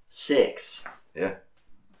 6. Yeah.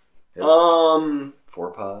 Yep.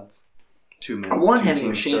 4 pods. 2 minutes. I want Heavy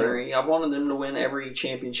Machinery. I wanted them to win every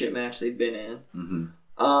championship match they've been in.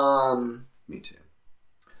 Mm-hmm. Me too.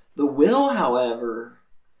 The Will, however,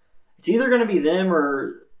 it's either going to be them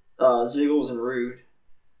or Ziggles and Rude.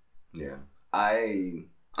 Yeah.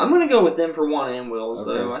 I'm going to go with them for one and Wills,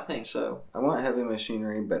 though. I think so. I want Heavy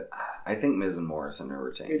Machinery, but I think Miz and Morrison are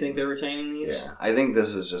retaining. You think they're retaining these? Yeah. I think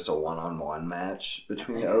this is just a one-on-one match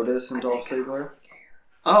between Otis and Dolph Ziggler.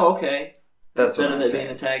 Oh, okay. That's Instead what of I'm it saying.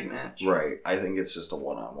 being a tag match. Right. I think it's just a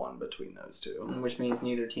one-on-one between those two. Which means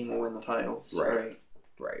neither team will win the titles. Right.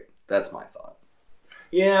 That's my thought.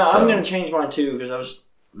 Yeah, I'm going to change mine, too, because I was...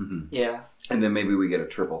 Mm-hmm. Yeah. And then maybe we get a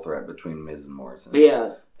triple threat between Miz and Morrison.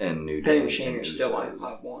 Yeah. And New Day. Heavy Machinery still I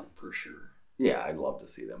want, for sure. Yeah, I'd love to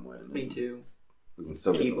see them win. Me too. We can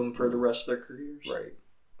still keep them for the rest of their careers. Right.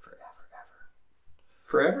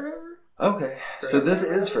 Forever, ever? Okay. So this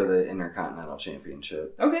is for the Intercontinental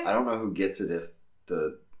Championship. Okay. I don't know who gets it if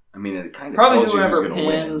the... I mean, it kind of probably tells you who's whoever going to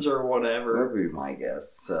win. pins or whatever. That would be my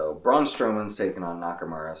guess. So, Braun Strowman's taking on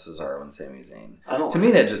Nakamura, Cesaro, and Sami Zayn. To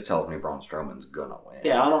me, that just tells me Braun Strowman's going to win.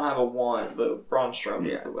 Yeah, I don't have a want, but Braun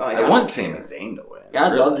Strowman's the I want Sami Zayn to win. Yeah,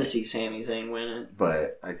 I'd love to see Sami Zayn win it.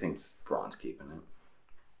 But I think Braun's keeping it.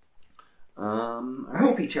 I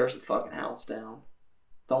hope he tears the fucking house down.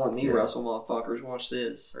 Don't let me wrestle motherfuckers. Watch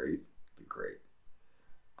this. Right. Be great.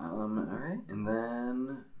 Alright. And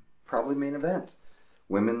then probably main event.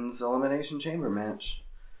 Women's Elimination Chamber match.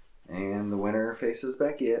 And the winner faces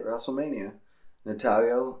Becky at WrestleMania.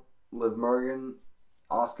 Natalya, Liv Morgan,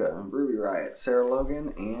 Asuka, Ruby Riott, Sarah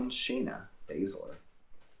Logan, and Shayna Baszler.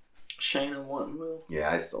 Shayna won, Will.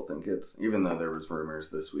 Yeah, I still think it's... Even though there was rumors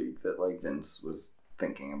this week that like Vince was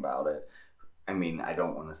thinking about it. I mean, I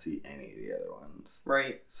don't want to see any of the other ones.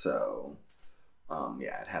 Right. So,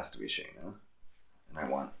 it has to be Shayna. And I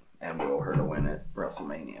want and will her to win at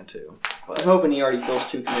WrestleMania too. But, I'm hoping he already feels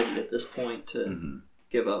too committed at this point to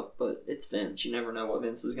give up, but it's Vince. You never know what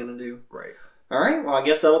Vince is going to do. Right. All right, well, I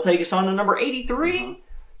guess that'll take us on to number 83,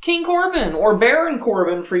 King Corbin, or Baron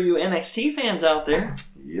Corbin for you NXT fans out there.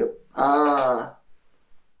 Yep.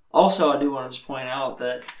 Also, I do want to just point out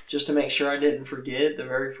that, just to make sure I didn't forget, the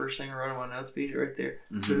very first thing I wrote on my notes page right there,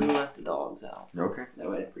 who let the dogs out? Okay.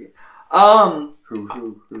 No, I didn't forget.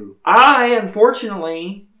 Who? I, not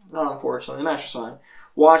unfortunately, the match was fine,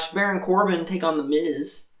 watched Baron Corbin take on The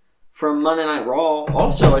Miz from Monday Night Raw.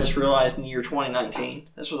 Also, I just realized in the year 2019.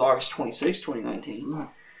 This was August 26, 2019.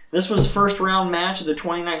 This was first round match of the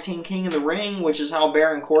 2019 King of the Ring, which is how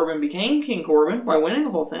Baron Corbin became King Corbin, by winning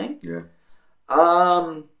the whole thing. Yeah.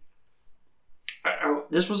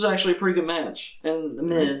 This was actually a pretty good match. And The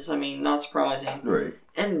Miz, I mean, not surprising. Right.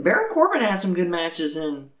 And Baron Corbin had some good matches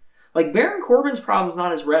in... Like, Baron Corbin's problem is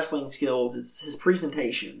not his wrestling skills, it's his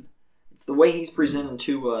presentation. It's the way he's presented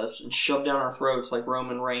to us and shoved down our throats like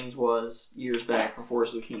Roman Reigns was years back before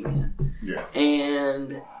his leukemia. Yeah.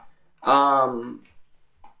 And,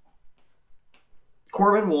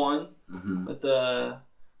 Corbin won with the...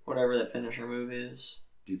 whatever that finisher move is.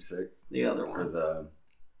 Deep Six? The other one. Or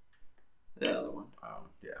the other one. Oh,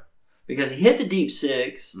 yeah. because he hit the deep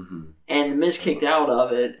six, and the Miz kicked out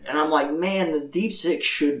of it, and I'm like, man, the deep six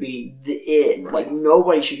should be it. Right. Like,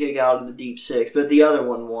 nobody should kick out of the deep six, but the other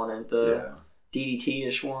one won it, the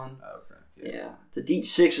DDT-ish one. Okay. Yeah. The deep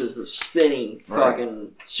six is the spinning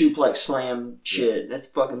fucking suplex slam shit. That's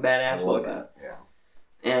fucking badass looking. That.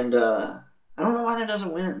 Yeah. And I don't know why that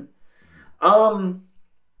doesn't win.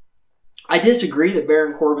 I disagree that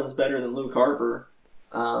Baron Corbin's better than Luke Harper.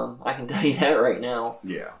 I can tell you that right now.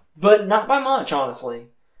 Yeah. But not by much, honestly.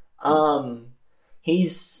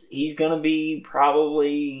 He's gonna be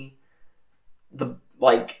probably the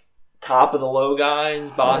top of the low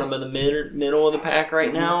guys, bottom of the middle of the pack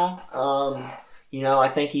right now. I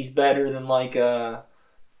think he's better than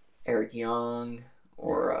Eric Young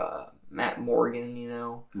or Matt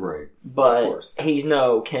Morgan, Right. But he's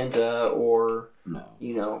no Kenta or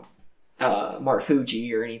Mark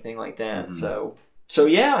Fuji or anything like that. So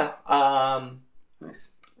yeah. Nice.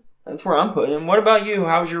 That's where I'm putting him. What about you?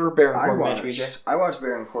 How's your Baron Corbin match, BJ? I watched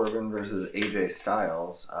Baron Corbin versus AJ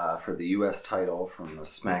Styles for the U.S. title from the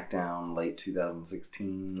SmackDown late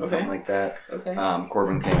 2016, something like that. Okay.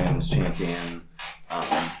 Corbin came in as champion.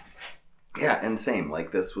 And same.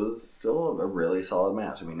 This was still a really solid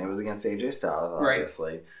match. I mean, it was against AJ Styles,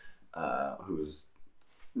 obviously, who's,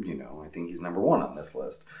 I think he's number one on this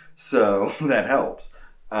list. So that helps.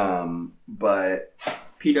 But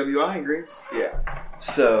PWI agrees. Yeah.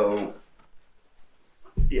 So,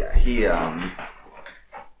 yeah, he, I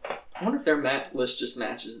wonder if their list just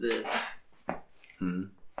matches this. The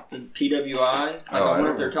PWI? I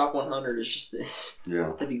wonder if their top 100 is just this.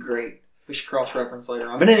 Yeah. That'd be great. We should cross-reference later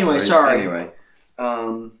on. But anyway, sorry. Anyway.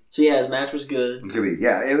 So, yeah, his match was good. It could be.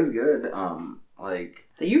 Yeah, it was good.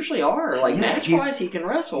 They usually are. Match-wise, he can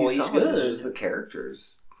wrestle. He's good. It's just the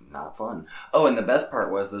characters. Not fun. Oh, and the best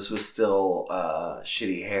part was this was still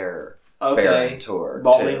shitty hair Baron tour.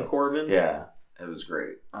 Balding Corbin? Yeah. It was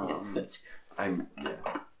great.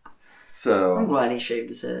 So I'm glad he shaved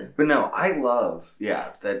his head. But no, I love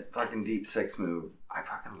that fucking deep six move. I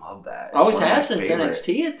fucking love that. I always have since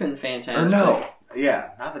NXT. It's been fantastic. Or no. Yeah,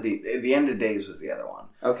 not the End of Days was the other one.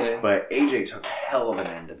 Okay. But AJ took a hell of an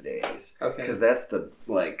End of Days. Okay. Because that's the,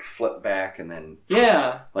 flip back and then...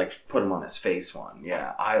 Yeah. Put him on his face one.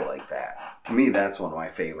 Yeah, I like that. To me, that's one of my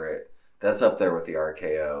favorite. That's up there with the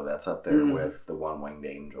RKO. That's up there with the One-Winged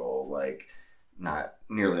Angel. Not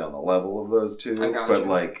nearly on the level of those two. I got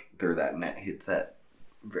you. They're it's that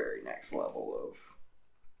very next level of...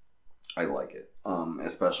 I like it.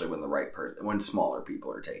 Especially when when smaller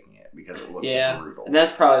people are taking it, because it looks brutal. And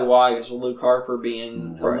that's probably why, because with Luke Harper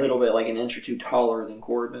being a little bit an inch or two taller than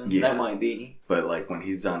Corbin, that might be. But when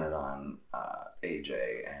he's done it on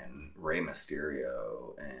AJ and Rey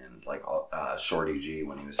Mysterio and Shorty G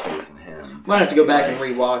when he was facing him, might have to go back and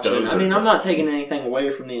rewatch it. I mean, I'm not taking anything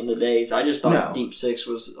away from the End of Days. I just thought Deep Six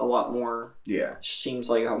was a lot more. Yeah, it seems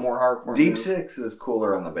like a more hardcore. Deep Six is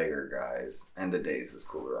cooler on the bigger guys. End of Days is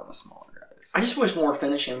cooler on the smaller guys. I just wish more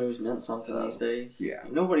finishing moves meant something these days. Yeah.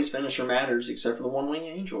 Nobody's finisher matters except for the One-Winged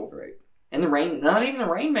Angel. Right. And not even the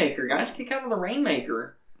Rainmaker. Guys kick out of the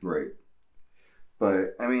Rainmaker. Right.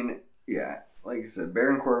 But, I mean, yeah, like you said,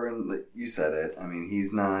 Baron Corbin, you said it. I mean, he's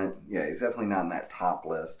definitely not in that top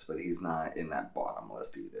list, but he's not in that bottom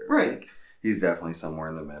list either. Right. He's definitely somewhere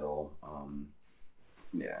in the middle.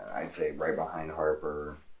 I'd say right behind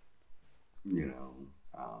Harper,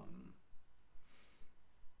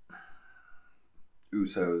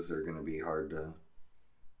 Usos are going to be hard to...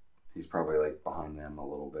 He's probably behind them a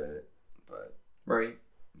little bit, but... Right.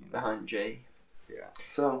 Behind Jay. Yeah.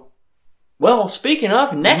 So... Well, speaking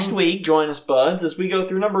of, next week, join us, buds, as we go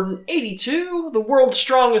through number 82, The World's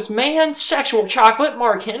Strongest Man, Sexual Chocolate,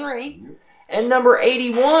 Mark Henry. Yep. And number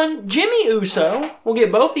 81, Jimmy Uso. We'll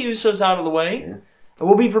get both the Usos out of the way. Yeah. And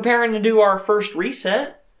we'll be preparing to do our first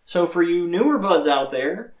reset. So for you newer buds out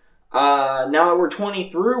there... now that we're 20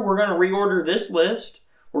 through, we're going to reorder this list.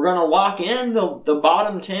 We're going to lock in the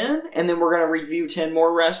bottom 10, and then we're going to review 10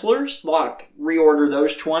 more wrestlers, reorder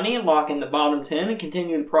those 20, and lock in the bottom 10, and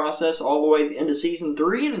continue the process all the way into Season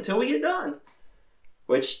 3 and until we get done.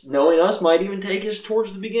 Which, knowing us, might even take us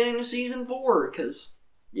towards the beginning of Season 4, because,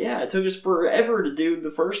 it took us forever to do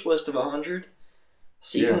the first list of 100.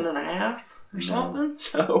 Season and a half or something.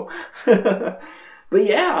 So, but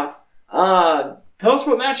yeah, tell us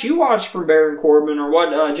what match you watched for Baron Corbin, or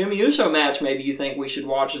what Jimmy Uso match maybe you think we should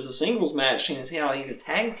watch as a singles match, and see how he's a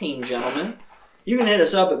tag team gentleman. You can hit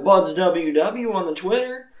us up at BudsWW on the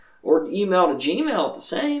Twitter, or email to Gmail at the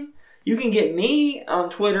same. You can get me on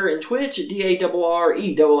Twitter and Twitch at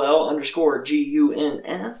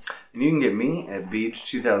DARRELL_GUNS. And you can get me at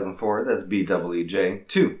Beach2004, that's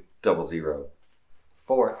BEEJ2004.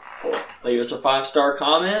 4. Leave us a 5-star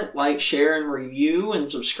comment, like, share, and review,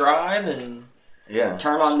 and subscribe, and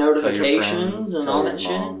turn on notifications and all that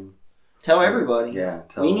shit. Tell everybody. Yeah.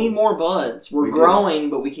 We need more buds. We're growing,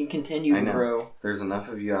 but we can continue to grow. There's enough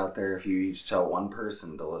of you out there. If you each tell one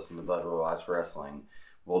person to listen to Bud Will Watch Wrestling,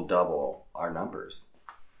 we'll double our numbers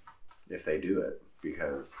if they do it,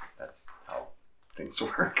 because that's how things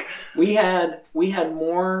work. We had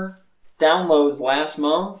more downloads last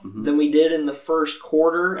month than we did in the first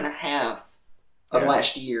quarter and a half of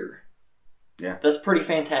last year. Yeah. That's pretty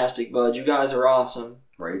fantastic, bud. You guys are awesome.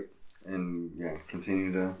 Right. And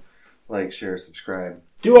continue to like, share, subscribe.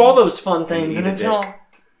 Do all those fun things. And until...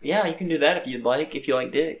 Yeah, you can do that if you'd like. If you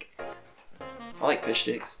like dick. I like fish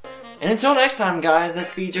sticks. And until next time, guys,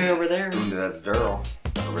 that's BJ over there. And that's Daryl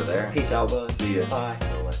over there. Peace out, bud. See ya. Bye.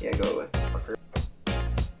 Yeah, go away.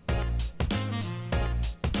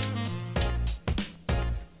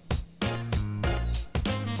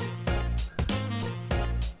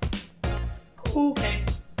 Okay.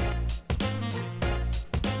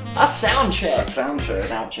 A sound check. Sound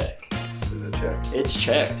check. Is it checked? It's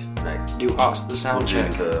checked. Nice. Do us the sound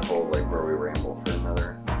check. The whole where we ramble for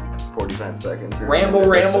another 45 seconds. Ramble.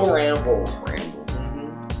 Mm-hmm.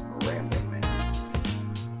 Rambling man.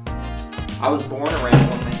 I was born a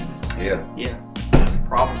rambling man. Yeah. Yeah.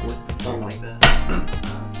 Probably. Something like that.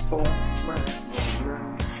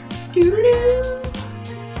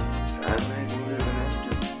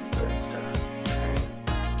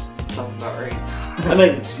 Sounds about right. I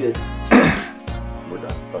think it's good. We're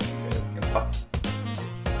done. Fuck you guys. Goodbye.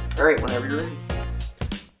 Alright, whenever you're ready.